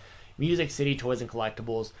us. Music City Toys and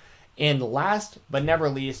Collectibles. And last but never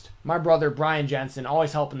least, my brother Brian Jensen,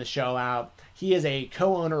 always helping the show out. He is a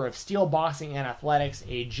co-owner of Steel Boxing and Athletics,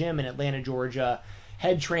 a gym in Atlanta, Georgia.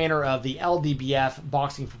 Head trainer of the LDBF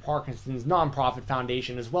Boxing for Parkinson's nonprofit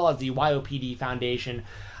foundation, as well as the YOPD Foundation.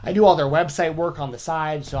 I do all their website work on the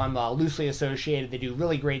side, so I'm loosely associated. They do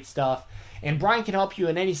really great stuff. And Brian can help you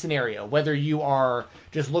in any scenario, whether you are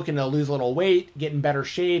just looking to lose a little weight, get in better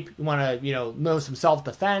shape, you want to know some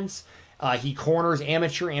self-defense. He corners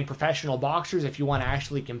amateur and professional boxers if you want to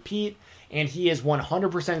actually compete. And he is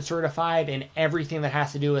 100% certified in everything that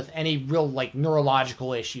has to do with any real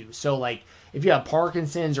neurological issues. So if you have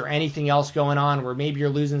Parkinson's or anything else going on where maybe you're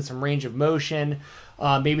losing some range of motion,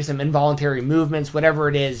 maybe some involuntary movements, whatever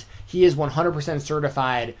it is, he is 100%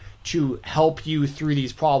 certified to help you through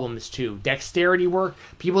these problems too. Dexterity work,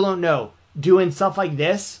 people don't know. Doing stuff like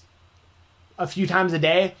this a few times a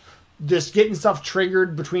day, just getting stuff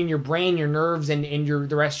triggered between your brain, your nerves, and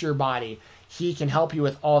the rest of your body. He can help you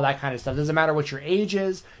with all that kind of stuff. Doesn't matter what your age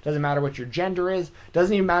is, doesn't matter what your gender is,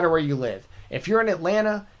 doesn't even matter where you live. If you're in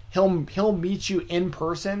Atlanta, he'll meet you in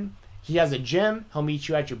person. He has a gym. He'll meet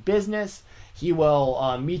you at your business. He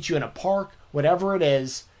will meet you in a park, whatever it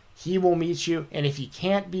is. He will meet you, and if you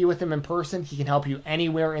can't be with him in person, he can help you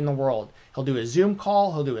anywhere in the world. He'll do a Zoom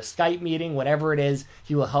call, he'll do a Skype meeting, whatever it is,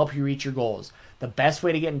 he will help you reach your goals. The best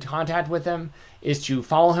way to get in contact with him is to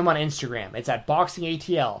follow him on Instagram. It's at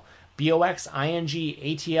BoxingATL,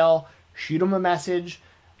 BoxingATL. Shoot him a message,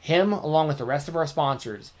 him along with the rest of our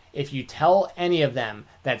sponsors. If you tell any of them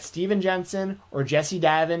that Steven Jensen or Jesse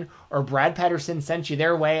Davin or Brad Pedersen sent you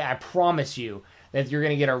their way, I promise you that you're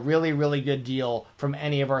going to get a really, really good deal from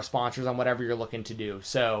any of our sponsors on whatever you're looking to do.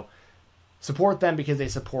 So support them because they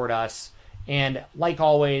support us. And like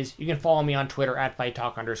always, you can follow me on Twitter at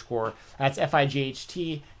FightTalk_. That's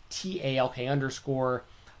FIGHTTALK_.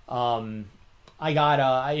 I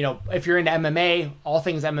got, if you're into MMA, All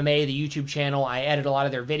Things MMA, the YouTube channel, I edit a lot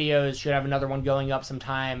of their videos. Should have another one going up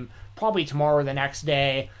sometime, probably tomorrow or the next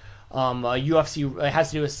day. UFC, it has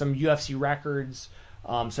to do with some UFC records.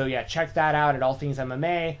 So yeah, check that out at All Things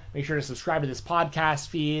MMA. Make sure to subscribe to this podcast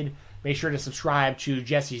feed. Make sure to subscribe to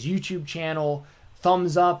Jesse's YouTube channel.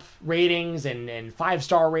 Thumbs up ratings and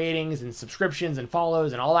 5-star ratings and subscriptions and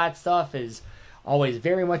follows and all that stuff is always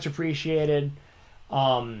very much appreciated.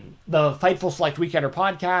 The Fightful Select Weekender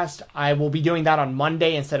podcast, I will be doing that on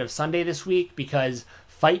Monday instead of Sunday this week because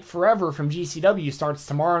Fight Forever from GCW starts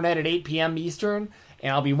tomorrow night at 8 p.m. Eastern,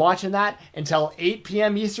 and I'll be watching that until 8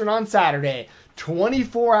 p.m. Eastern on Saturday.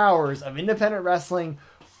 24 hours of independent wrestling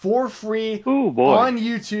for free on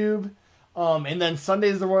YouTube. And then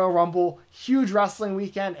Sunday's the Royal Rumble. Huge wrestling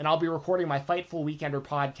weekend. And I'll be recording my Fightful Weekender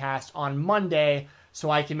podcast on Monday, so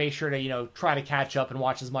I can make sure to, try to catch up and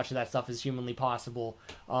watch as much of that stuff as humanly possible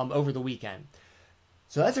over the weekend.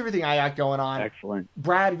 So that's everything I got going on. Excellent.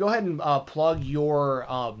 Brad, go ahead and plug your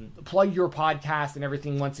podcast and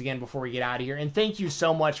everything once again before we get out of here. And thank you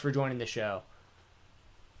so much for joining the show.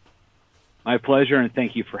 My pleasure, and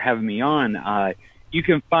thank you for having me on. You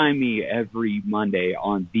can find me every Monday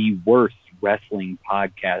on the Worst Wrestling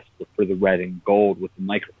Podcast for the red and gold with the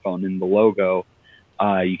microphone and the logo.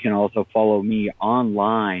 You can also follow me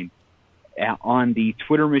online on the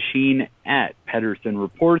Twitter machine at Pedersen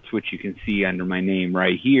Reports, which you can see under my name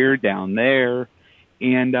right here, down there.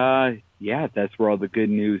 And, that's where all the good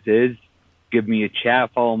news is. Give me a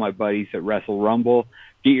chat. Follow my buddies at Wrestle Rumble.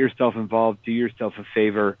 Get yourself involved. Do yourself a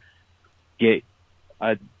favor. Get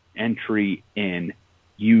an entry in.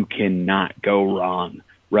 You cannot go wrong.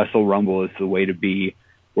 Wrestle Rumble is the way to be.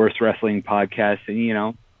 Worst Wrestling Podcast.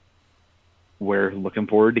 And, we're looking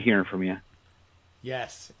forward to hearing from you.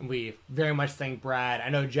 Yes, we very much thank Brad. I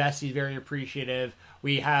know Jesse's very appreciative.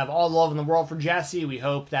 We have all the love in the world for Jessie. We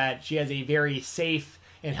hope that she has a very safe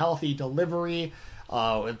and healthy delivery.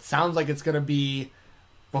 It sounds like it's going to be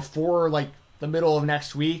before the middle of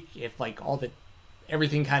next week, if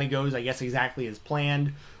everything kind of goes, I guess, exactly as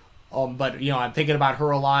planned. But I'm thinking about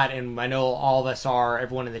her a lot, and I know all of us are,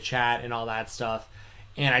 everyone in the chat and all that stuff.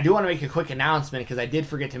 And I do want to make a quick announcement because I did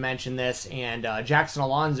forget to mention this. And Jackson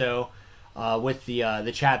Alonso, with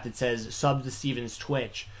the chat that says sub to Steven's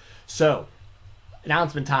Twitch. So,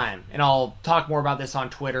 announcement time, and I'll talk more about this on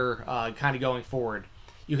Twitter kind of going forward.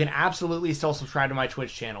 You can absolutely still subscribe to my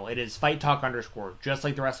Twitch channel. It is #FightTalk_, just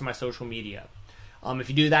like the rest of my social media. If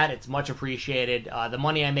you do that, it's much appreciated. The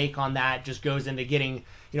money I make on that just goes into getting,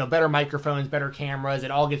 better microphones, better cameras.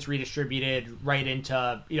 It all gets redistributed right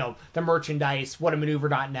into, the merchandise,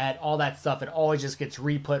 whatamaneuver.net, all that stuff. It always just gets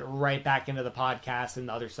re-put right back into the podcast and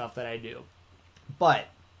the other stuff that I do. But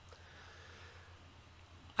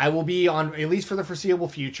I will be on, at least for the foreseeable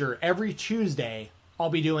future, every Tuesday,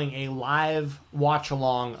 I'll be doing a live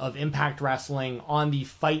watch-along of Impact Wrestling on the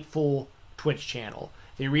Fightful Twitch channel.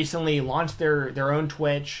 They recently launched their own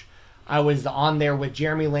Twitch. I was on there with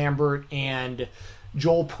Jeremy Lambert and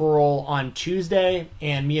Joel Pearl on Tuesday,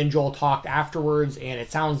 and me and Joel talked afterwards, and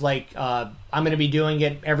it sounds like I'm going to be doing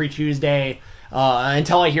it every Tuesday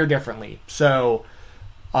until I hear differently. So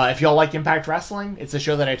if y'all like Impact Wrestling, it's a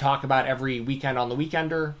show that I talk about every weekend on The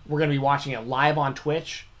Weekender. We're going to be watching it live on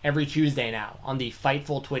Twitch every Tuesday now on the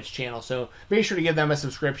Fightful Twitch channel. So make sure to give them a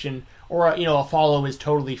subscription, or a follow is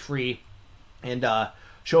totally free. And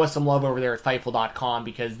show us some love over there at Fightful.com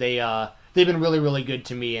because they've been really, really good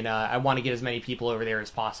to me, and I want to get as many people over there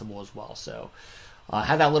as possible as well. So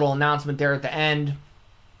had that little announcement there at the end.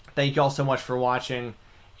 Thank you all so much for watching,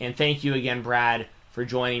 and thank you again, Brad, for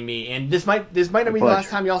joining me. And this might not be the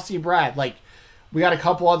last time y'all see Brad. We got a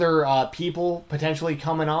couple other people potentially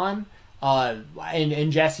coming on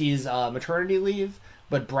in Jesse's maternity leave,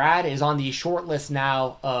 but Brad is on the short list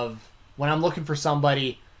now of when I'm looking for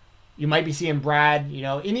somebody. You might be seeing Brad,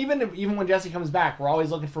 and even when Jesse comes back, we're always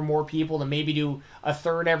looking for more people to maybe do a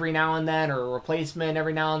third every now and then or a replacement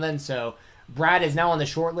every now and then. So Brad is now on the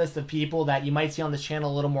short list of people that you might see on this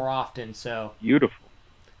channel a little more often. So beautiful.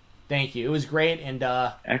 Thank you. It was great. And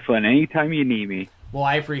excellent. Anytime you need me. Well,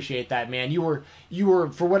 I appreciate that, man. You were,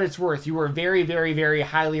 for what it's worth, you were very, very, very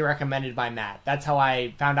highly recommended by Matt. That's how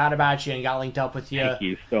I found out about you and got linked up with you. Thank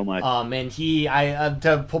you so much. And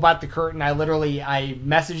to pull back the curtain, I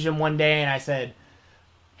messaged him one day and I said,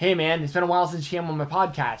 "Hey, man, it's been a while since you came on my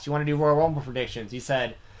podcast. You want to do Royal Rumble predictions?" He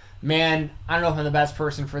said, "Man, I don't know if I'm the best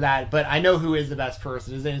person for that, but I know who is the best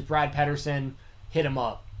person. His name is Brad Pedersen. Hit him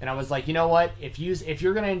up." And I was like, you know what? If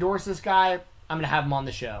you're going to endorse this guy, I'm going to have him on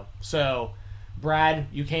the show. So Brad,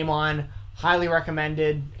 you came on, highly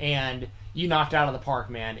recommended, and you knocked out of the park,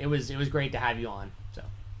 man. It was great to have you on. So,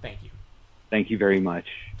 thank you. Thank you very much.